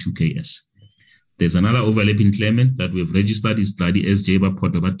 422 KS. There's another overlapping claimant that we've registered is Study SJ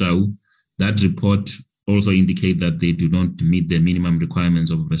Port of Atau. That report also indicates that they do not meet the minimum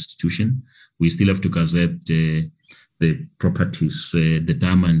requirements of restitution. We still have to gazette the properties, the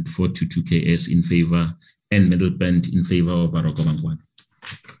Diamond 422 KS in favor and Middle Band in favor of Baroka Bankwana.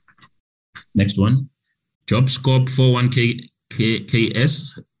 Next one. Job Scope 41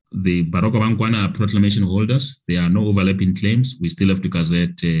 KS. The Baroka Bankwana are proclamation holders. There are no overlapping claims. We still have to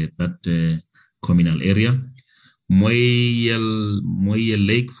gazette that communal area. Moye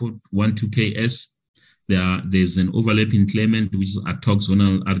Lake 412 KS. There's an overlapping claimant, which is Atok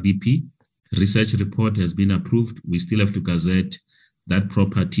Zonal RDP. Research report has been approved. We still have to gazette that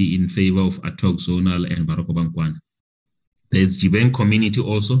property in favor of Atok Zonal and Baroka Bankwana. There's Jibeng Community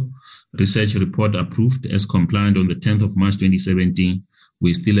also. Research report approved as compliant on the 10th of March 2017.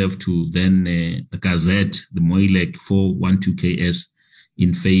 We still have to then gazette the Moilek 412 KS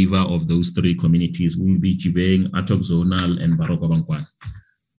in favor of those three communities. Will be Jibeng, Atok Zonal, and Baroka Bankwana.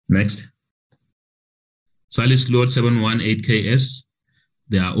 Next. Salis Lord 718 KS.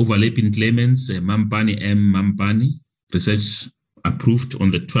 There are overlapping claimants, Mampani M. Mampani. Research approved on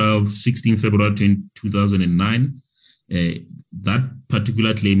the 16 February 2009. That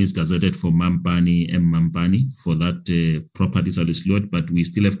particular claim is gazetted for Mampani M. Mampani for that property Salis Lord, but we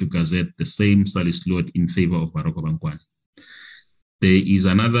still have to gazette the same Salis Lord in favor of Baroka Bankwana. There is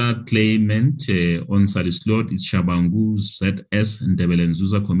another claimant on Salis Lord, it's Shabangu ZS and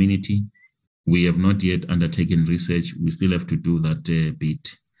Debelenzuza community. We have not yet undertaken research. We still have to do that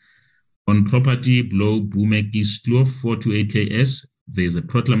bit. On property below Bumeki Slough 428 KS, there's a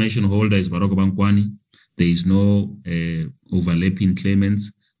proclamation holder is Baroka Bankwani. there is no overlapping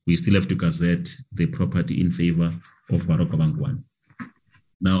claimants, we still have to gazette the property in favor of Baroka-Ba.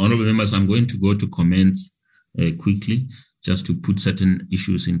 Now, honorable members, I'm going to go to comments quickly, just to put certain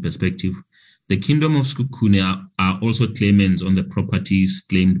issues in perspective. The Kingdom of Sekhukhune are also claimants on the properties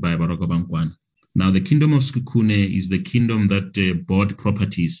claimed by Baroka-Ba. Now, the Kingdom of Sekhukhune is the kingdom that bought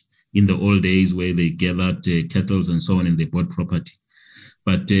properties in the old days where they gathered cattle and so on, and they bought property.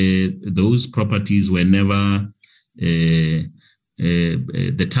 But those properties were never the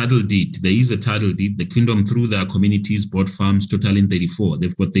title deed. There is a title deed. The kingdom, through their communities, bought farms totaling 34.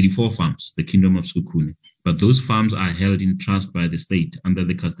 They've got 34 farms, the Kingdom of Sekhukhune. But those farms are held in trust by the state under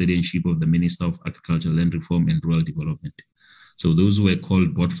the custodianship of the Minister of Agriculture, Land Reform and Rural Development. So those were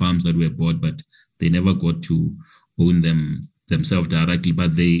called bought farms that were bought, but they never got to own them themselves directly.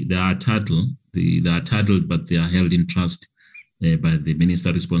 But they are titled, but they are held in trust by the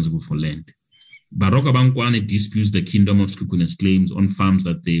minister responsible for land. Baroka-Ba disputes the Kingdom of Sekhukune's claims on farms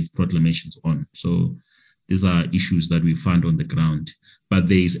that they've proclamations on. So these are issues that we found on the ground. But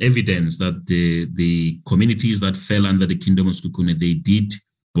there is evidence that the communities that fell under the Kingdom of Sekhukhune, they did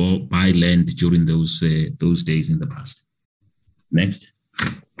buy land during those days in the past. Next.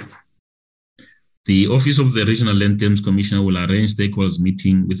 The Office of the Regional Land Claims Commissioner will arrange stakeholders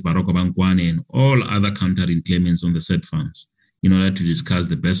meeting with Baroka-Ba and all other countering claimants on the said farms in order to discuss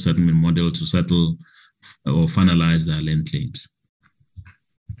the best settlement model to settle or finalize their land claims.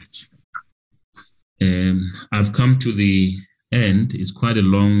 I've come to the end. It's quite a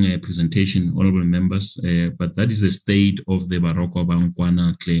long presentation, honorable members, but that is the state of the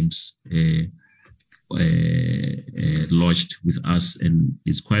Baroka-Ba claims lodged with us, and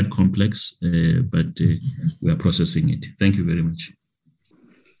it's quite complex, but we are processing it. Thank you very much.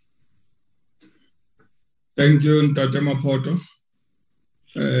 Thank you, Ntate Mapoto.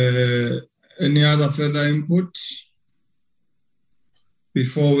 Any other further input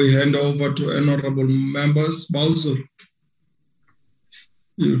before we hand over to honorable members? Bauzo,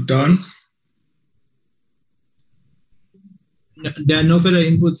 you done? There are no further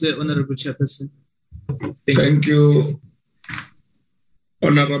inputs, Honorable Chairperson. Thank you,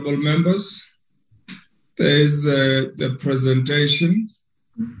 honorable members. There is the presentation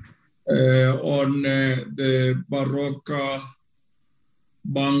on the Baroka-Ba.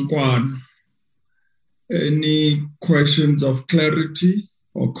 Any questions of clarity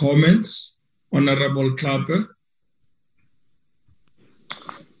or comments? Honorable Klapper.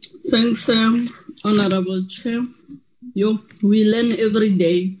 Thanks, Honorable Chair. We learn every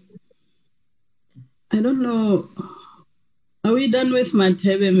day. I don't know, are we done with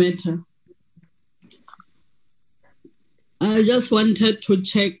Mathebe matter? I just wanted to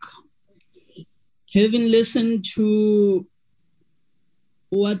check, having listened to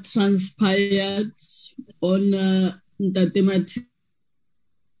what transpired on Ntate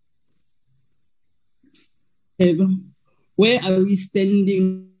Mathebe, where are we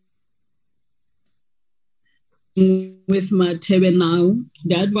standing with Mathebe now?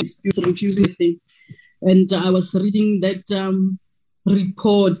 The advice is refusing the thing. And I was reading that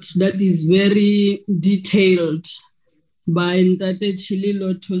report that is very detailed by Ntate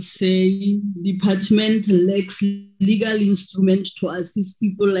Chililo to say department lacks legal instrument to assist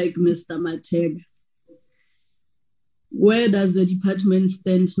people like Mr. Mathebe. Where does the department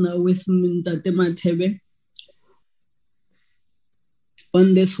stand now with Ntate Mathebe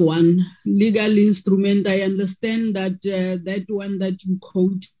on this one? Legal instrument, I understand that that one that you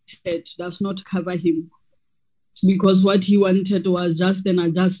quoted does not cover him, because what he wanted was just an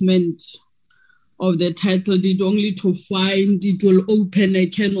adjustment of the title deed, only to find it will open a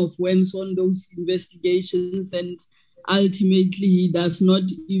can of worms on those investigations, and ultimately he does not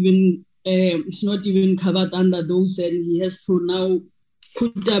even it's not even covered under those, and he has to now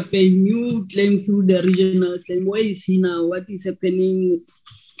put up a new claim through the regional claim. Where is he now? What is happening?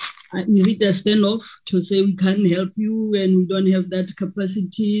 Is it a standoff to say we can't help you and we don't have that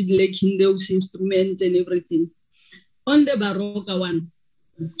capacity, lacking those instruments and everything? On the Baroka one,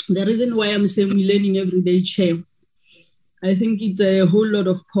 the reason why I'm saying we're learning every day, Chair, I think it's a whole lot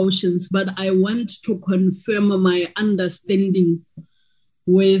of portions, but I want to confirm my understanding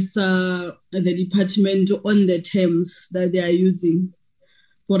with the department on the terms that they are using.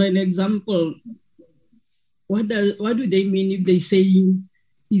 For an example, what do they mean if they say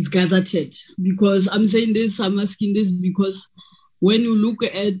is gazetted? Because I'm saying this, I'm asking this because when you look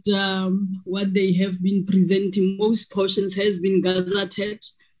at what they have been presenting, most portions has been gazetted.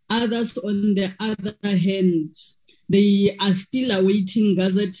 Others, on the other hand, they are still awaiting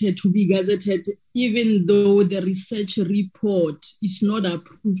gazetted to be gazetted, even though the research report is not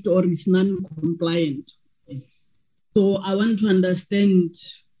approved or is non-compliant. So I want to understand,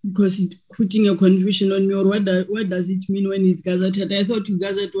 because it's putting a confusion on me, or what does it mean when it's gazetted? I thought you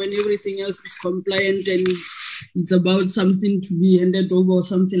gazette when everything else is compliant and it's about something to be handed over or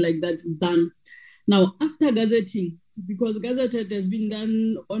something like that is done. Now, after gazetting, because gazetted has been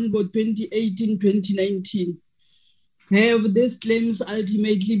done on both 2018, 2019, have these claims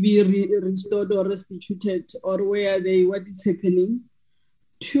ultimately be restored or restituted, or where are they, what is happening?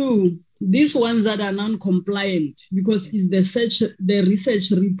 2, these ones that are non-compliant, because it's the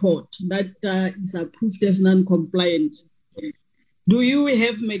research report that is approved as non-compliant. Do you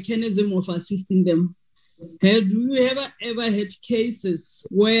have mechanism of assisting them? Do you ever had cases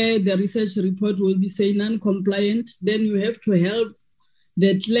where the research report will be saying non-compliant, then you have to help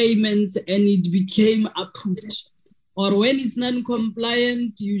the claimants and it became approved? Or when it's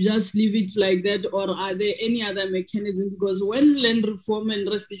non-compliant, you just leave it like that? Or are there any other mechanism? Because when land reform and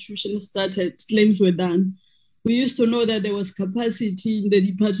restitution started, claims were done. We used to know that there was capacity in the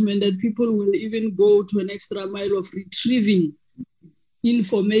department that people will even go to an extra mile of retrieving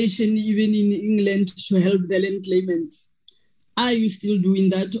information, even in England, to help the land claimants. Are you still doing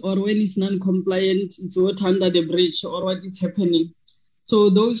that? Or when it's non-compliant, it's what under the bridge, or what is happening? So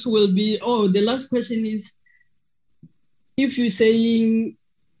those will be, the last question is, if you're saying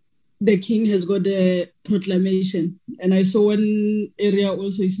the king has got a proclamation, and I saw one area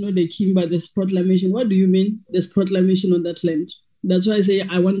also, it's not the king, but there's proclamation. What do you mean there's proclamation on that land? That's why I say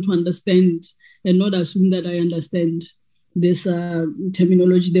I want to understand and not assume that I understand this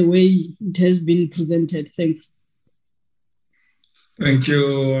terminology the way it has been presented. Thanks. Thank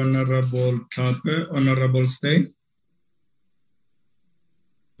you, Honorable Tlhape. Honorable Stay.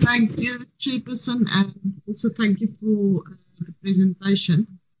 Thank you, Chairperson, and also thank you for the presentation.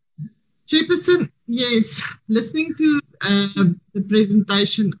 Chairperson, yes, listening to the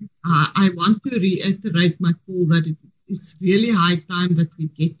presentation, I want to reiterate my call that it is really high time that we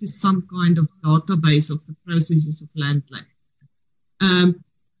get to some kind of database of the processes of land claim.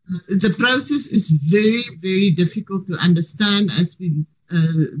 The process is very, very difficult to understand, as we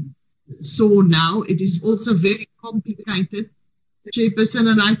saw now. It is also very complicated, Chairperson,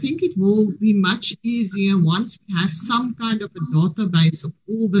 and I think it will be much easier once we have some kind of a database of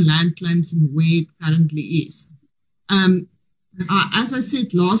all the land claims and where it currently is. As I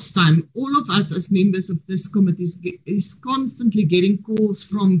said last time, all of us as members of this committee is constantly getting calls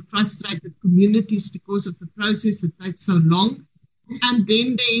from frustrated communities because of the process that takes so long. And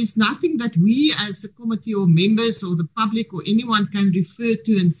then there is nothing that we as a committee or members or the public or anyone can refer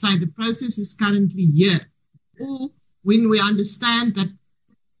to and say the process is currently here. Or when we understand that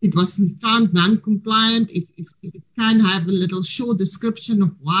it was found non-compliant, if it can have a little short description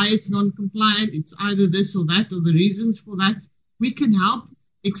of why it's non-compliant, it's either this or that or the reasons for that, we can help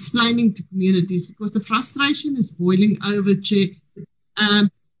explaining to communities, because the frustration is boiling over, Chair.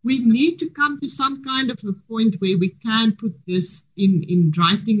 We need to come to some kind of a point where we can put this in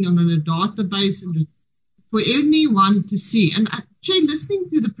writing on a database and for anyone to see. And Chair, listening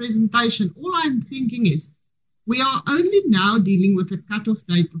to the presentation, all I'm thinking is, we are only now dealing with a cutoff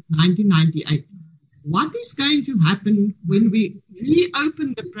date of 1998. What is going to happen when we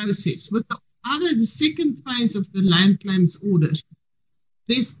reopen the process with the second phase of the land claims order?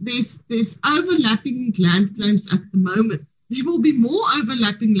 There's overlapping land claims at the moment. There will be more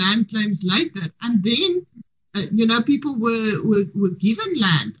overlapping land claims later. And then, people were given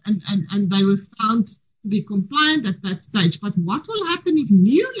land and they were found to be compliant at that stage. But what will happen if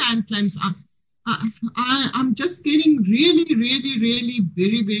new land claims are? I'm just getting really, really, really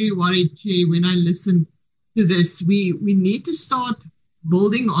very, very worried, Chair, when I listen to this. We need to start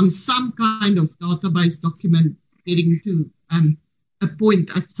building on some kind of database document, getting to a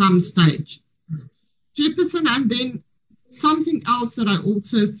point at some stage. Chairperson, and then something else that I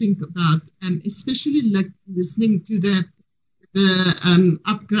also think about, especially listening to the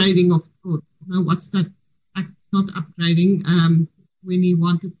upgrading of, what's that? It's not upgrading, when he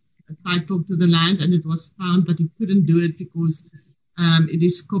wanted title to the land and it was found that he couldn't do it because it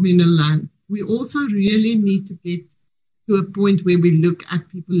is communal land. We also really need to get to a point where we look at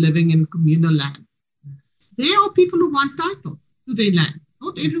people living in communal land. There are people who want title to their land.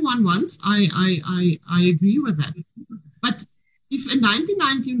 Not everyone wants. I agree with that. But if a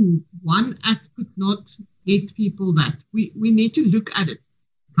 1991 Act could not get people that, we need to look at it.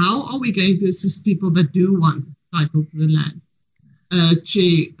 How are we going to assist people that do want title to the land?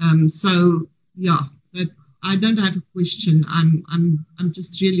 Chair, I don't have a question. I'm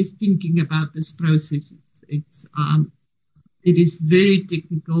just really thinking about this process. It is very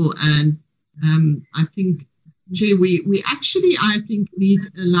technical, and I think, Chair, we actually, I think, need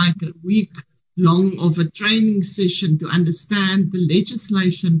like a week long of a training session to understand the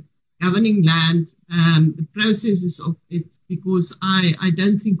legislation governing land, the processes of it, because I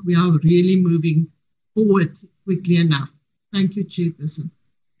don't think we are really moving forward quickly enough. Thank you, Chairperson.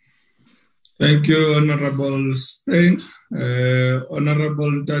 Thank you, Honorable Steyn.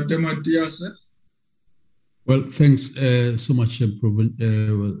 Honorable Nkwana Matthias. Well, thanks so much, Chairperson.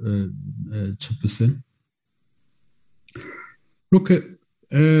 Look,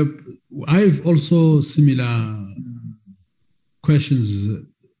 I've also similar questions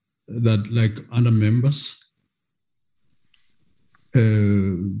that, like other members.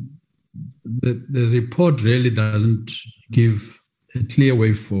 The report really doesn't give a clear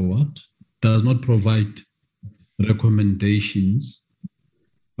way forward, does not provide recommendations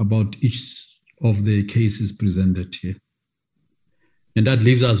about each of the cases presented here. And that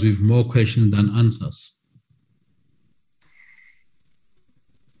leaves us with more questions than answers.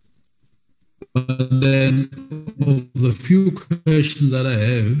 But then, of the few questions that I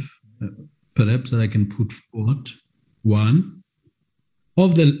have, perhaps that I can put forward, one,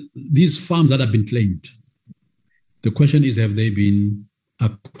 of these farms that have been claimed, the question is, have they been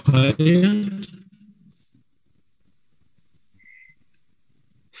acquired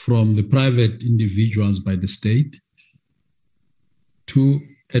from the private individuals by the state? Two,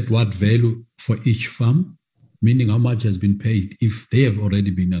 at what value for each farm? Meaning how much has been paid if they have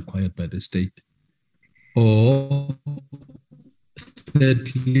already been acquired by the state? Or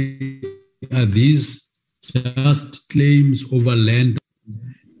thirdly, are these just claims over land?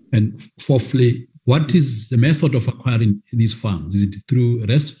 And fourthly, what is the method of acquiring these farms? Is it through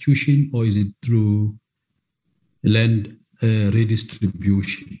restitution or is it through land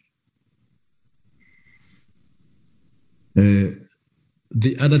redistribution?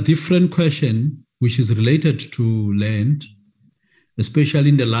 The other different question, which is related to land, especially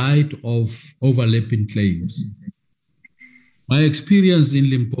in the light of overlapping claims. My experience in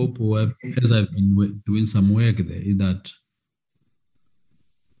Limpopo, as I've been doing some work there, is that,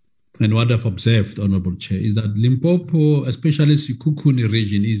 and what I've observed, Honorable Chair, is that Limpopo, especially Sekhukhune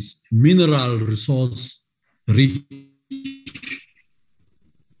region, is mineral resource rich.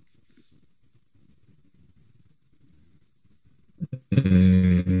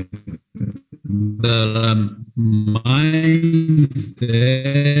 There are mines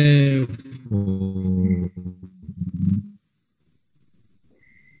there for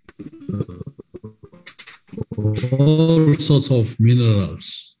all sorts of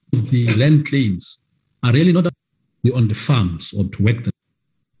minerals. The land claims are really not on the farms or to work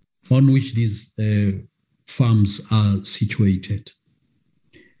on which these farms are situated.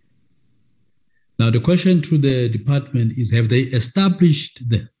 Now, the question to the department is, have they established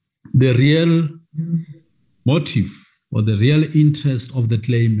the real motive or the real interest of the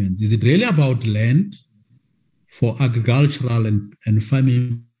claimants? Is it really about land for agricultural and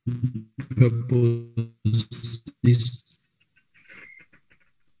farming purposes?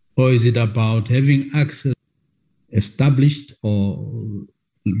 Or is it about having access established or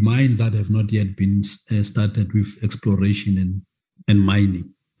mines that have not yet been started with exploration and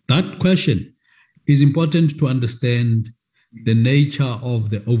mining? That question is important to understand the nature of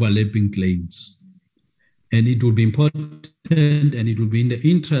the overlapping claims. And it will be important and it will be in the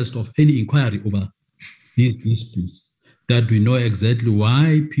interest of any inquiry over these disputes that we know exactly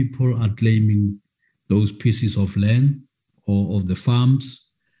why people are claiming those pieces of land or of the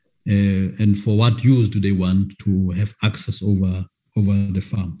farms, and for what use do they want to have access over the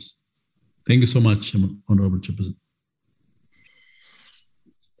farms. Thank you so much, Honorable Chairperson.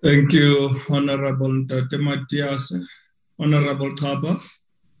 Thank you, Honorable Nkwana Matthias. Honorable Kaba.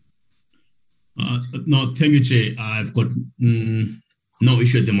 No, thank you, Chair. I've got no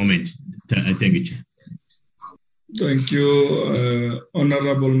issue at the moment. Thank you, Chair. Thank you.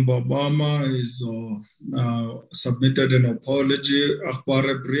 Honorable Mbabama is now submitted an apology.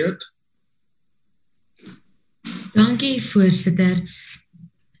 Akbare Breed. Dankie, Voorsitter.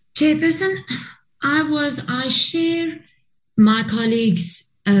 Chairperson, I share my colleagues'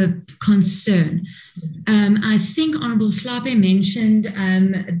 concern. I think Honorable Slape mentioned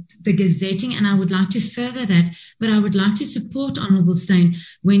the gazetting, and I would like to further that, but I would like to support Honorable Steyn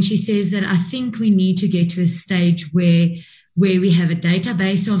when she says that I think we need to get to a stage where we have a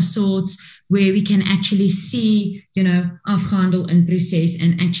database of sorts, where we can actually see, afhandel and process,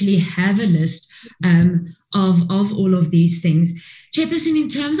 and actually have a list of all of these things. Chairperson, in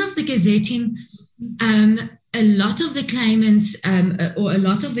terms of the gazetting, a lot of the claimants or a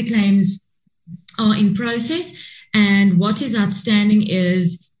lot of the claims are in process, and what is outstanding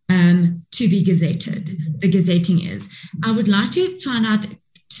is to be gazetted. The gazetting is. I would like to find out,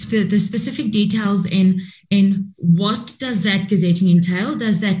 the specific details in what does that gazetting entail?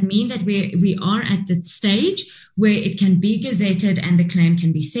 Does that mean that we are at the stage where it can be gazetted and the claim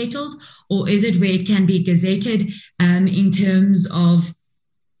can be settled, or is it where it can be gazetted in terms of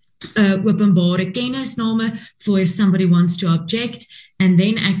openbare kennisname for if somebody wants to object and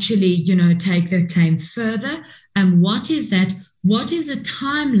then actually, take the claim further? What is that? What is the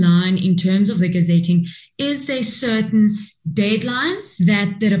timeline in terms of the gazetting? Is there certain deadlines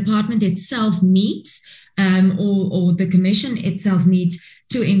that the department itself meets or the commission itself meets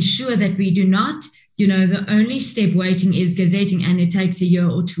to ensure that we do not, the only step waiting is gazetting and it takes a year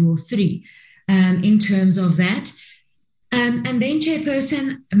or 2 or 3 in terms of that? And then,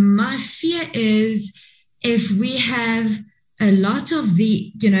 Chairperson, my fear is if we have a lot of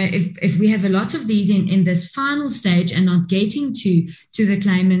if we have a lot of these in this final stage and not getting to the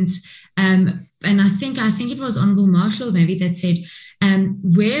claimants, and I think it was Honourable Marshall maybe that said,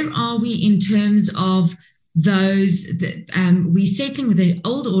 where are we in terms of those, we're settling with the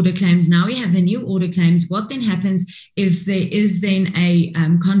old order claims, now we have the new order claims. What then happens if there is then a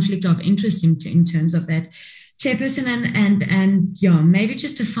conflict of interest in terms of that? Chairperson, and maybe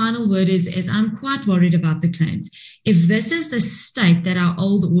just a final word is I'm quite worried about the claims. If this is the state that our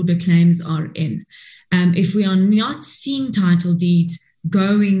old order claims are in, if we are not seeing title deeds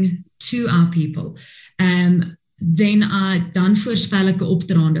going to our people, then dan voorspel ek 'n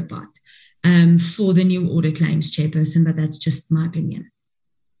opdraande pad for the new order claims, Chairperson, but that's just my opinion.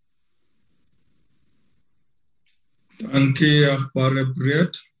 Dankie, agbare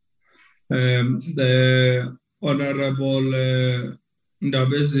breed. The Honorable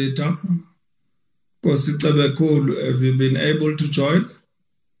Ndabezita Kosicebekulu, have you been able to join?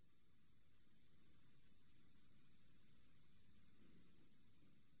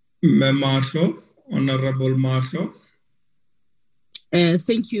 Marshall, Honorable Marshall.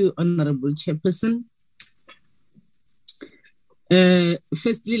 Thank you, Honorable Chairperson.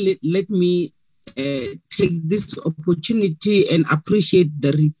 Firstly, let me take this opportunity and appreciate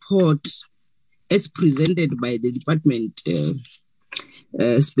the report as presented by the department,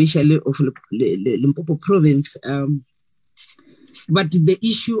 especially of Limpopo province. But the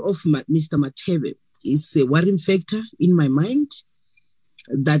issue of Mr. Mathebe is a worrying factor in my mind,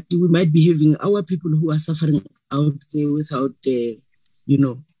 that we might be having our people who are suffering out there without,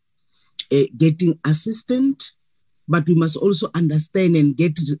 getting assistance. But we must also understand and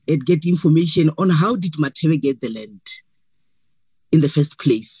get information on how did Mathebe get the land in the first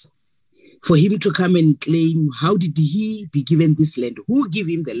place. For him to come and claim, how did he be given this land? Who gave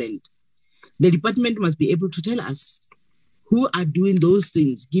him the land? The department must be able to tell us who are doing those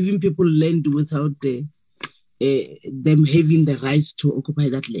things, giving people land without them having the rights to occupy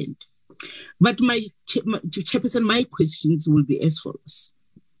that land. But Chairperson, my questions will be as follows.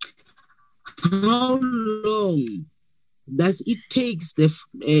 How long does it take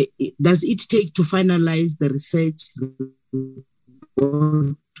to finalize the research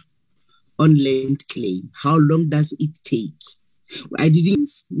report on land claim? How long does it take?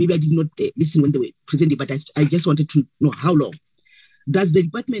 Maybe I did not listen when they were presenting, but I just wanted to know how long. Does the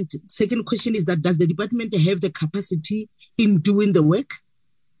department, second question is that, does the department have the capacity in doing the work?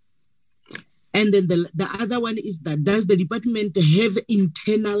 And then the other one is that, does the department have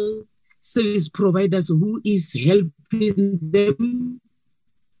internal service providers who is helping them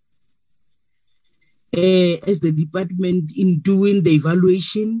as the department in doing the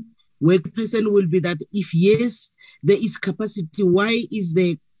evaluation? Where the person will be that if yes, there is capacity, why is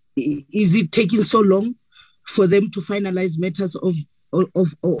it taking so long for them to finalize matters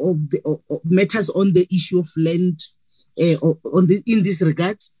matters on the issue of land in this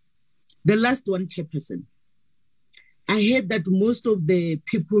regard? The last one, Chairperson, I heard that most of the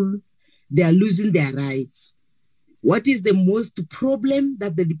people, they are losing their rights. What is the most problem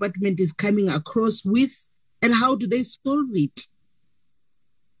that the department is coming across with, and how do they solve it?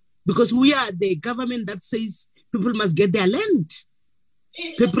 Because we are the government that says people must get their land.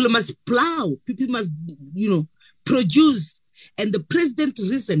 People must plow. People must, produce. And the president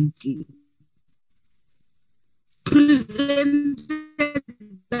recently presented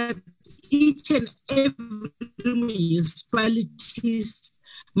that each and every municipalities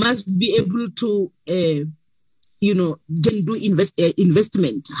must be able to, do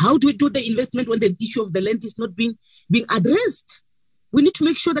investment. How do we do the investment when the issue of the land is not being addressed? We need to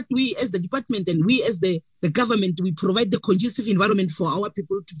make sure that we as the department and we as the government, we provide the conducive environment for our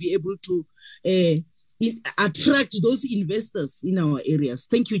people to be able to attract those investors in our areas.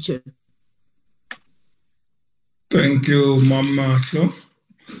 Thank you, Chair. Thank you, Mama.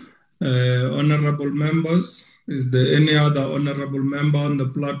 Honorable members, Is there any other honorable member on the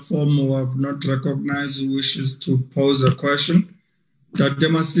platform who have not recognized who wishes to pose a question? Dr.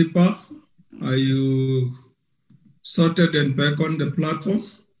 Masipa, are you sorted and back on the platform?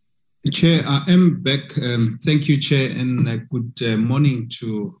 Chair, I am back. Thank you, Chair, and good morning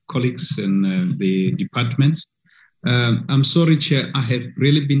to colleagues and the departments. I'm sorry, Chair, I have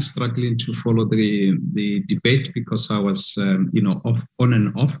really been struggling to follow the debate because I was, on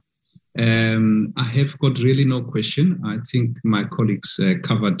and off. I have got really no question. I think my colleagues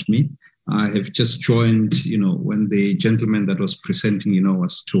covered me. I have just joined, when the gentleman that was presenting,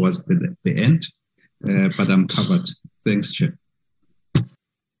 was towards the end, but I'm covered. Thanks, Chair.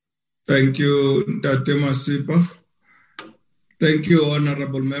 Thank you, Dr. Masipa. Thank you,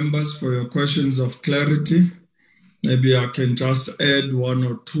 honorable members, for your questions of clarity. Maybe I can just add one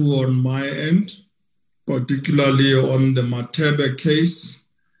or two on my end, particularly on the Mathebe case,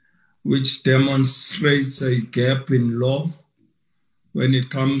 which demonstrates a gap in law when it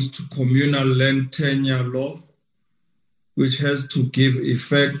comes to communal land tenure law, which has to give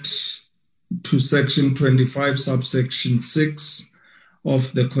effect to Section 25, subsection 6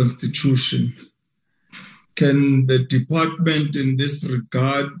 of the Constitution. Can the department in this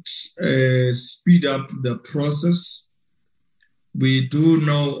regard speed up the process? We do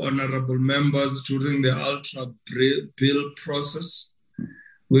know, honorable members, during the Ultra Bill process,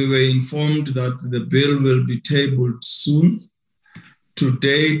 we were informed that the bill will be tabled soon. To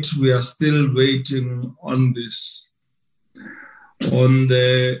date, we are still waiting on this. On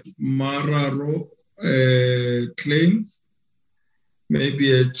the Mararo claim,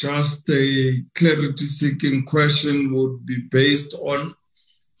 maybe just a clarity-seeking question would be based on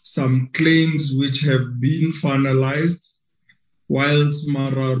some claims which have been finalized, whilst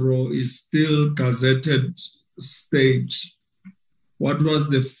Mararo is still gazetted stage. What was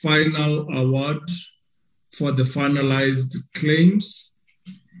the final award for the finalized claims?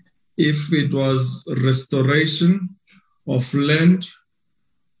 If it was restoration of land,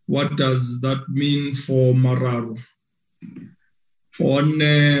 what does that mean for Mararo?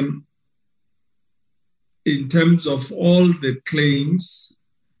 In terms of all the claims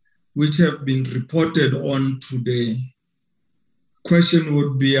which have been reported on today, question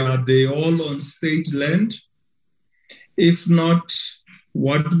would be, are they all on state land? If not,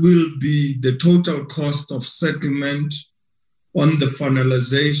 what will be the total cost of settlement on the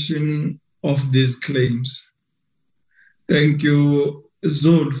finalization of these claims? Thank you,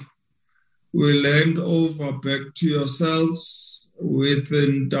 Zul. We'll hand over back to yourselves with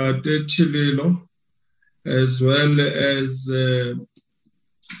Ntate Chililo, as well as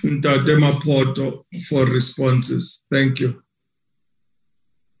Ntate Mapoto for responses. Thank you.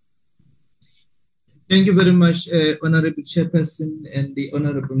 Thank you very much, Honorable Chairperson and the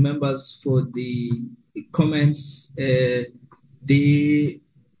honorable members for the comments.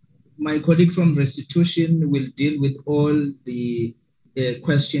 My colleague from Restitution will deal with all the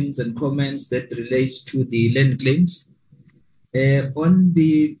questions and comments that relates to the land claims. On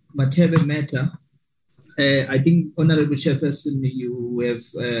the Mathebe matter, I think, Honorable Chairperson, you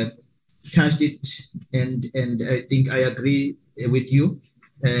have touched it, and I think I agree with you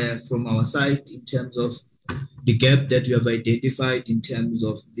from our side in terms of the gap that you have identified in terms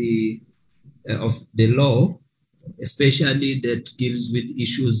of the law, especially that deals with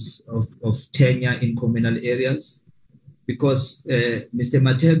issues of tenure in communal areas, because Mr.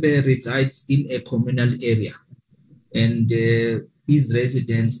 Mathebe resides in a communal area, and his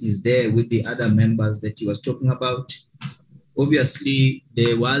residence is there with the other members that he was talking about. Obviously,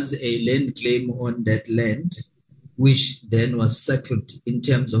 there was a land claim on that land, which then was settled in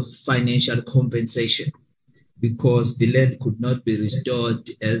terms of financial compensation, because the land could not be restored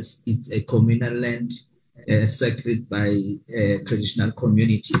as it's a communal land settled by traditional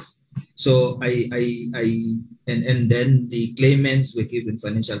communities. So and then the claimants were given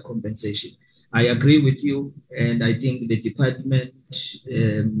financial compensation. I agree with you, and I think the department,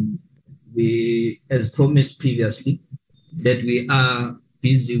 as promised previously, that we are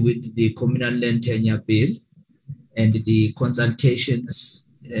busy with the communal land tenure bill and the consultations,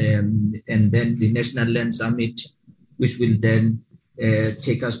 and then the National Land Summit, which will then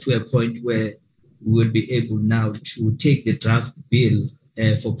take us to a point where we will be able now to take the draft bill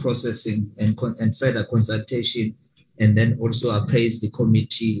for processing and further consultation, and then also appraise the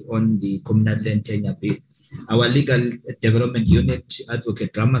committee on the communal land tenure bill. Our legal development unit,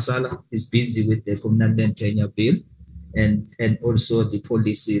 Advocate Ramasala, is busy with the communal land tenure bill and also the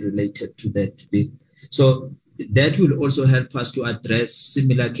policy related to that bill. So that will also help us to address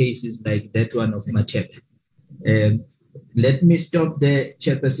similar cases like that one of Mathebe. Let me stop there,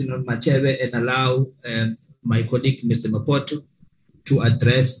 Chairperson, on Mathebe, and allow my colleague, Mr. Mapoto, to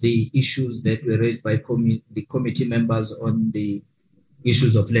address the issues that were raised by the committee members on the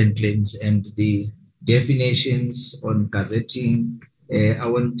issues of land claims and the definitions on gazetting. I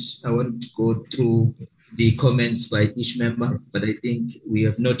won't go through the comments by each member, but I think we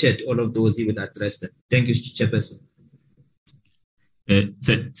have noted all of those. He will address them. Thank you, Chairperson.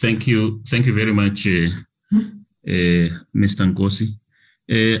 Thank you very much, Mr. Nkosi.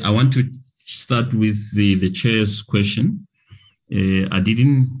 I want to start with the chair's question. I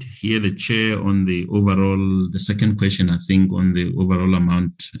didn't hear the chair on the second question, I think, on the overall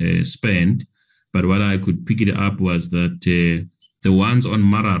amount spent, but what I could pick it up was that the ones on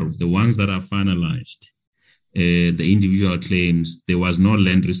Mararo, the ones that are finalized, the individual claims, there was no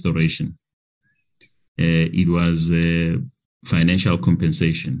land restoration. It was financial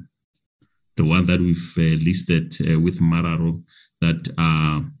compensation. The one that we've listed with Mararo that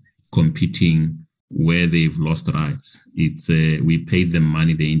are competing where they've lost rights. It's we paid them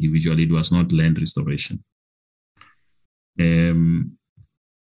money, the individual. It was not land restoration. Then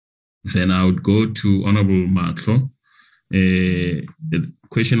I would go to Honorable Matlo. The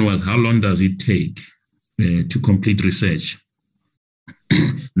question was, how long does it take to complete research?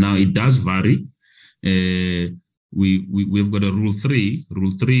 Now, it does vary. We've got a Rule 3.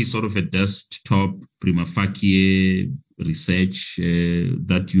 Rule 3 is sort of a desktop prima facie research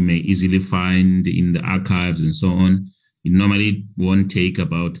that you may easily find in the archives and so on. It normally won't take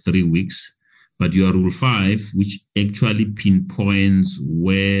about 3 weeks. But your Rule 5, which actually pinpoints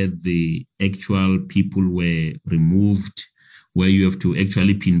where the actual people were removed, where you have to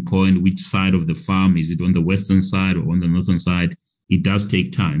actually pinpoint which side of the farm, is it on the western side or on the northern side, it does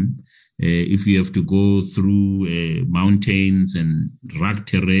take time. If you have to go through mountains and rugged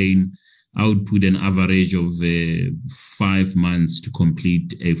terrain, I would put an average of 5 months to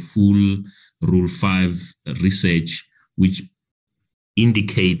complete a full Rule 5 research, which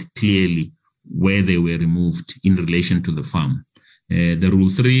indicate clearly where they were removed in relation to the farm. The Rule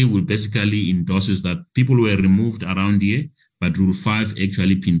 3 will basically endorses that people were removed around here, but Rule 5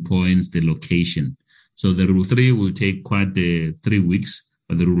 actually pinpoints the location. So the Rule 3 will take quite 3 weeks,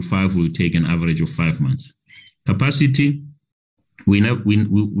 but the Rule 5 will take an average of 5 months. Capacity, we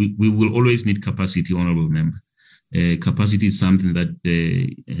will always need capacity, Honorable Member. Capacity is something that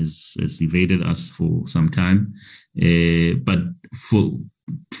has evaded us for some time. But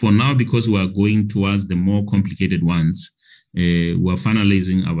for now, because we are going towards the more complicated ones, we are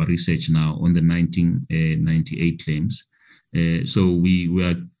finalizing our research now on the 1998 claims. So we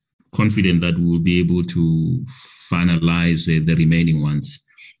are confident that we will be able to finalize the remaining ones.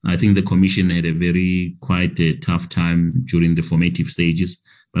 I think the Commission had quite a tough time during the formative stages,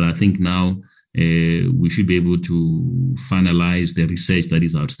 but I think now we should be able to finalize the research that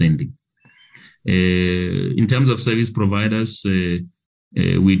is outstanding. In terms of service providers,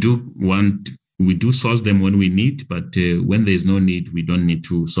 we do source them when we need, but when there's no need, we don't need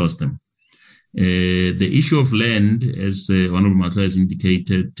to source them. The issue of land, as Honorable Matla has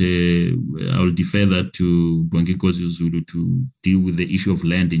indicated, I will defer that to Bongikosi Zulu to deal with the issue of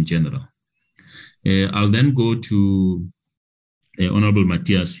land in general. I'll then go to Honorable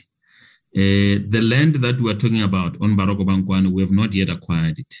Matias. The land that we're talking about on Baroka-Nkwana, we have not yet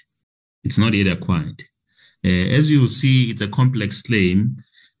acquired it. It's not yet acquired. As you see, it's a complex claim.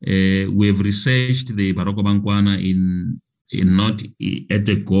 We have researched the Baroka-Nkwana in not at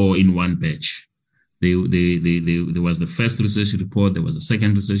a go in one batch. There was the first research report, there was a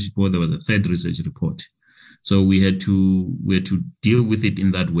second research report, there was a third research report. So we had to deal with it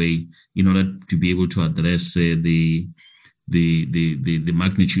in that way in order to be able to address the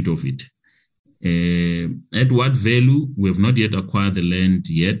magnitude of it. At what value? We have not yet acquired the land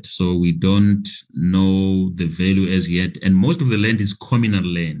yet, so we don't know the value as yet. And most of the land is communal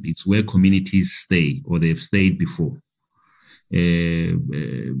land. It's where communities stay or they've stayed before.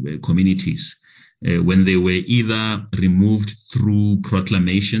 Communities, when they were either removed through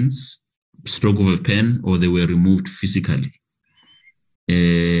proclamations, stroke of a pen, or they were removed physically.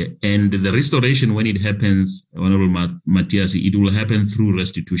 And the restoration, when it happens, Honorable Matias, it will happen through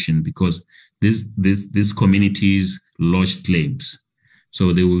restitution because these communities lodged claims.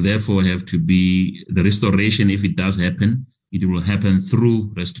 So they will therefore have to be, the restoration, if it does happen, it will happen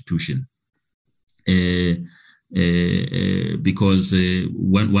through restitution. Because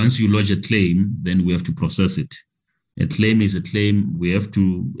once you lodge a claim, then we have to process it. A claim is a claim. We have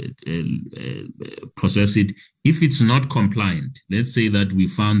to process it. If it's not compliant, let's say that we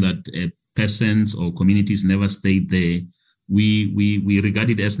found that persons or communities never stayed there, we regard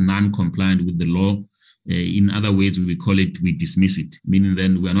it as non-compliant with the law. In other words, we call it, we dismiss it, meaning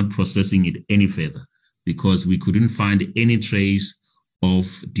then we are not processing it any further. because we couldn't find any trace of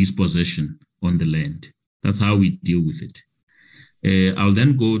dispossession on the land. That's how we deal with it. I'll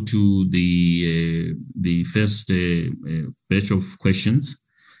then go to the first batch of questions.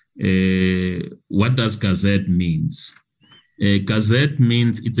 What does gazette means? Gazette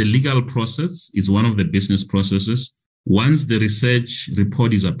means it's a legal process. It's one of the business processes. Once the research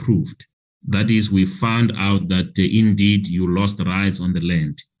report is approved, that is, we found out that indeed you lost rights on the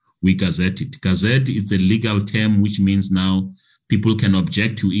land, we gazette it. Gazette is a legal term, which means now people can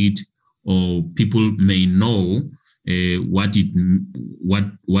object to it, or people may know what is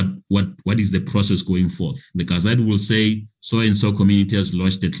the process going forth. The Gazette will say so and so community has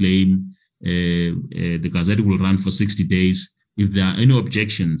lodged a claim. The Gazette will run for 60 days. If there are any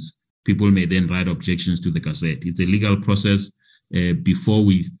objections, people may then write objections to the Gazette. It's a legal process before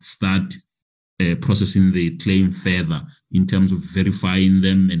we start processing the claim further in terms of verifying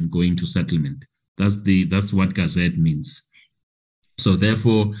them and going to settlement. That's what Gazette means. So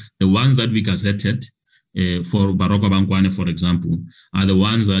therefore, the ones that we gazetted for Baroka-Nkwana, for example, are the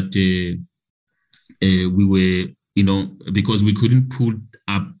ones that we were, because we couldn't put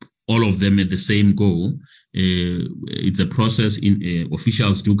up all of them at the same go. It's a process.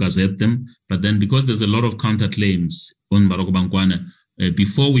 Officials do gazette them, but then because there's a lot of counterclaims on Baroka-Nkwana,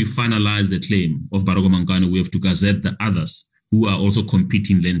 before we finalize the claim of Baroka-Nkwana, we have to gazette the others who are also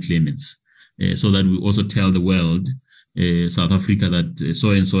competing land claimants, so that we also tell the world, South Africa, that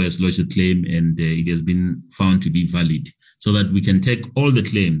so-and-so has lodged a claim and it has been found to be valid, so that we can take all the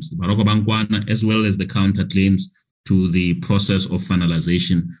claims, Baroka-Nkwana, as well as the counterclaims, to the process of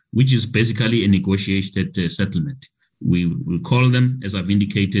finalization, which is basically a negotiated settlement. We will call them, as I've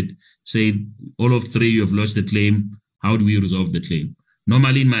indicated, say, all of three, you have lodged the claim. How do we resolve the claim?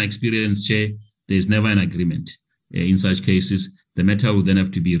 Normally, in my experience, Chair, there's never an agreement. In such cases, the matter will then have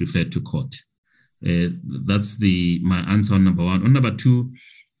to be referred to court. That's my answer on number one. On number two,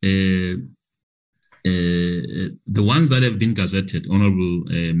 the ones that have been gazetted, Honorable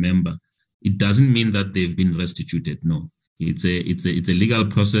Member, it doesn't mean that they've been restituted. No, it's a legal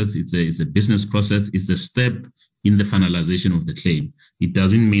process. It's a business process. It's a step in the finalization of the claim. It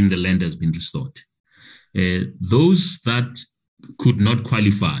doesn't mean the land has been restored. Those that could not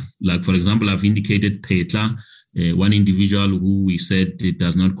qualify, like for example, I've indicated Petla, one individual who we said it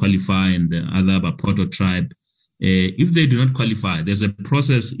does not qualify, and the other Bapoto tribe. If they do not qualify, there's a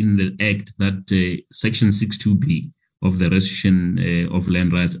process in the Act that Section 62B of the Restitution of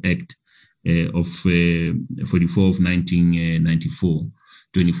Land Rights Act of 44 of 1994,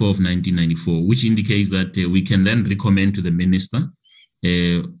 24 of 1994, which indicates that we can then recommend to the minister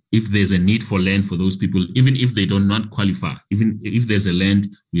if there's a need for land for those people, even if they do not qualify. Even if there's a land,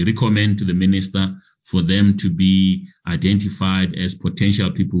 we recommend to the minister for them to be identified as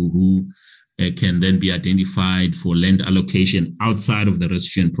potential people who can then be identified for land allocation outside of the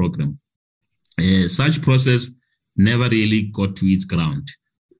restitution program. Such process never really got to its ground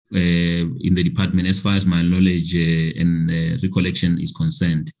in the department, as far as my knowledge and recollection is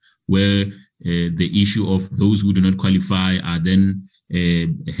concerned, where the issue of those who do not qualify are then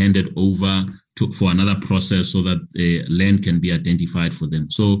handed over for another process so that land can be identified for them.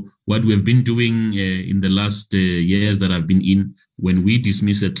 So what we've been doing in the last years that I've been in, when we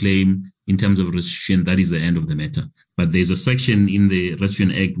dismiss a claim in terms of restitution, that is the end of the matter. But there's a section in the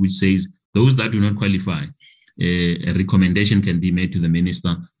Restitution Act which says those that do not qualify, a recommendation can be made to the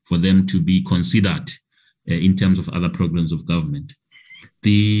minister for them to be considered in terms of other programs of government.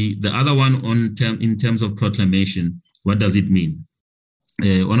 The other one in terms of proclamation, what does it mean?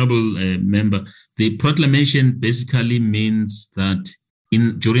 Honorable Member, the proclamation basically means that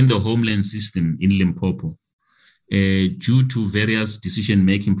during the homeland system in Limpopo, due to various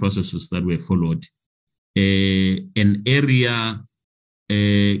decision-making processes that were followed, an area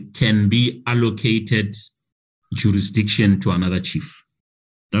can be allocated jurisdiction to another chief.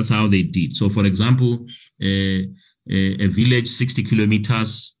 That's how they did. So, for example, a village 60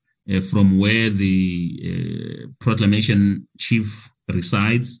 kilometers from where the proclamation chief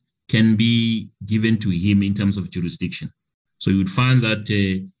resides can be given to him in terms of jurisdiction. So you would find that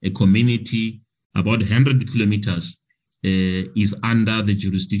a community about 100 kilometers is under the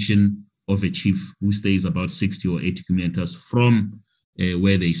jurisdiction of a chief who stays about 60 or 80 kilometers from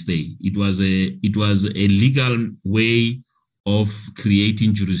where they stay. It was a legal way of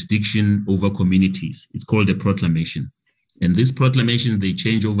creating jurisdiction over communities. It's called a proclamation. And this proclamation, they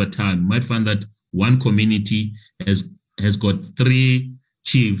change over time. You might find that one community has got 3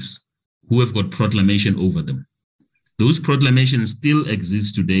 chiefs who have got proclamation over them. Those proclamations still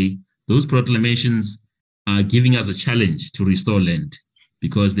exist today. Those proclamations are giving us a challenge to restore land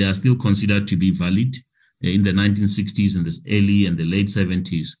because they are still considered to be valid. in the 1960s and the early and the late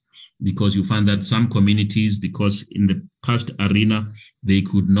 70s, because you find that some communities, because in the past arena, they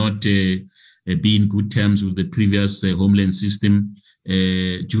could not be in good terms with the previous homeland system,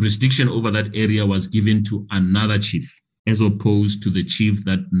 jurisdiction over that area was given to another chief, as opposed to the chief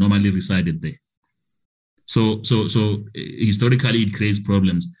that normally resided there. So historically, it creates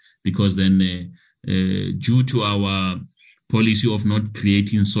problems, because then due to our policy of not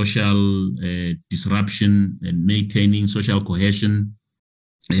creating social disruption and maintaining social cohesion,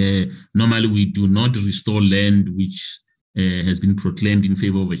 normally we do not restore land which has been proclaimed in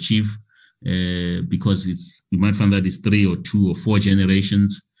favor of a chief, because you might find that it's 3 or 2 or 4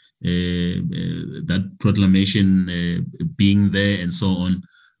 generations, that proclamation being there and so on.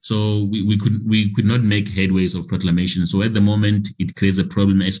 So we could not make headways of proclamation. So at the moment, it creates a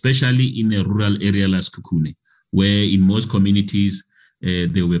problem, especially in a rural area like Kukune, where in most communities,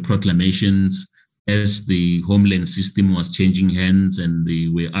 there were proclamations as the homeland system was changing hands, and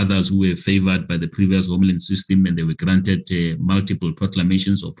there were others who were favored by the previous homeland system, and they were granted multiple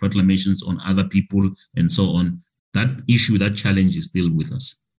proclamations or proclamations on other people and so on. That issue, that challenge is still with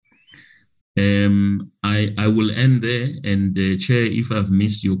us. I will end there, and Chair, if I've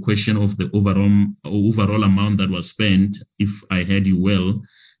missed your question of the overall amount that was spent, if I heard you well,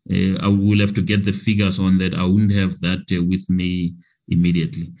 I will have to get the figures on that. I wouldn't have that with me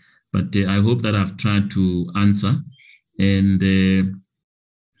immediately, but I hope that I've tried to answer, and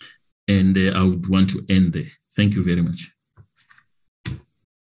I would want to end there. Thank you very much.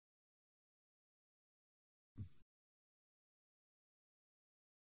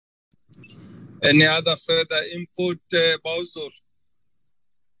 Any other further input, Bowser?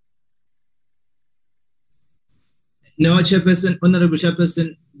 No, Chairperson, Honorable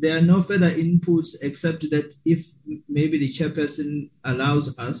Chairperson, there are no further inputs except that if maybe the Chairperson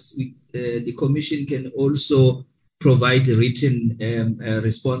allows us, the Commission can also provide written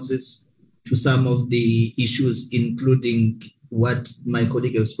responses to some of the issues, including what my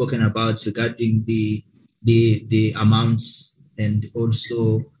colleague has spoken about regarding the amounts, and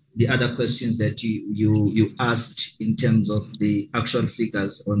also the other questions that you asked in terms of the actual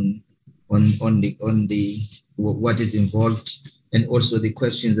figures on the what is involved, and also the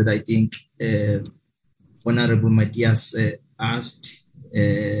questions that I think Honorable Matthias asked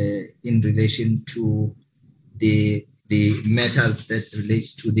in relation to the matters that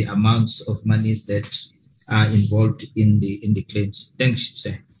relates to the amounts of monies that are involved in the claims. Thanks,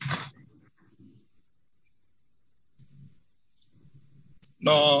 sir.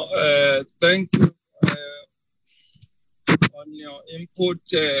 No, thank you on your input.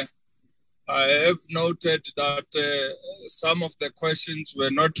 I have noted that some of the questions were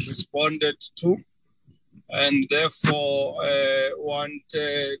not responded to, and therefore want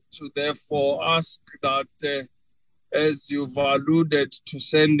to therefore ask that as you've alluded to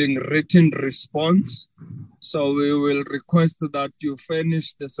sending written response, so we will request that you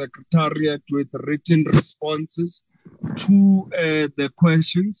furnish the Secretariat with written responses to the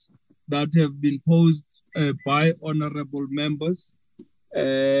questions that have been posed by honorable members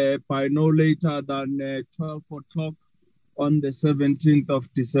by no later than 12 o'clock on the 17th of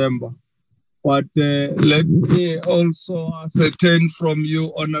December. But let me also ascertain from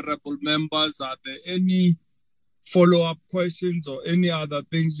you, honorable members, are there any follow-up questions or any other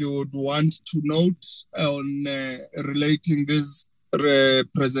things you would want to note on relating these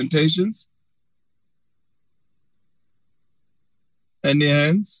presentations? Any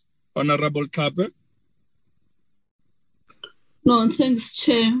hands? Honorable Kape? No, thanks,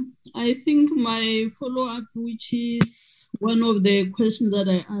 Chair. I think my follow-up, which is one of the questions that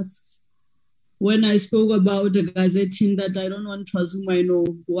I asked when I spoke about the gazetting that I don't want to assume I know,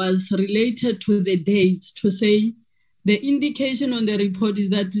 was related to the dates, to say the indication on the report is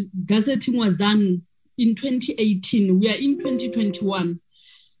that gazetting was done in 2018. We are in 2021.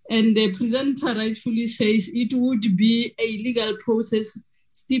 And the presenter rightfully says it would be a legal process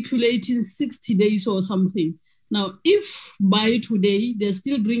stipulating 60 days or something. Now, if by today they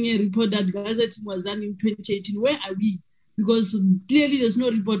still bring a report that gazetting was done in 2018, where are we? Because clearly there's no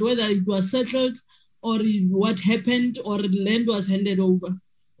report whether it was settled or what happened or land was handed over.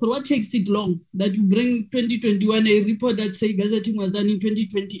 But what takes it long that you bring 2021 a report that say gazetting was done in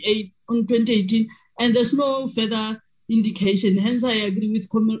 2018, and there's no further indication. Hence, I agree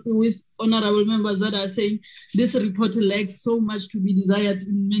with honorable members that are saying this report lacks so much to be desired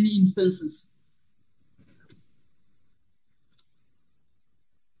in many instances.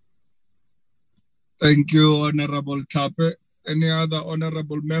 Thank you, Honorable Kape. Any other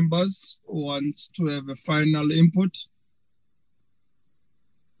honorable members who want to have a final input?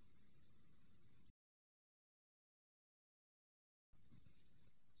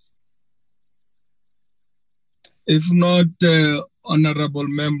 If not, honorable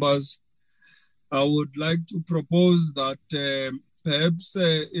members, I would like to propose that perhaps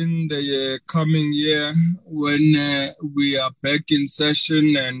in the coming year, when we are back in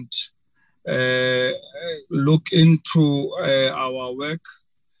session and look into our work,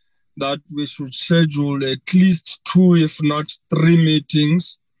 that we should schedule at least 2, if not 3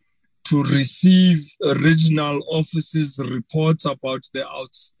 meetings to receive regional offices' reports about the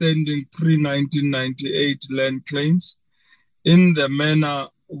outstanding pre-1998 land claims in the manner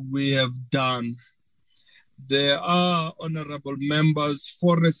we have done. There are, honorable members,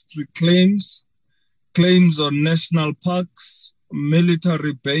 forestry claims, claims on national parks,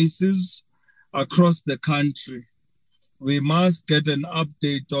 military bases across the country. We must get an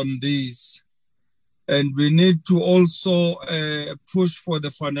update on these. And we need to also push for the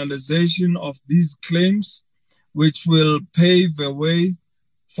finalization of these claims, which will pave the way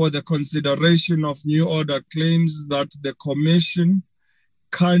for the consideration of new order claims that the Commission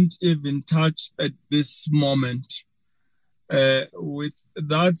can't even touch at this moment. With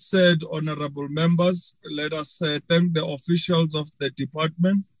that said, honorable members, let us thank the officials of the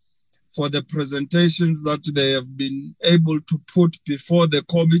department for the presentations that they have been able to put before the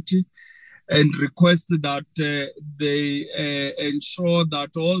committee, and request that they ensure that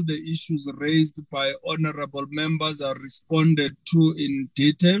all the issues raised by honorable members are responded to in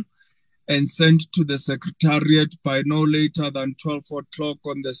detail and sent to the Secretariat by no later than 12 o'clock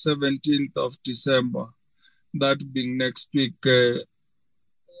on the 17th of December, that being next week,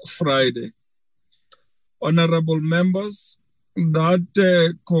 Friday. Honorable members,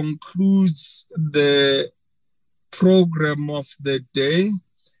 that concludes the program of the day,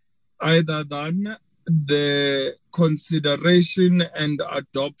 either than the consideration and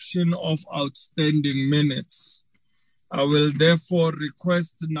adoption of outstanding minutes. I will therefore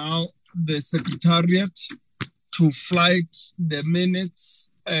request now the Secretariat to flight the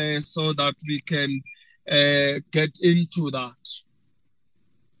minutes so that we can get into that.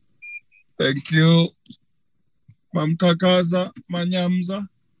 Thank you. Mam Kakaza, Manyamza,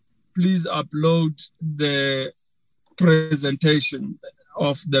 please upload the presentation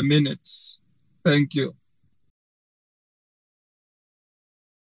of the minutes. Thank you.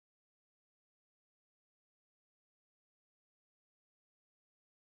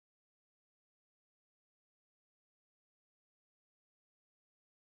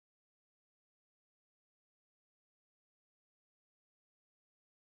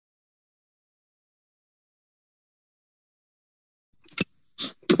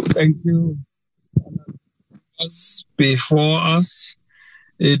 Thank you. As before us,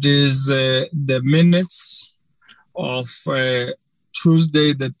 it is the minutes of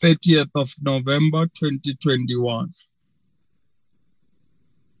Tuesday, the 30th of November, 2021.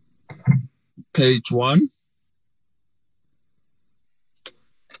 Page 1.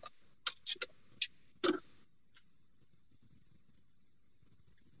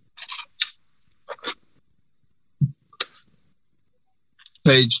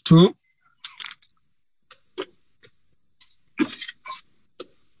 Page 2.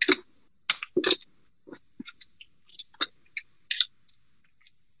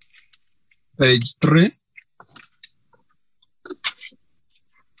 Page 3.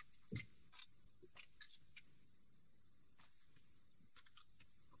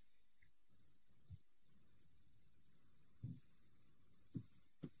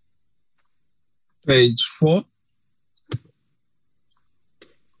 Page 4.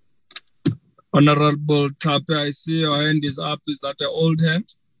 Honorable Tape, I see your hand is up. Is that an old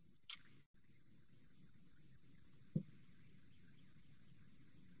hand?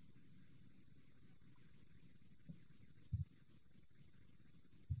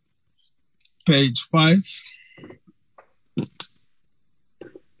 Page 5.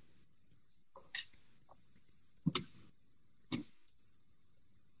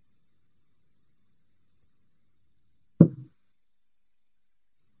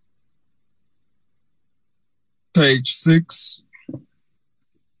 Page 6.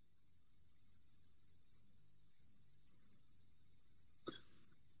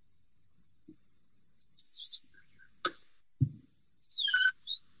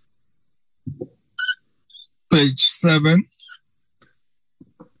 Page 7.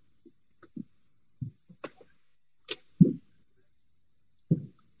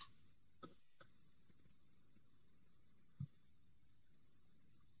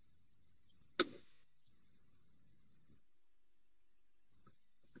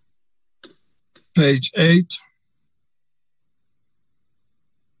 Page 8.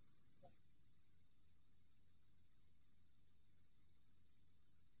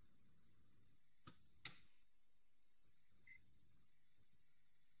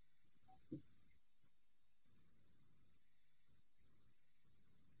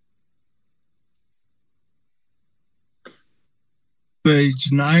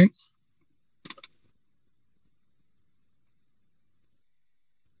 Page 9.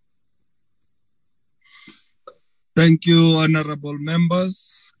 Thank you, honorable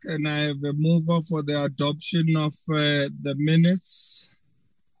members. Can I have a mover for the adoption of the minutes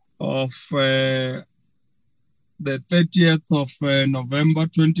of the 30th of November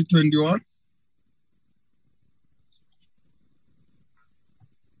 2021?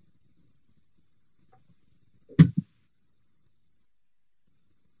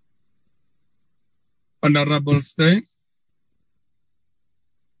 Honorable Steyn.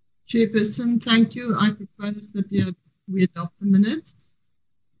 Chairperson, thank you. I propose that we adopt the minutes.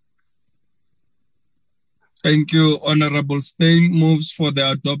 Thank you, Honorable Steyn. Moves for the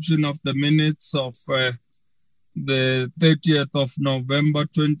adoption of the minutes of the 30th of November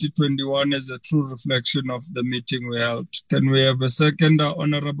 2021 as a true reflection of the meeting we held. Can we have a second,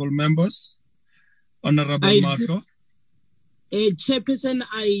 honorable members? Honorable Mahlo. Chairperson,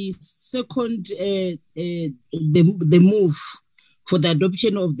 I second the move for the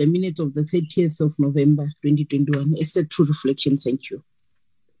adoption of the minutes of the 30th of November 2021. It's a true reflection. Thank you.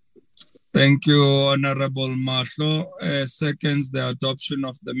 Thank you, Honorable Mahlo. Seconds the adoption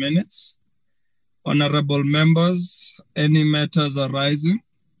of the minutes. Honorable members, any matters arising?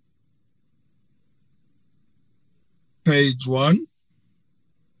 Page 1.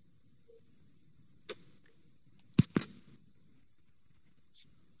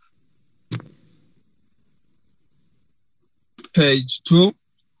 Page 2.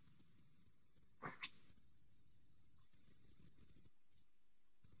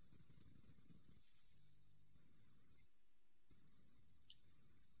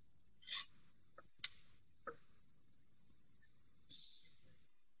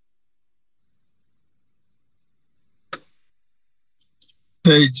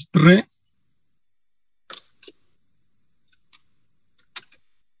 Page 3.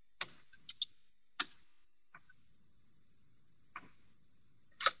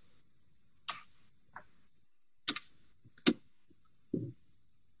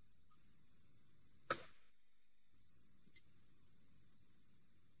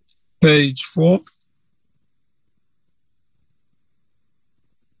 Page 4.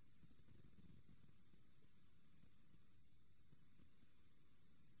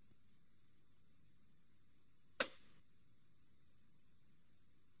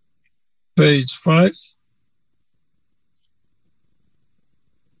 Page 5.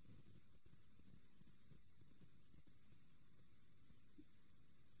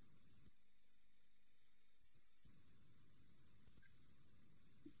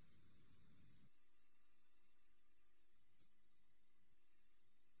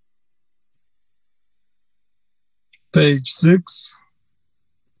 Page 6.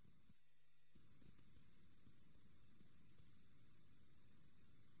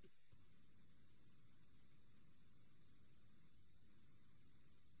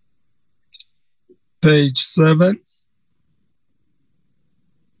 Page 7.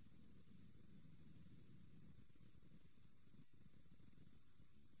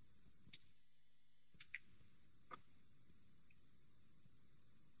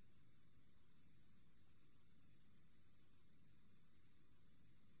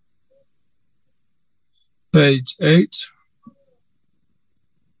 Page 8.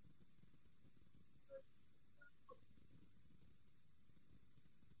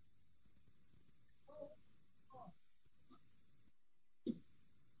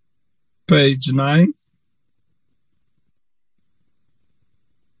 Page 9.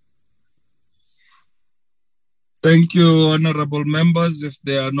 Thank you, honorable members. If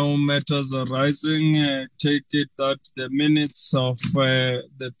there are no matters arising, take it that the minutes of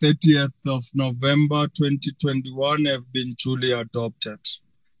the 30th of November 2021 have been duly adopted.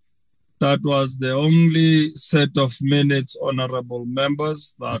 That was the only set of minutes, honorable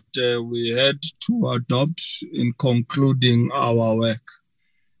members, that we had to adopt in concluding our work.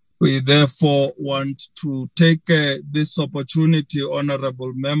 We therefore want to take this opportunity,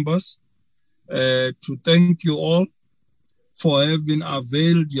 honorable members, to thank you all for having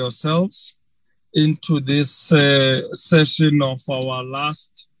availed yourselves into this session of our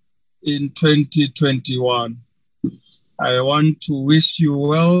last in 2021. I want to wish you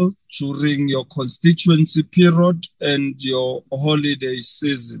well during your constituency period and your holiday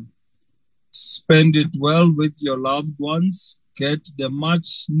season. Spend it well with your loved ones. Get the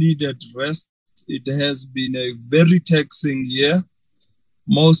much needed rest. It has been a very taxing year.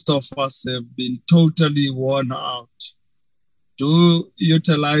 Most of us have been totally worn out. Do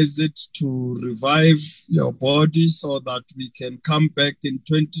utilize it to revive your body so that we can come back in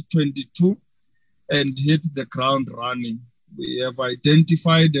 2022 and hit the ground running. We have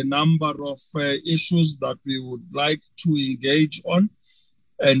identified a number of issues that we would like to engage on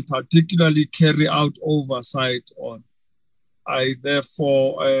and particularly carry out oversight on. I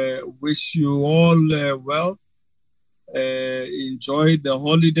therefore wish you all well. Enjoy the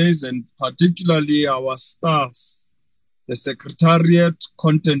holidays, and particularly our staff, the secretariat,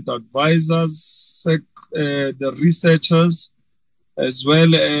 content advisors, the researchers, as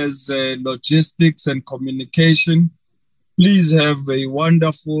well as logistics and communication. Please have a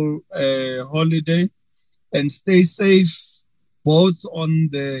wonderful holiday and stay safe, both on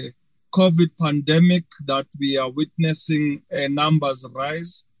the COVID pandemic that we are witnessing numbers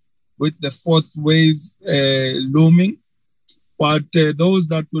rise with the fourth wave looming. But those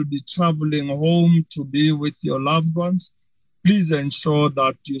that will be traveling home to be with your loved ones, please ensure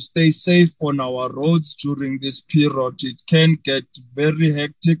that you stay safe on our roads during this period. It can get very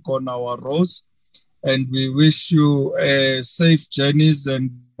hectic on our roads, and we wish you safe journeys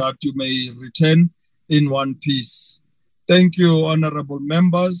and that you may return in one piece. Thank you, honorable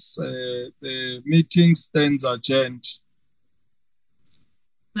members. The meeting stands adjourned.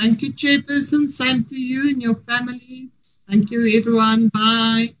 Thank you, Chairperson. Same to you and your family. Thank you, everyone.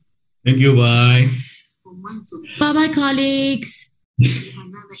 Bye. Thank you. Bye. Bye-bye, colleagues.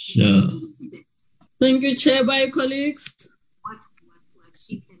 Sure. Thank you, Chair. Bye, colleagues. What to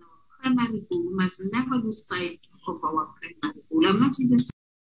achieve in our primary goal, we must never lose sight of our primary goal. I'm not even